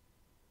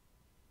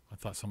 I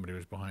thought somebody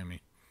was behind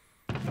me.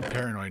 I'm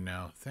paranoid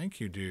now. Thank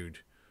you, dude.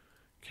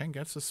 Ken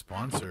gets a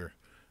sponsor.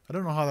 I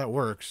don't know how that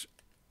works.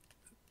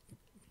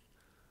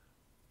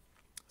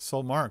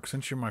 So, Mark,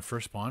 since you're my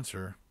first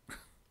sponsor,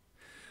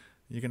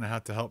 you're going to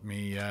have to help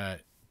me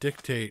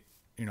dictate,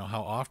 you know,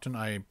 how often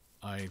I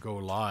go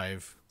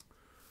live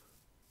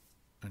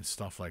and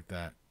stuff like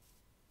that.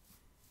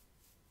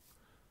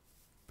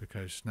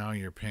 Because now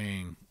you're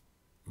paying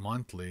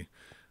monthly.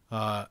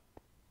 So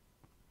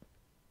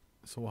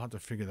we'll have to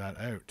figure that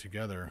out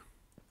together.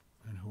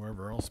 And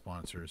whoever else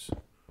sponsors.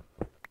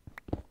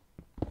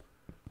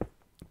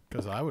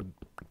 Because I would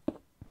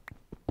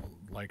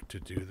like to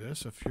do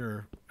this. If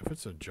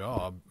it's a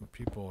job,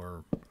 people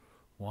are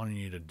wanting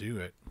you to do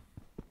it.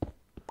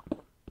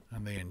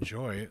 And they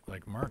enjoy it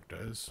like Mark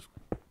does.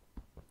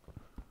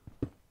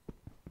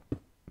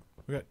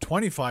 We got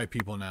 25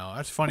 people now.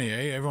 That's funny,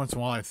 eh? Every once in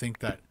a while I think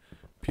that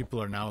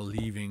people are now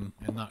leaving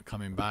and not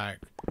coming back.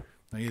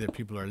 Now either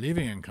people are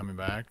leaving and coming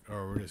back,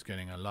 or we're just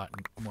getting a lot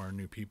more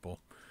new people.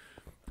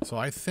 So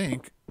I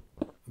think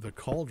the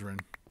Cauldron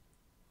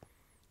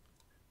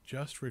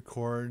just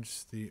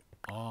records the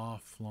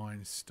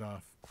offline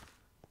stuff.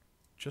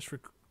 Just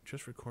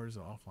records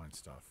the offline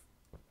stuff.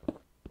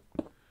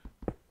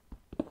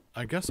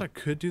 I guess I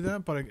could do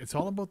that, but it's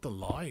all about the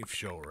live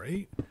show,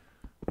 right?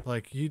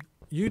 Like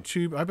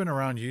YouTube, I've been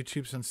around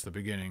YouTube since the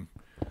beginning.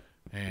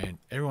 And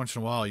every once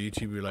in a while,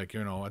 YouTube would be like,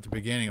 you know, at the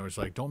beginning, it was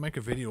like, don't make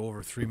a video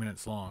over 3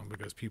 minutes long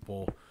because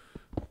people,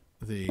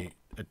 the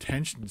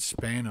attention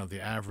span of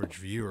the average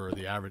viewer,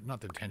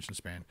 not the attention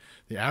span,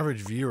 the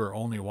average viewer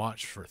only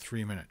watched for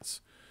 3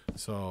 minutes.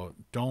 So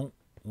don't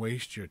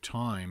waste your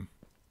time.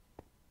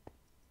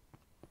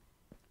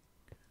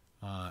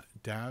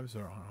 Dabs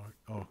are on,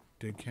 oh,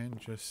 did Ken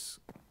just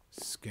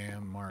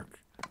scam Mark?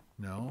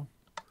 No?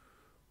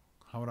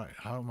 How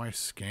am I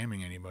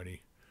scamming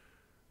anybody?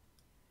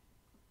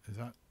 Is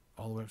that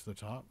all the way up to the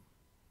top?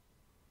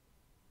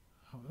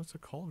 That's a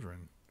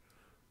cauldron.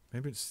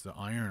 Maybe it's the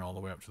iron all the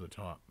way up to the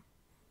top.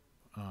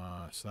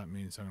 So that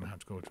means I'm going to have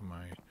to go to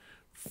my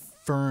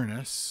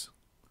furnace.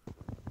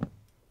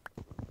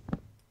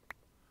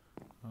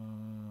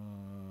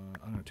 I'm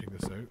going to take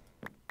this out.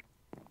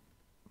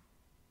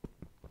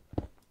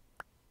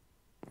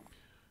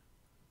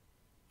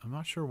 I'm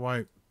not sure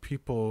why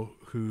people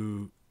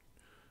who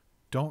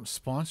don't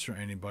sponsor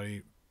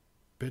anybody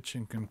bitch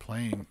and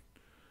complain.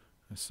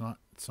 It's not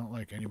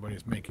like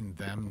anybody's making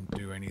them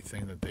do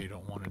anything that they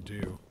don't want to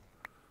do.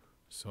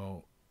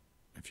 So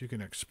if you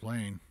can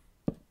explain.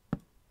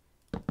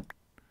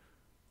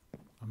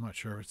 I'm not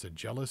sure if it's a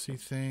jealousy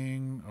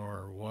thing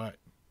or what.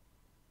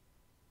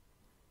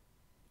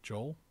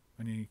 Joel,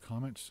 any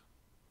comments?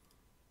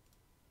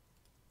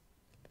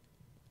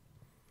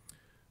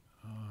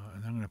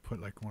 And I'm going to put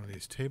like one of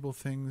these table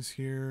things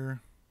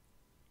here.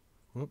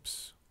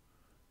 Whoops.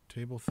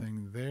 Table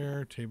thing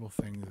there, table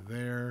thing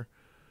there,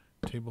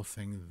 table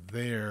thing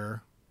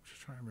there.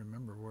 Just trying to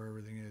remember where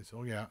everything is.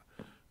 Oh yeah.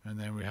 And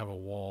then we have a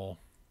wall.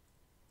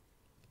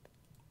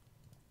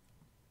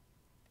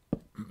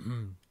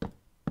 I'm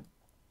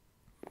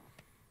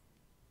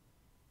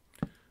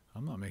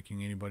not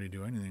making anybody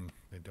do anything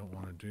they don't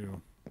want to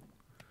do.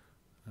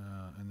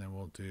 And then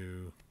we'll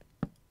do...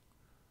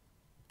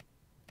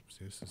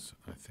 See, this is...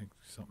 I think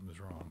something is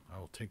wrong. I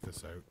will take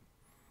this out.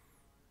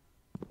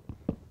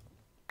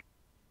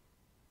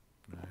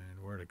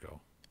 And where'd it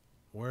go?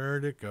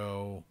 Where'd it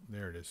go?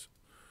 There it is.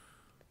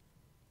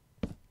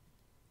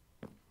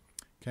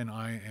 Ken,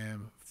 I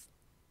am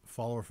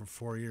follower for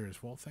 4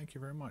 years. Well, thank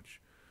you very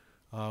much.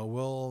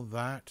 Will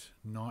that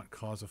not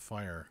cause a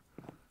fire?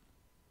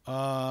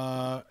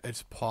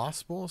 It's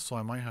possible, so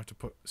I might have to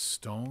put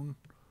stone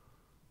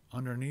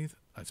underneath.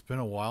 It's been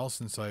a while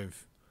since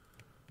I've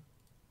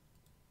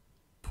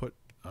put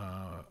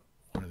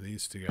one of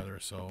these together,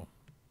 so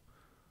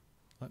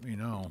let me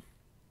know.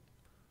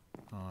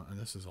 And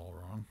this is all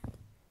wrong.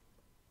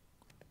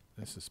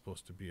 This is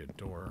supposed to be a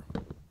door,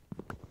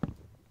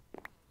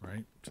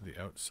 right, to the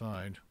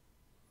outside.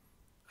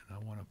 And I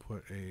want to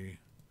put a...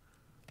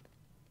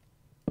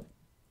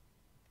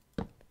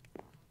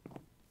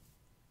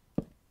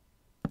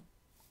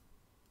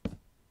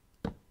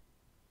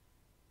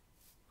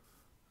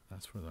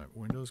 That's where that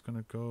window's going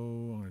to go.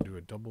 I'm going to do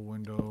a double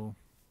window.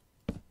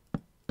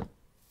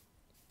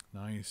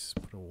 Nice.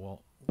 Put a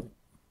wall. I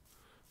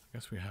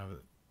guess we have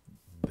it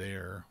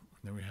there.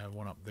 Then we have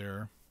one up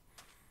there.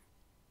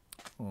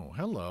 Oh,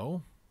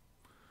 hello.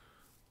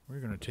 We're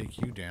going to take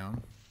you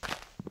down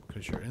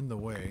because you're in the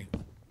way.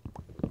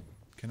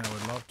 Ken, I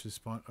would love to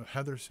sponsor.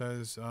 Heather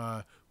says,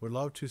 would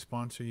love to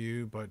sponsor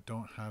you, but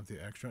don't have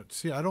the extra.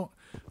 See, I don't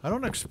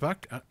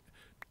expect.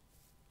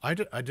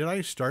 Did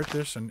I start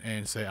this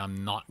and say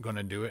I'm not going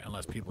to do it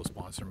unless people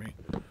sponsor me?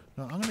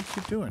 No, I'm going to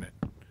keep doing it.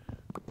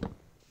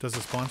 Does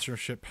the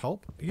sponsorship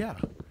help? Yeah.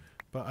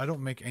 But I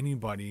don't make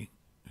anybody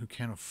who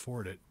can't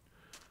afford it.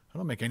 I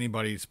don't make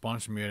anybody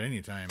sponsor me at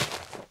any time.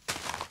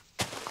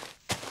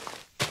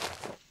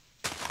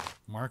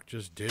 Mark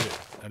just did it.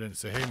 I didn't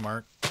say, hey,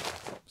 Mark,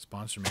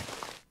 sponsor me.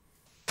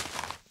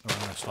 Or I'm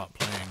going to stop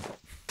playing.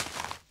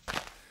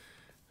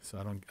 So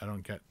I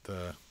don't get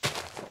the...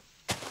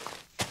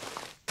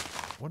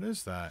 What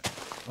is that?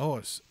 Oh,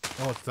 it's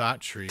that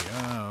tree.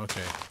 Oh,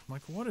 okay. I'm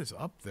like, what is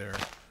up there?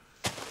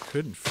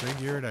 Couldn't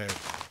figure it out.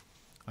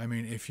 I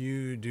mean, if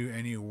you do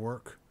any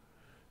work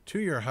to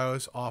your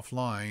house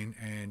offline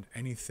and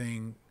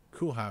anything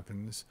cool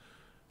happens,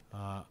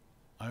 I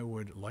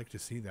would like to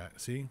see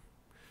that. See,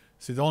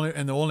 the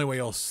only way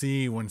you'll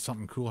see when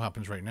something cool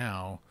happens right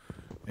now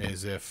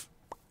is if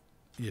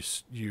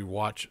you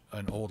watch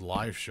an old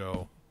live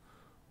show.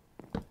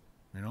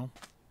 You know.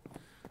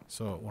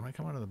 So when I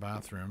come out of the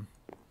bathroom,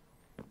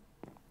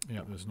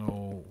 yeah, there's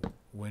no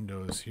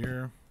windows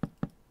here.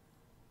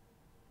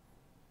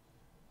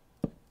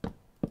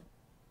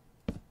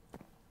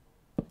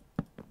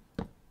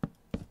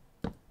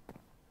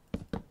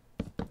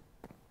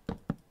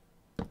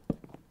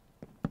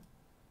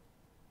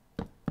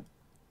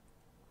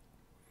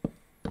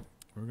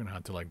 We're gonna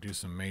have to like do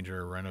some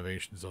major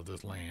renovations of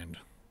this land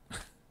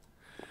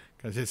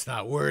because it's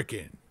not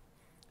working.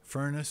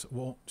 Furnace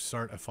won't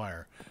start a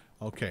fire.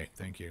 Okay,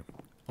 thank you.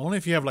 Only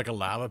if you have like a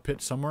lava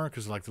pit somewhere,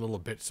 because like the little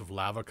bits of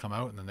lava come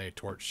out and then they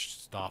torch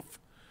stuff.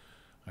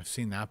 I've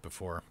seen that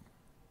before.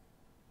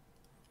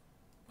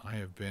 I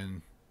have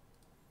been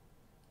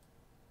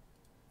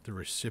the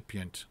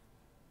recipient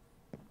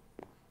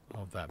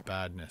of that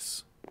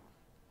badness.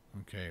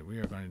 Okay, we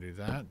are going to do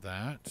that,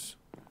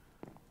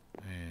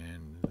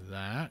 and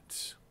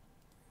that.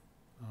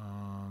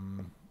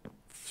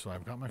 So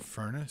I've got my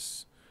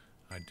furnace.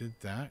 I did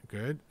that.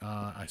 Good.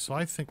 So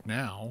I think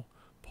now,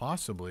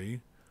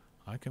 possibly,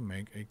 I can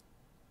make a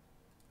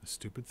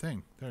stupid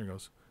thing. There it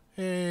goes.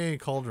 Hey,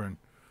 cauldron.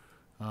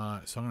 So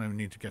I'm going to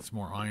need to get some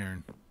more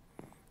iron.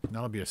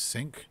 That'll be a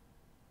sink.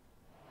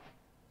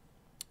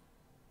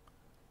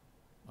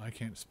 I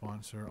can't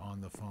sponsor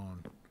on the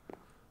phone.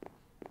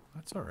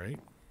 That's all right.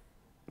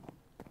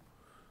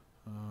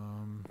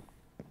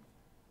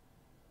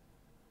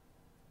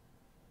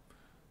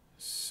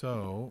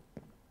 So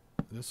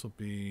this will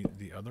be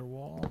the other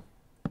wall.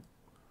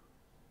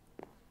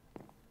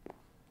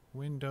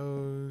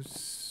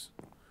 Windows,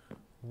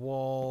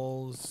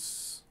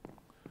 walls,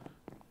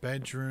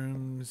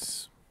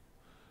 bedrooms.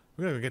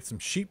 We gotta go get some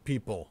sheep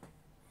people.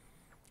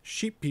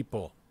 Sheep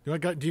people. Do you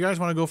guys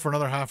want to go for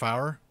another half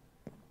hour?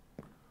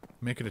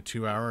 Make it a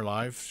 2-hour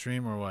live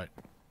stream or what?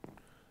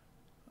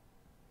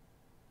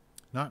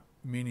 Not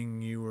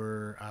meaning you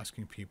were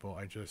asking people.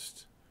 I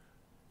just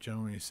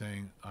generally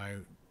saying I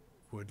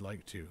would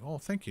like to. Oh,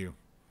 thank you.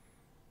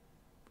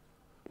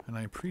 And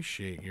I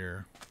appreciate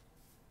your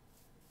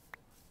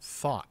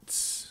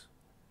thoughts.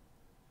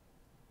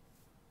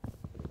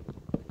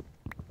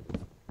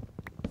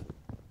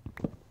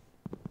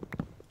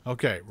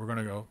 Okay, we're going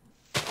to go.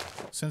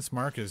 Since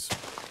Mark is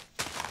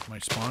my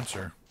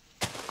sponsor,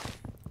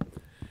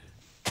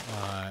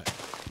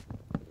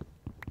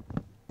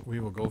 we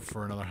will go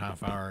for another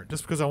half hour.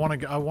 Just because I want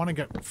to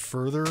get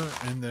further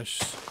in this.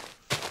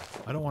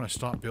 I don't want to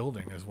stop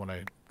building is what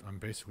I'm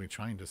basically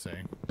trying to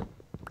say.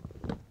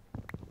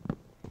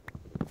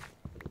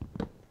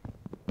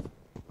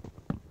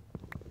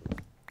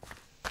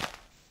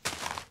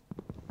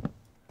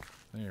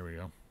 There we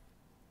go.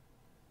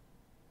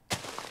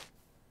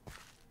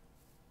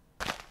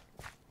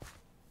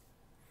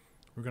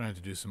 We're going to have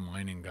to do some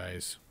mining,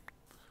 guys.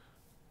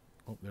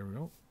 Oh, there we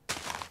go.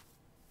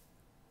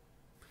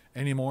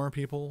 Any more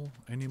people?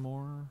 Any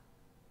more?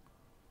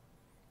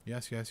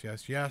 Yes, yes,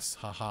 yes, yes.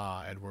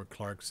 Haha. Edward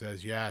Clark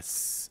says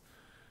yes.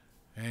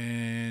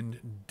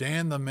 And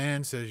Dan the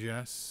Man says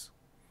yes.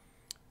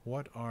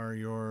 What are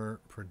your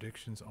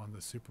predictions on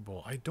the Super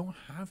Bowl? I don't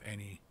have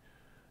any.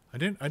 I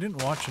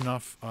didn't watch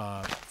enough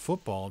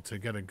football to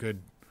get a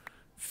good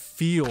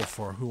feel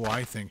for who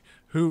I think.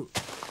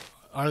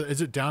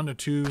 Is it down to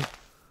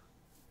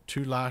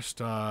two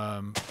last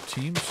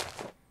teams?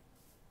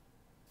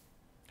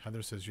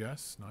 Heather says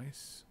yes.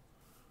 Nice.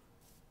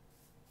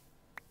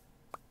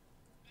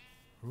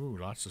 Ooh,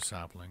 lots of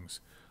saplings.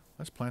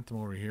 Let's plant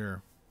them over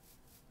here.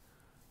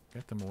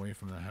 Get them away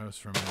from the house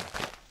for a minute.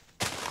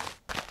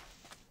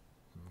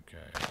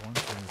 Okay, 1,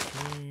 2,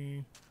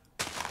 3.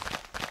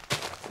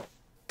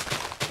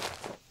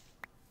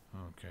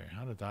 Okay,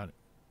 how did that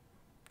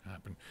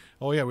happen?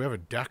 Oh yeah, we have a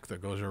deck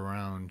that goes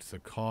around the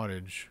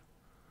cottage.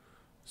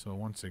 So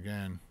once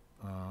again,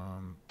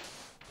 and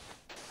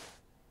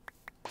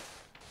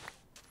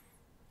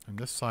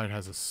this side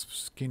has a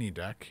skinny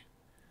deck.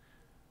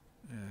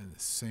 And the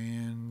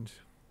sand.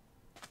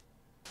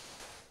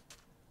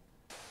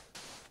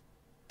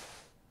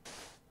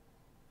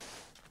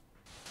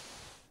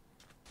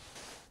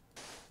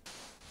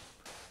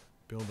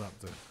 Build up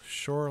the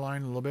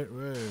shoreline a little bit.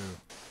 Whoa.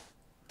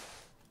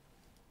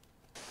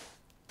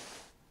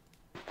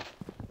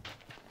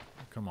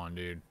 Come on,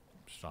 dude.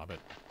 Stop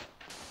it.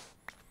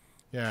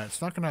 Yeah,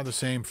 it's not going to have the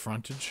same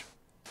frontage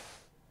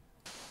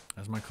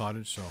as my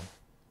cottage, so...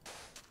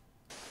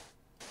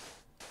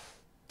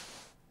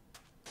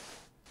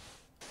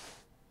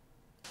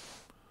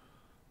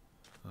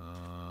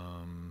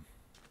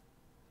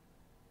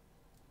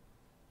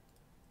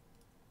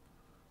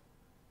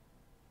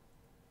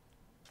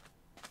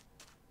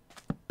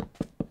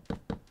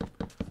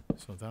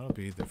 So that'll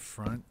be the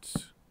front.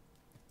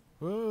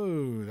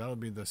 Whoa, that'll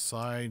be the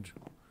side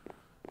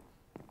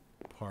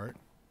part.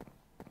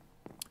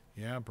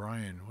 Yeah,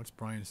 Brian. What's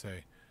Brian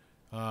say?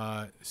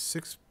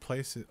 6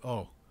 places.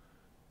 Oh,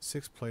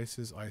 6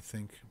 places, I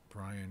think,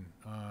 Brian.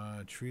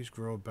 Trees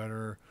grow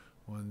better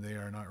when they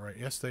are not right.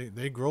 Yes,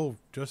 they grow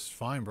just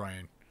fine,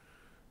 Brian.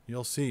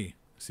 You'll see.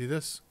 See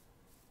this?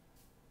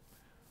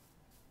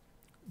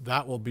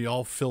 That will be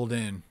all filled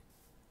in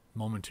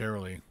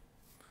momentarily.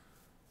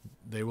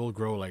 They will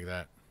grow like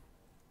that.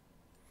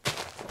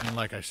 And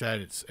like I said,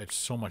 it's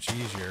so much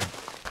easier.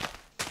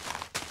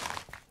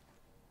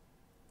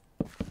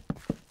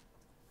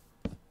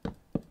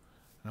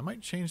 And I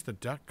might change the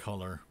deck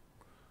color.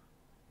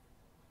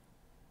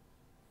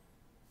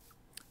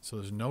 So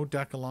there's no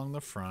deck along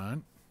the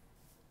front.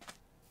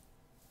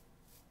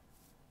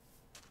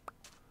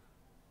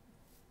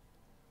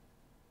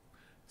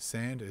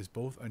 Sand is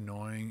both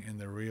annoying in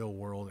the real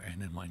world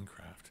and in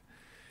Minecraft.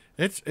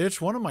 It's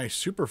one of my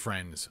super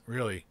friends,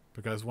 really,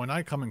 because when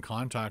I come in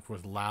contact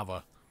with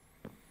lava,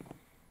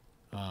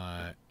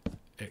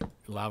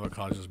 lava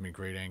causes me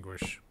great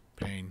anguish,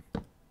 pain,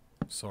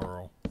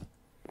 sorrow.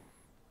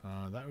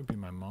 That would be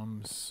my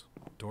mom's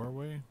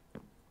doorway.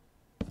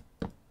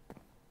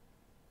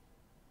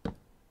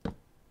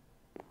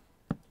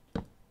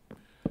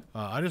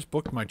 I just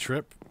booked my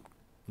trip,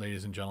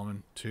 ladies and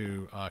gentlemen,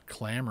 to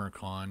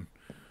ClamorCon,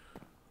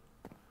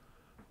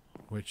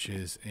 which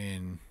is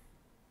in...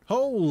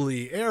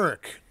 Holy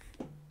Eric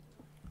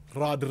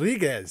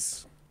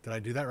Rodriguez. Did I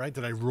do that right?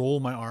 Did I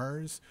roll my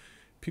R's?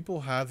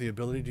 People have the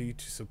ability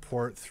to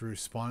support through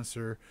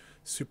sponsor,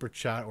 super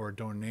chat, or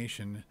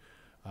donation.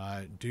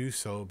 Do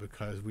so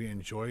because we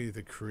enjoy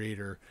the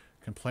creator.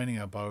 Complaining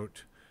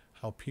about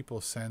how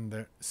people spend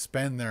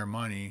their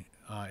money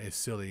is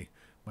silly.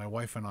 My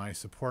wife and I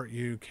support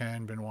you.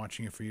 Ken, been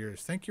watching you for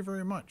years. Thank you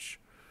very much.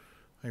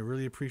 I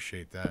really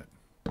appreciate that.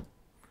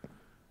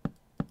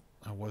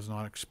 I was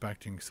not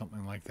expecting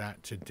something like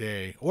that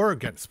today or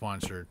get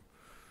sponsored.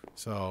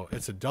 So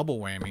it's a double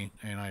whammy,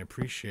 and I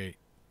appreciate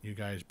you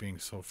guys being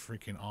so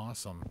freaking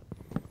awesome.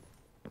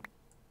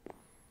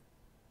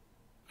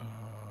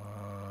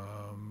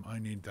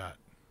 need that.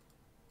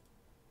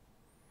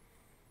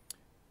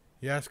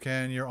 Yes,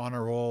 Ken, you're on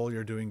a roll.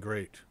 You're doing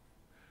great.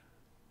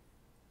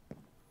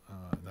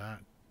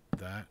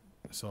 That.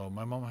 So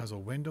my mom has a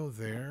window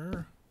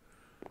there.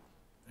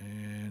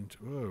 And,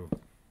 ooh.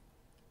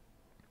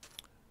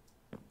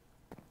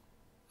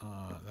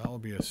 That'll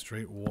be a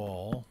straight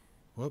wall.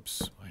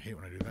 Whoops. I hate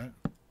when I do that.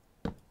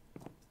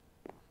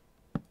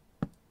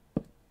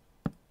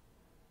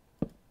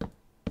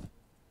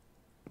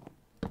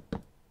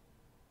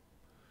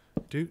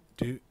 Do.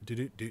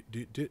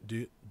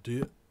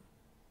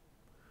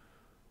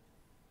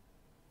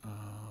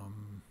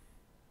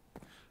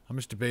 I'm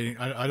just debating.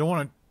 I don't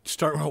want to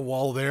start with a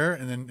wall there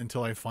and then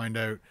until I find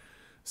out.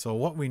 So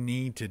what we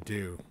need to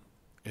do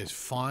is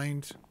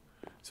find.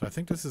 So I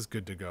think this is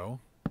good to go.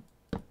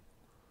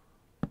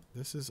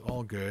 This is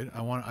all good.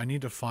 I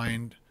need to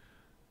find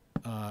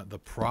the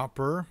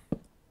proper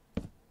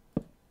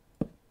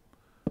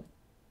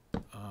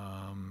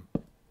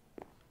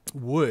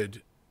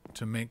wood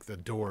to make the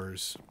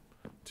doors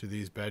to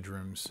these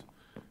bedrooms,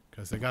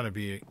 because they gotta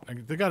be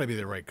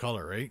the right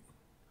color, right?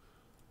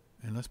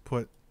 And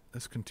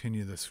let's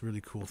continue this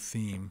really cool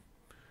theme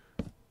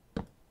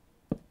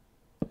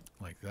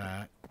like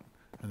that.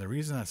 And the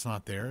reason that's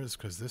not there is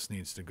because this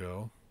needs to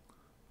go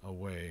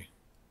away.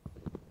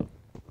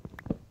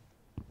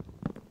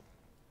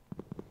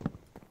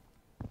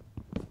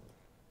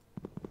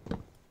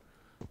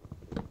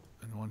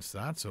 And once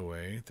that's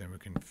away, then we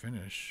can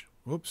finish.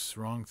 Whoops,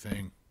 wrong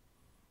thing.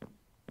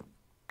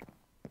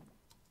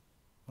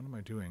 What am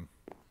I doing?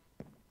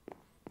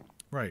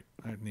 Right,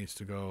 that needs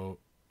to go.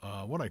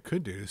 What I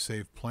could do,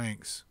 save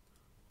planks,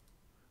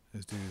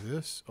 is do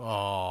this.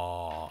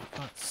 Oh,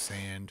 not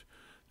sand.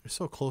 They're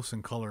so close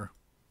in color.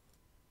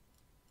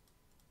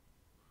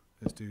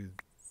 Let's do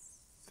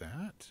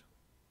that.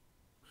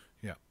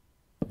 Yeah,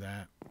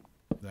 that,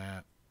 and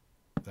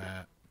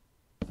that.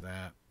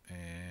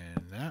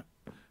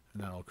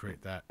 And that'll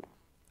create that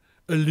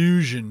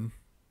illusion.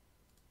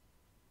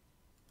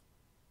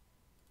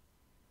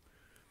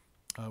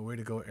 Way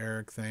to go,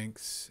 Eric.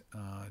 Thanks.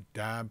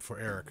 Dab for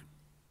Eric.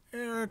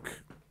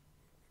 Eric!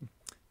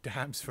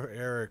 Dabs for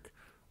Eric.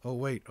 Oh,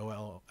 wait.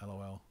 Oh,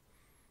 LOL.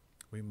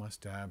 We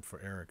must dab for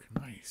Eric.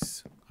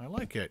 Nice. I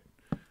like it.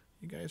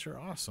 You guys are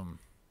awesome.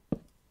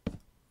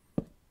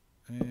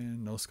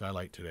 And no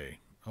skylight today.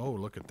 Oh,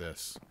 look at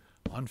this.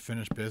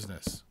 Unfinished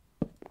business.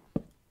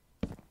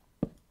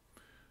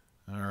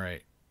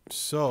 Alright.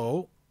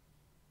 So,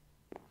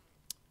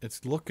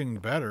 it's looking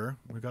better.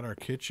 We got our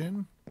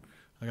kitchen.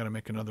 I gotta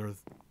make another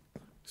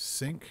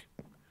sink.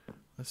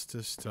 Let's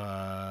just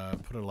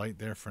put a light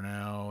there for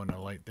now and a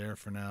light there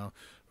for now.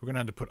 We're gonna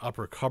have to put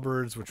upper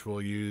cupboards, which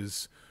we'll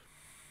use.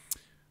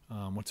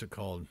 What's it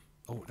called?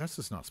 Oh, that's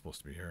just not supposed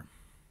to be here.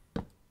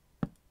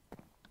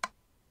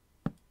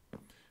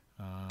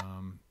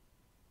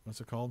 What's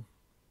it called?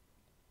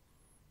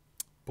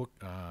 Book.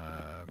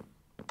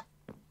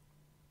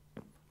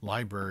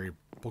 Library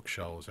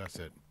bookshelves. That's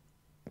it.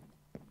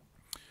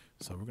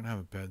 So we're gonna have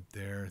a bed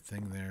there,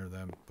 thing there,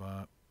 then.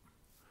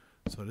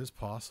 So it is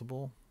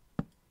possible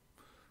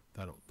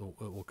that it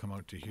will come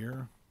out to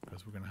here,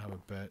 because we're gonna have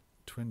a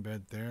twin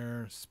bed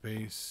there,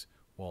 space,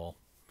 wall.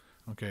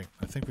 Okay,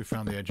 I think we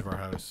found the edge of our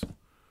house.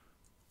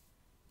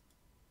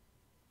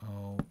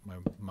 Oh, my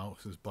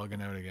mouse is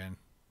bugging out again.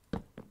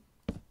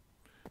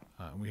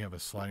 We have a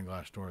sliding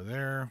glass door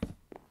there.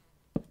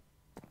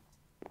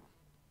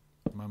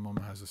 My mom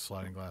has a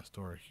sliding glass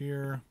door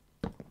here.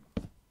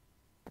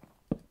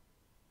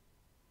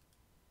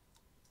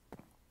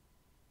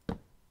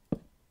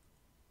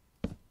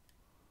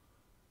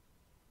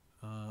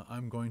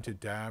 I'm going to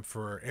dab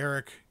for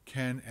Eric,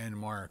 Ken, and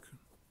Mark.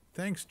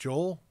 Thanks,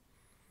 Joel.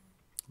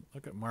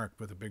 Look at Mark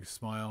with a big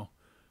smile.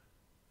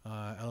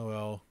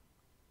 LOL.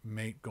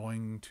 Mate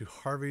going to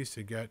Harvey's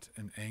to get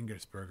an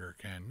Angus burger,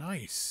 Ken.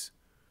 Nice.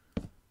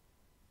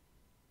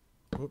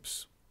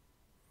 Whoops.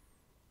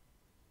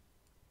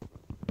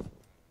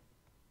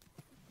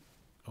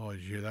 Oh,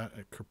 did you hear that?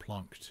 It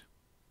kerplunked.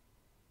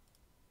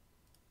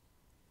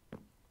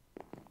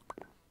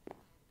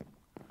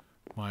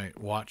 My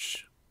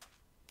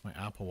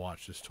Apple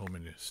Watch just told me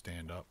to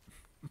stand up.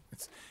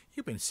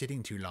 You've been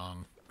sitting too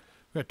long.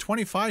 We got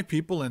 25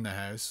 people in the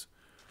house.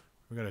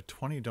 We got a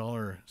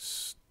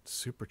 $20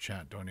 super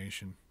chat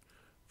donation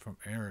from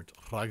Eric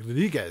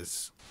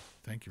Rodriguez.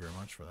 Thank you very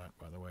much for that,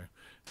 by the way.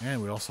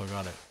 And we also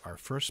got our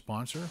first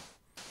sponsor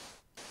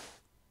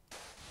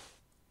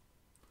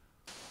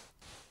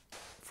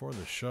for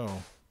the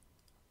show.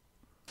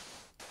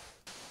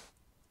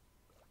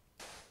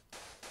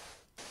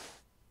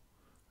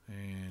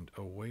 And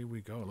away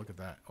we go. Look at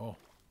that. Oh,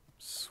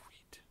 sweet.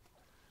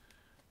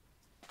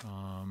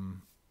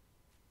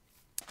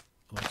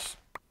 Let's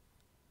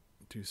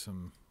do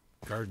some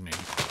gardening,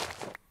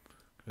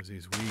 because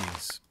these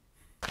weeds,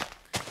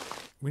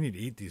 we need to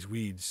eat these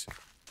weeds.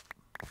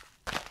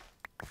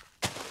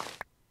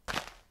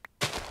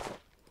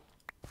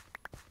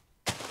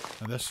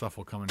 Now this stuff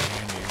will come in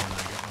handy when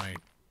I get my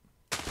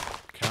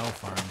cow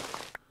farm,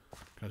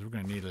 because we're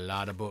going to need a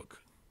lot of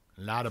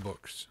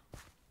books.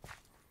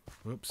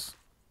 Whoops.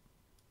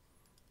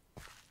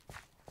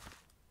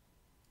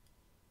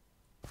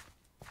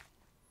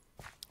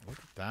 Look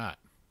at that.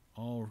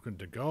 All good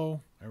to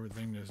go.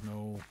 Everything, there's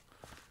no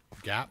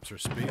gaps or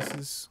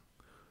spaces.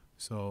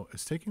 So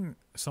it's taking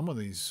some of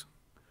these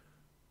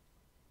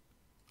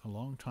a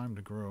long time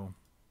to grow.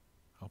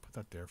 I'll put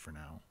that there for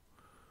now.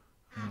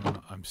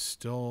 I'm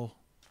still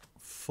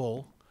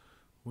full.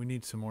 We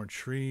need some more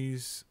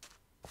trees.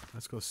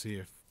 Let's go see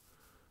if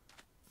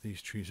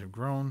these trees have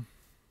grown.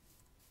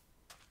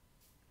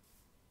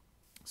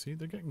 See,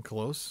 they're getting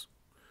close.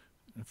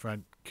 If I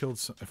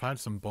had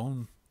some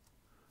bone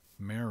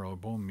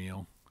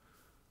meal,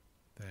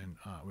 then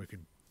we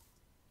could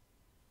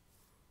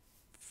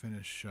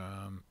finish,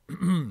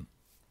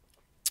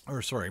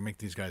 or sorry, make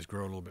these guys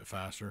grow a little bit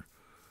faster.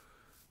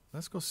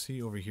 Let's go see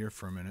over here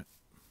for a minute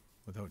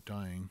without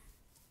dying.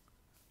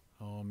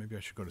 Oh, maybe I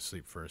should go to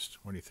sleep first.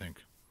 What do you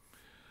think?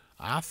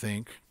 I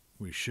think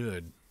we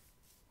should.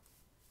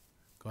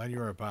 Glad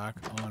you are back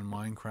on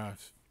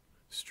Minecraft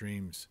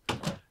streams.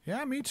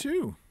 Yeah, me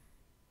too.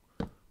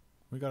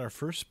 We got our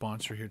first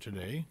sponsor here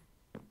today.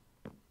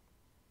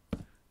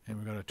 And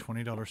we got a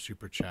 $20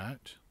 super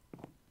chat.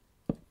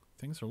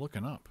 Things are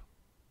looking up.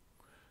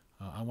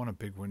 I want a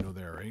big window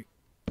there, right?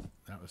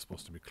 That was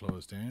supposed to be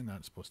closed in.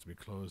 That's supposed to be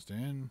closed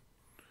in.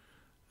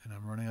 And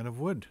I'm running out of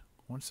wood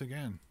once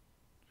again.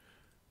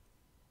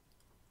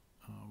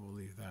 We'll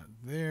leave that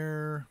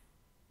there.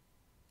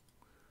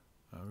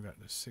 We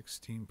got the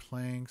 16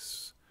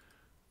 planks.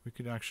 We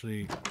could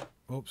actually...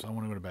 Oops, I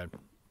want to go to bed.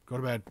 Go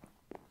to bed.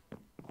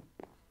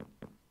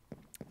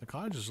 The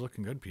cottage is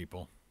looking good,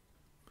 people.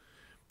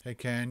 Hey,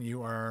 Ken,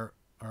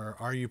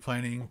 are you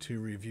planning to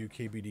review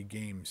KBD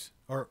games?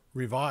 Or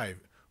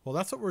revive? Well,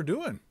 that's what we're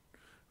doing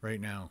right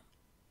now.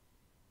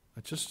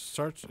 It just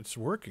starts, it's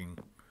working,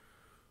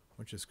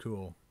 which is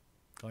cool.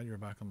 Glad you're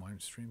back on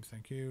live streams.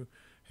 Thank you.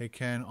 Hey,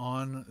 Ken,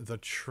 on the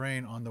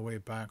train on the way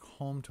back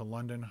home to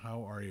London,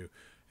 how are you?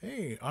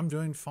 Hey, I'm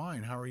doing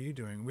fine. How are you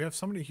doing? We have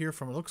somebody here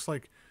from, it looks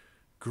like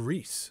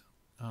Greece.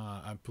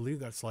 I believe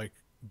that's like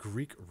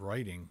Greek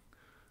writing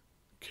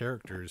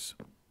characters.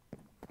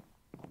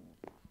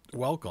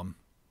 Welcome.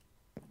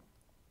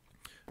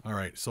 All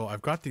right, so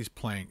I've got these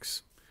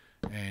planks,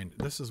 and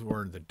this is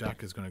where the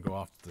deck is going to go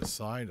off to the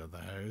side of the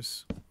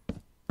house.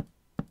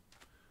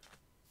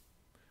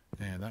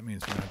 And that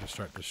means we're going to have to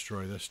start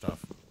destroy this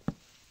stuff.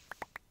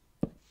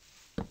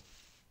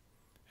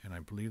 And I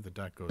believe the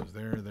deck goes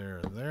there,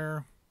 there,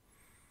 there.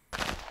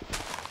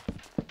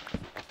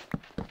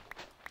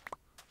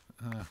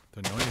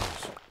 The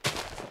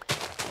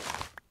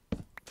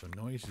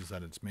noises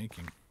that it's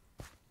making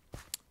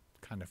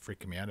kind of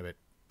freaking me out a bit.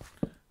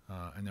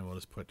 And then we'll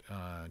just put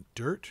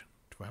dirt.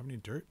 Do I have any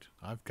dirt?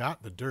 I've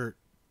got the dirt.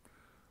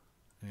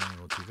 And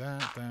we'll do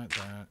that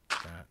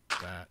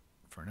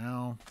for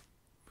now.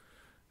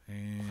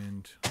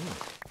 And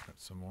got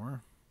some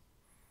more.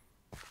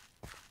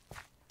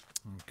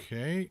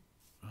 Okay.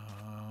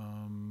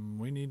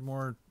 We need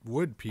more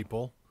wood,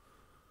 people.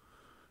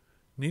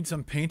 Need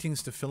some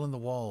paintings to fill in the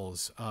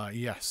walls.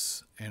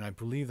 Yes. And I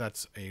believe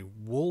that's a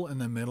wool in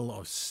the middle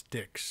of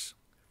sticks.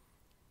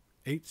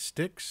 8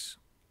 sticks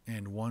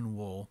and 1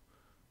 wool.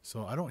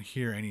 So I don't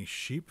hear any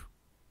sheep.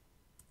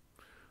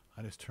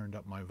 I just turned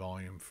up my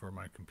volume for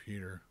my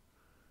computer.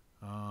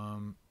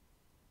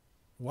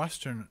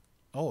 Western...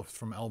 Oh,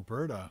 from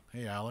Alberta.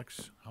 Hey,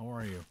 Alex. How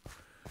are you?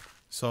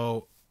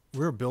 So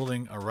we're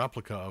building a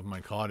replica of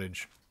my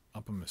cottage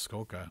up in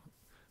Muskoka.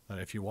 That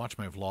if you watch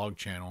my vlog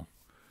channel,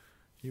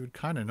 you would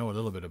kind of know a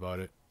little bit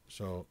about it.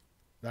 So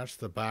that's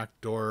the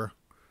back door.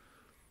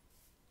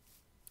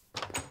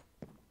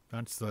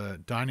 That's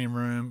the dining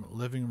room,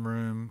 living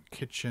room,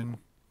 kitchen.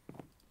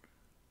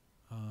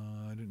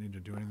 I didn't need to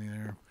do anything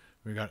there.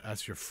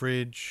 That's your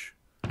fridge.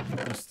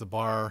 That's the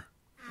bar.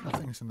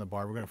 Nothing's in the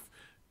bar. We're going to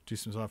do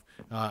some stuff.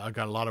 I've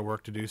got a lot of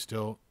work to do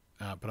still,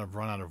 but I've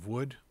run out of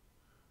wood.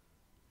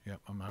 Yep,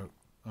 I'm out.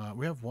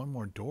 We have one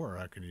more door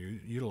I could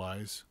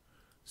utilize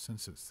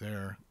since it's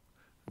there.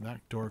 And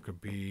that door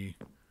could be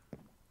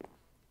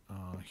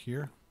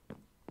here.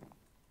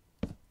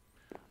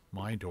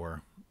 My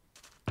door.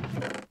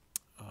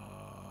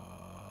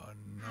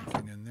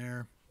 Nothing in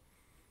there.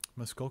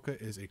 Muskoka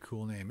is a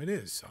cool name. It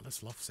is. I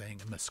just love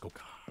saying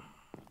Muskoka.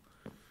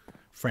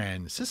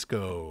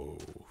 Francisco.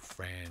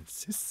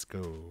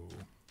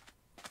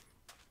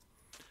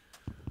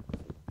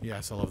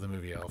 Yes, I love the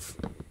movie Elf.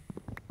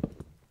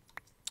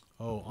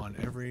 Oh, on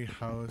every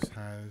house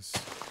has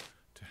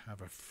to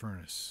have a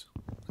furnace.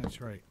 That's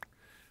right.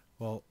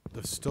 Well,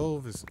 the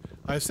stove is...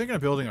 I was thinking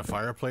of building a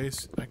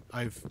fireplace.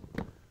 I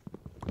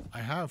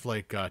have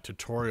like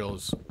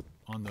tutorials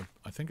on the...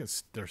 I think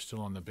they're still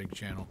on the big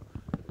channel.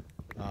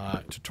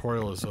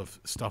 Tutorials of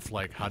stuff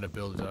like how to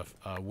build a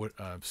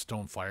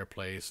stone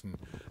fireplace and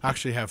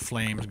actually have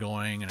flames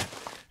going. And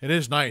it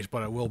is nice,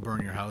 but it will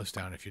burn your house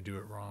down if you do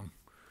it wrong.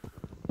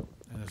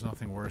 And there's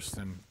nothing worse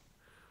than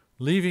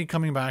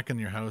coming back and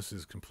your house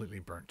is completely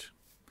burnt.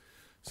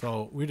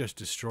 So we just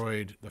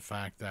destroyed the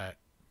fact that...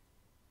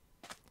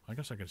 I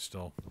guess I could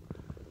still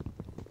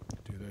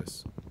do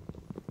this.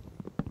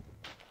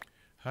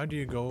 How do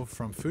you go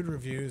from food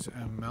reviews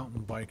and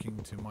mountain biking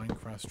to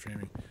Minecraft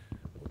streaming?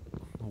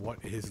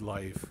 What is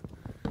life?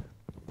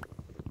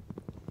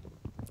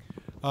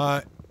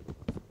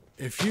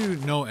 If you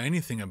know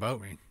anything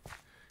about me,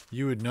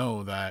 you would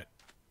know that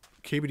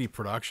KBD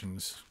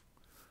Productions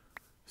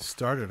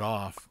started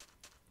off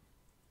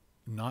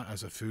not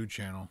as a food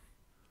channel.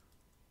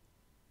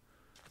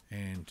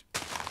 And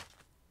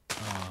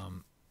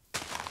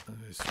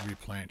let's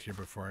replant here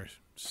before I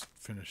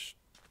finish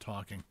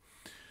talking.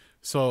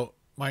 So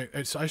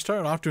I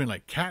started off doing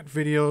like cat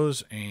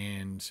videos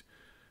and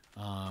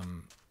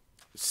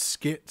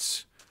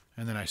skits,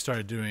 and then I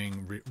started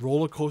doing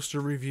roller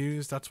coaster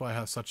reviews. That's why I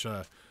have such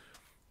a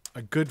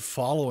good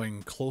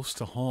following close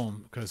to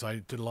home, because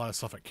I did a lot of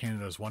stuff at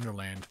Canada's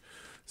Wonderland.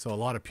 So a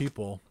lot of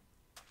people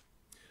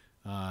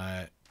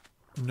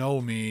know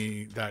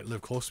me that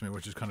live close to me,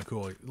 which is kind of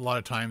cool. A lot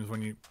of times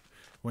when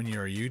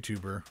you're a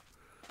YouTuber,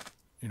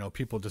 you know,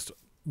 people just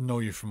know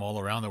you from all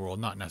around the world,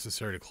 not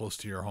necessarily close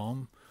to your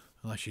home,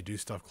 unless you do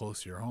stuff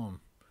close to your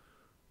home.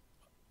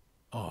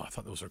 Oh, I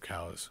thought those were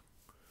cows.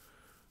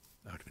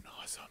 That would have been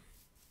awesome.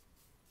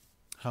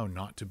 How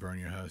not to burn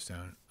your house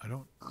down. I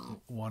don't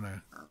want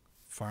to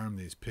farm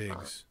these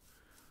pigs,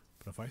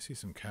 but if I see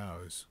some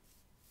cows,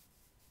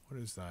 what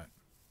is that?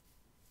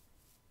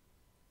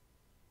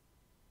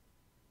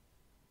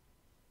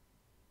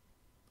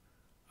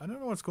 I don't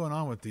know what's going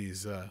on with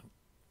these. How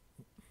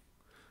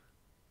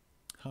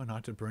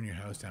not to burn your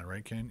house down,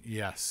 right, Ken?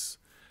 Yes.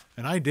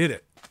 And I did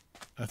it.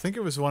 I think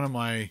it was one of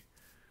my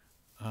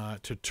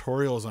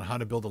tutorials on how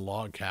to build a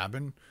log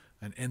cabin.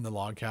 And in the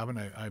log cabin,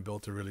 I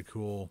built a really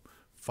cool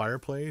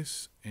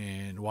fireplace.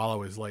 And while I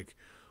was like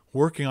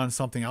working on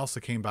something else,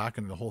 that came back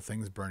and the whole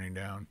thing's burning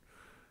down.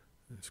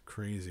 It's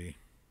crazy.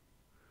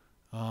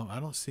 I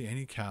don't see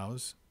any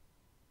cows.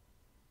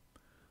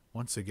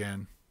 Once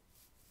again,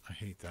 I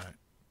hate that.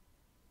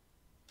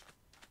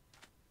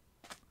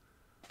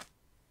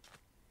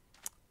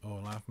 Oh,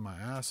 laughing my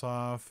ass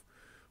off.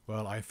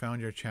 Well, I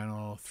found your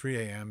channel 3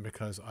 a.m.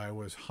 because I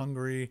was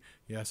hungry.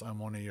 Yes, I'm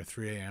one of your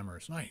 3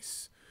 a.m.ers.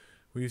 Nice.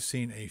 We've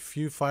seen a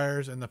few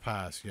fires in the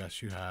past.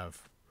 Yes, you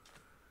have.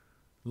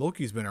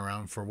 Loki's been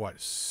around for what,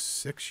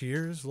 6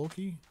 years,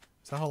 Loki?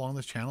 Is that how long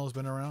this channel has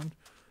been around?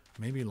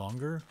 Maybe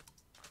longer?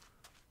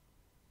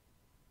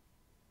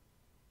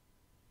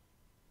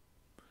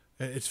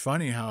 It's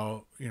funny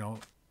how, you know,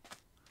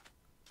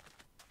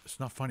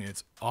 it's not funny.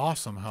 It's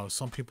awesome how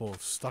some people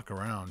have stuck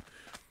around.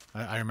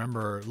 I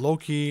remember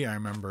Loki. I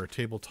remember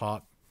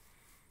Tabletop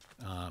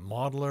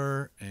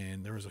Modeler,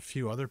 and there was a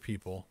few other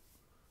people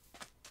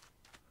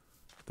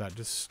that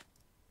just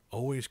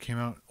always came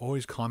out,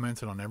 always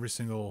commented on every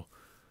single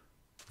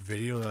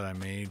video that I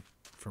made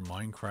for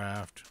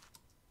Minecraft,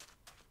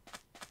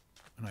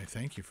 and I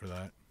thank you for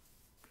that.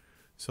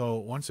 So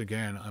once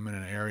again, I'm in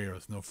an area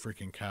with no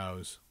freaking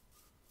cows.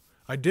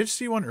 I did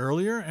see one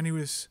earlier, and he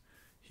was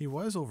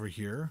over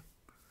here.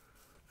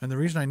 And the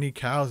reason I need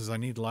cows is I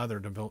need leather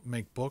to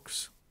make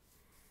books.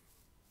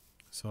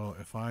 So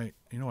if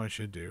you know what I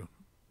should do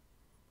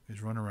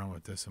is run around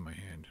with this in my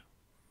hand.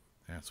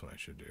 That's what I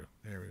should do.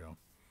 There we go.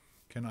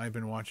 Ken, I've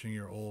been watching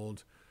your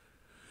old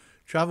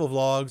travel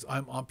vlogs.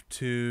 I'm up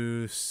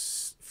to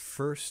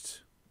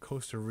first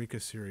Costa Rica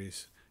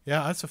series.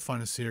 Yeah, that's a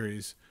fun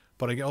series.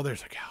 But oh,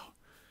 there's a cow.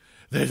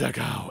 There's a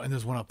cow. And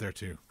there's one up there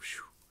too.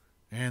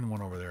 And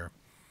one over there.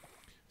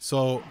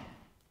 So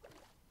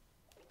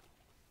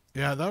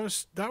yeah,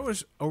 that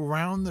was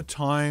around the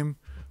time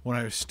when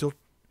I was still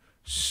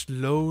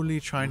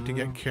slowly trying to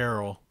get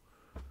Carol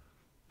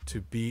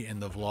to be in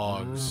the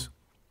vlogs.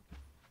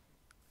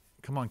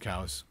 Come on,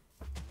 cows.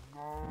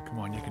 Come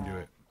on, you can do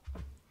it.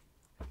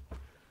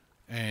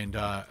 And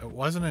it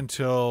wasn't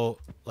until,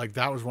 like,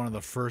 that was one of the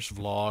first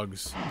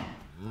vlogs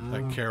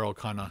that Carol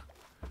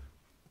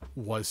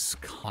was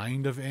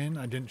kind of in.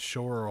 I didn't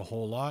show her a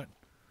whole lot.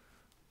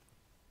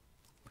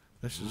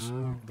 This is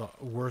the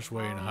worst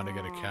way in how to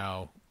get a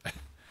cow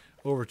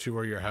over to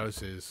where your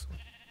house is.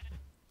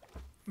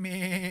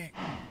 Meh.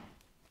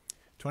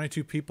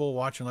 22 people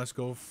watching. Let's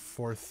go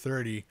for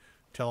 30.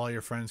 Tell all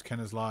your friends Ken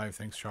is live.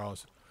 Thanks,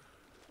 Charles.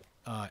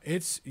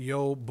 It's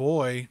yo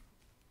boy.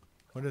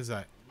 What is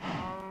that?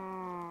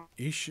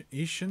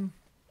 Ishan?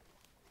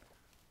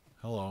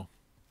 Hello.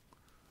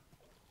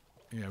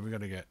 Yeah, we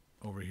gotta get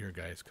over here,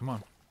 guys. Come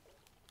on.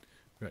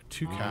 We got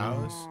 2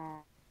 cows.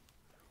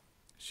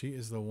 She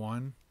is the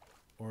one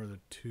or the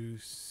 2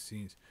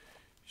 scenes.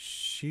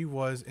 She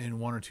was in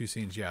 1 or 2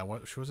 scenes. Yeah,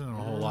 she wasn't in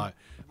a whole lot.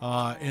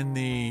 In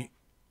the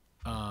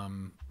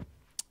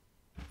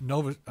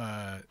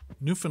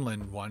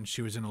Newfoundland one,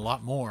 she was in a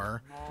lot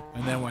more.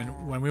 And then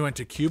when we went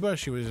to Cuba,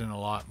 she was in a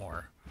lot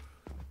more.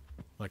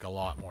 Like a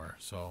lot more.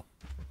 So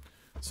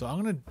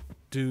I'm gonna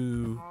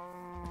do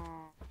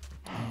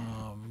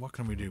what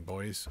can we do,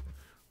 boys?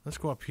 Let's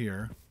go up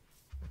here.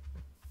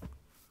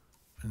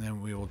 And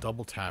then we will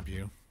double tap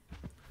you.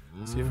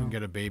 See if we can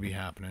get a baby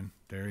happening.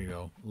 There you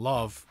go.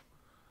 Love.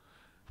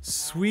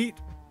 Sweet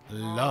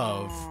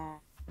love.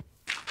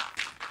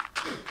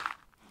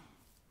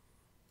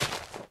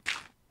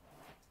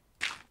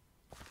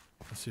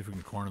 Let's Let's see if we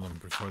can corner them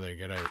before they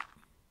get out.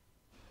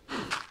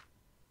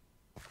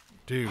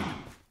 Dude.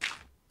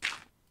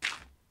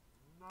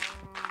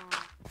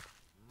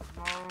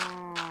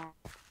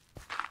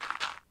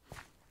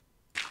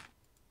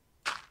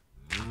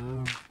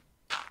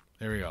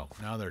 There we go.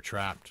 Now they're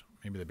trapped.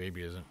 Maybe the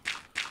baby isn't.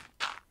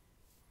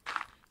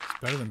 It's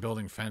better than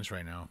building fence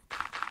right now.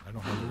 I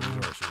don't have the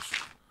resources.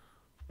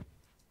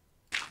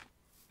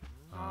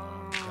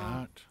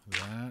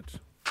 That.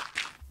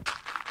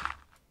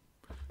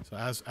 So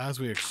as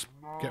we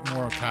get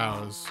more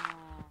cows,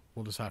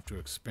 we'll just have to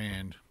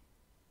expand.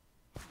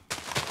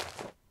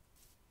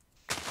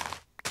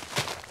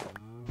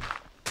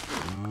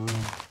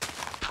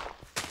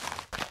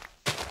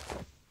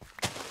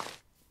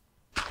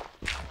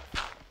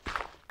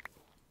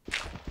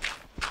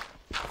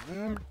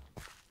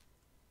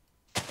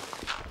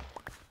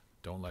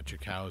 Don't let your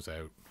cows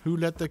out. Who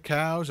let the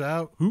cows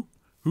out? Who?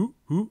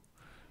 And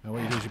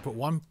what you do is you put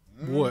one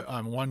wood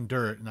on one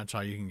dirt, and that's how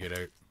you can get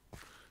out.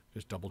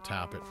 Just double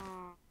tap it.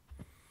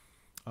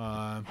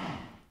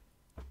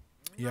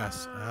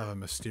 Yes, I have a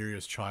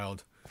mysterious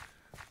child.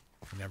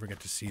 I never get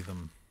to see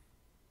them.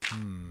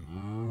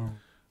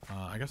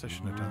 I guess I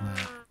shouldn't have done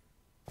that.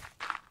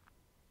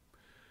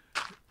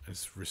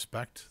 Just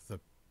respect the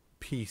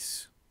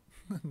peace.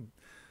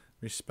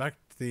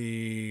 Respect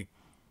the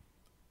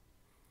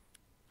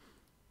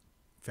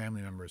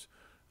family members.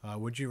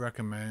 Would you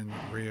recommend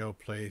Rio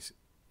Place?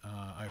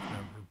 I've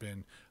never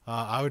been.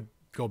 I would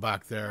go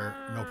back there,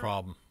 no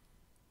problem.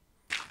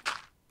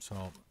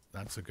 So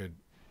that's a good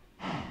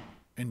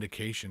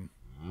indication.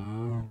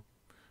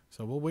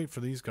 So we'll wait for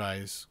these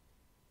guys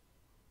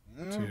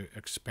to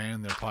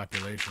expand their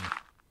population.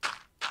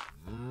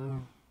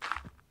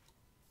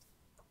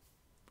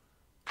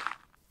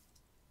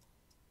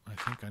 I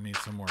think I need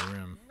some more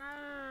room.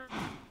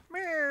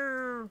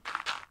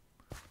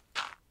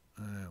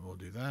 We'll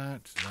do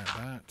that.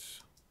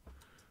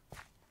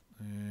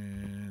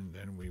 And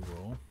then we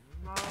will...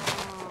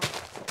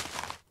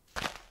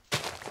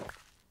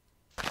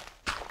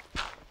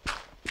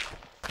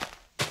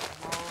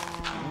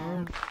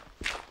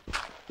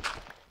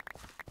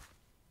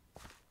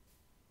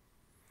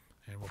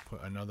 And we'll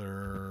put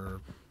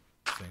another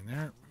thing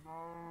there.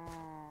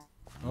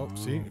 Oh,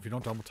 see? If you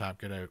don't double tap,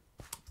 get out.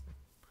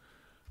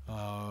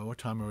 What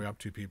time are we up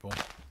to, people?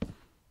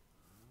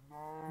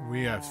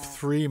 We have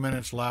 3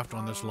 minutes left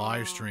on this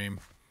live stream.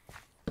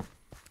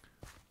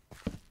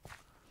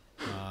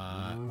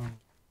 I'd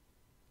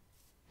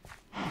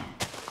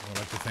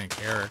like to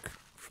thank Eric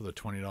for the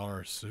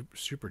 $20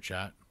 super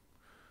chat.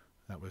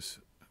 That was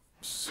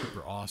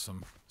super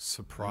awesome.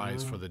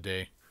 Surprise for the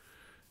day.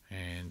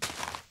 And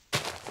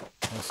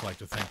I'd also like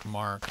to thank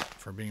Mark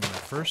for being my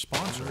first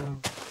sponsor.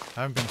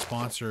 I haven't been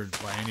sponsored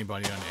by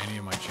anybody on any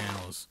of my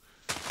channels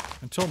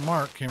until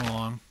Mark came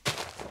along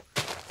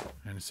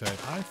and said,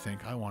 I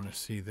think I want to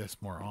see this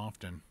more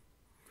often.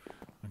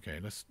 Okay,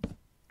 let's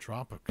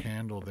drop a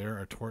candle there,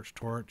 a torch,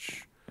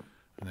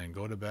 and then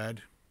go to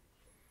bed.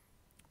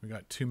 We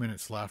got 2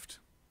 minutes left.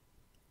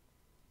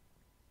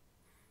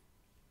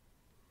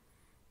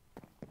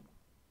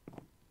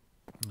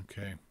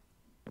 Okay.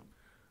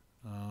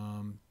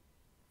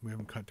 We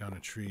haven't cut down a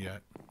tree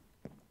yet.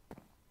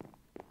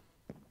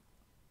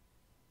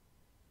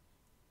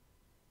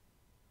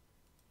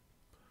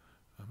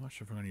 I'm not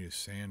sure if we're going to use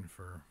sand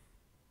for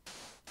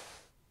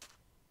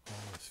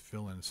all this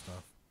fill-in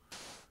stuff.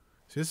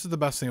 See, this is the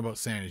best thing about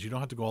sand, is you don't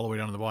have to go all the way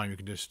down to the bottom. You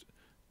can just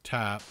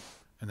tap,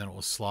 and then it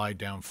will slide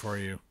down for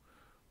you.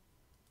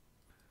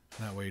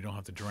 And that way you don't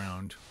have to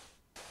drown.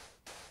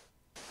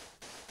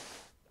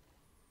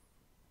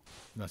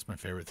 That's my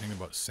favorite thing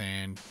about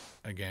sand.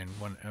 Again,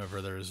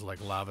 whenever there's like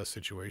lava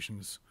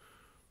situations.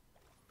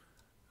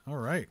 All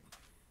right.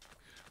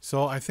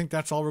 So I think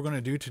that's all we're going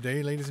to do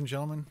today, ladies and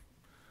gentlemen.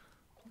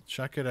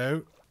 Check it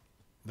out.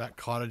 That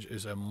cottage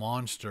is a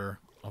monster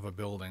of a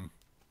building.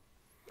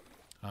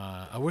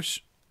 I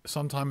wish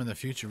sometime in the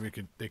future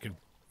they could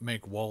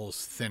make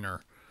walls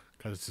thinner,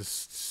 because it's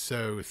just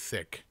so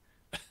thick.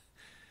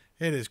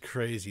 It is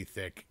crazy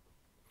thick.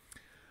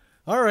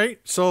 All right,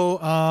 so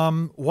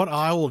what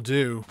I will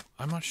do,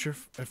 I'm not sure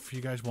if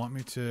you guys want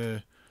me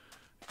to.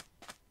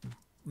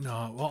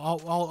 No,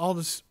 well,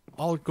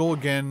 I'll go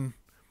again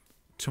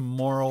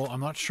tomorrow. I'm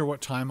not sure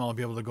what time I'll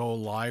be able to go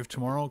live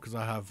tomorrow, because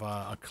I have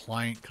a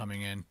client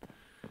coming in.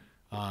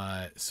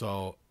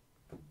 So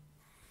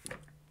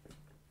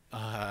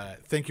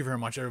thank you very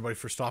much, everybody,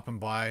 for stopping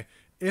by.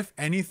 If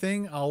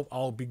anything,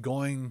 I'll be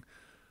going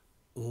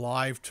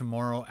live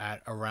tomorrow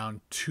at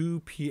around 2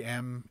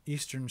 p.m.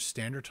 Eastern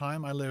Standard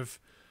Time. I live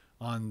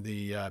on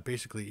the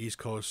basically East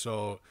Coast,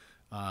 so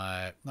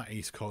not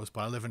East Coast,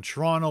 but I live in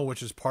Toronto,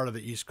 which is part of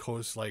the East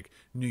Coast, like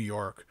New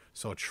York.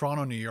 So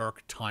Toronto, New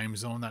York time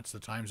zone, that's the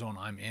time zone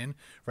I'm in.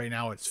 Right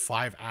now it's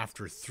 5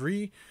 after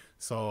 3.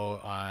 So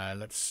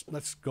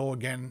let's go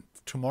again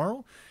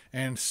tomorrow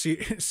and see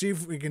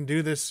if we can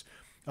do this.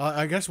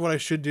 I guess what I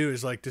should do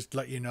is like just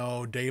let you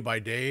know day by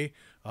day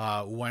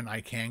when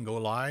I can go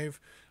live.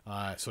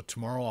 So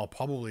tomorrow I'll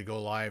probably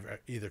go live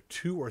at either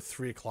 2 or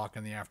 3 o'clock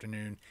in the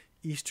afternoon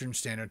Eastern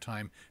Standard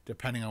Time,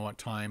 depending on what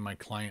time my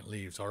client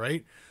leaves. All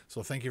right.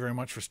 So thank you very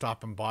much for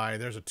stopping by.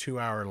 There's a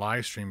 2-hour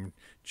live stream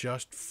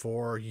just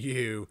for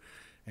you.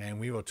 And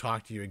we will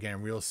talk to you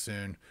again real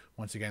soon.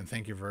 Once again,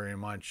 thank you very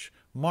much,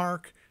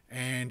 Mark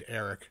and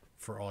Eric,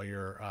 for all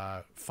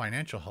your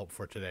financial help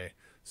for today.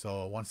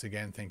 So once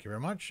again, thank you very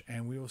much.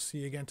 And we will see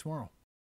you again tomorrow.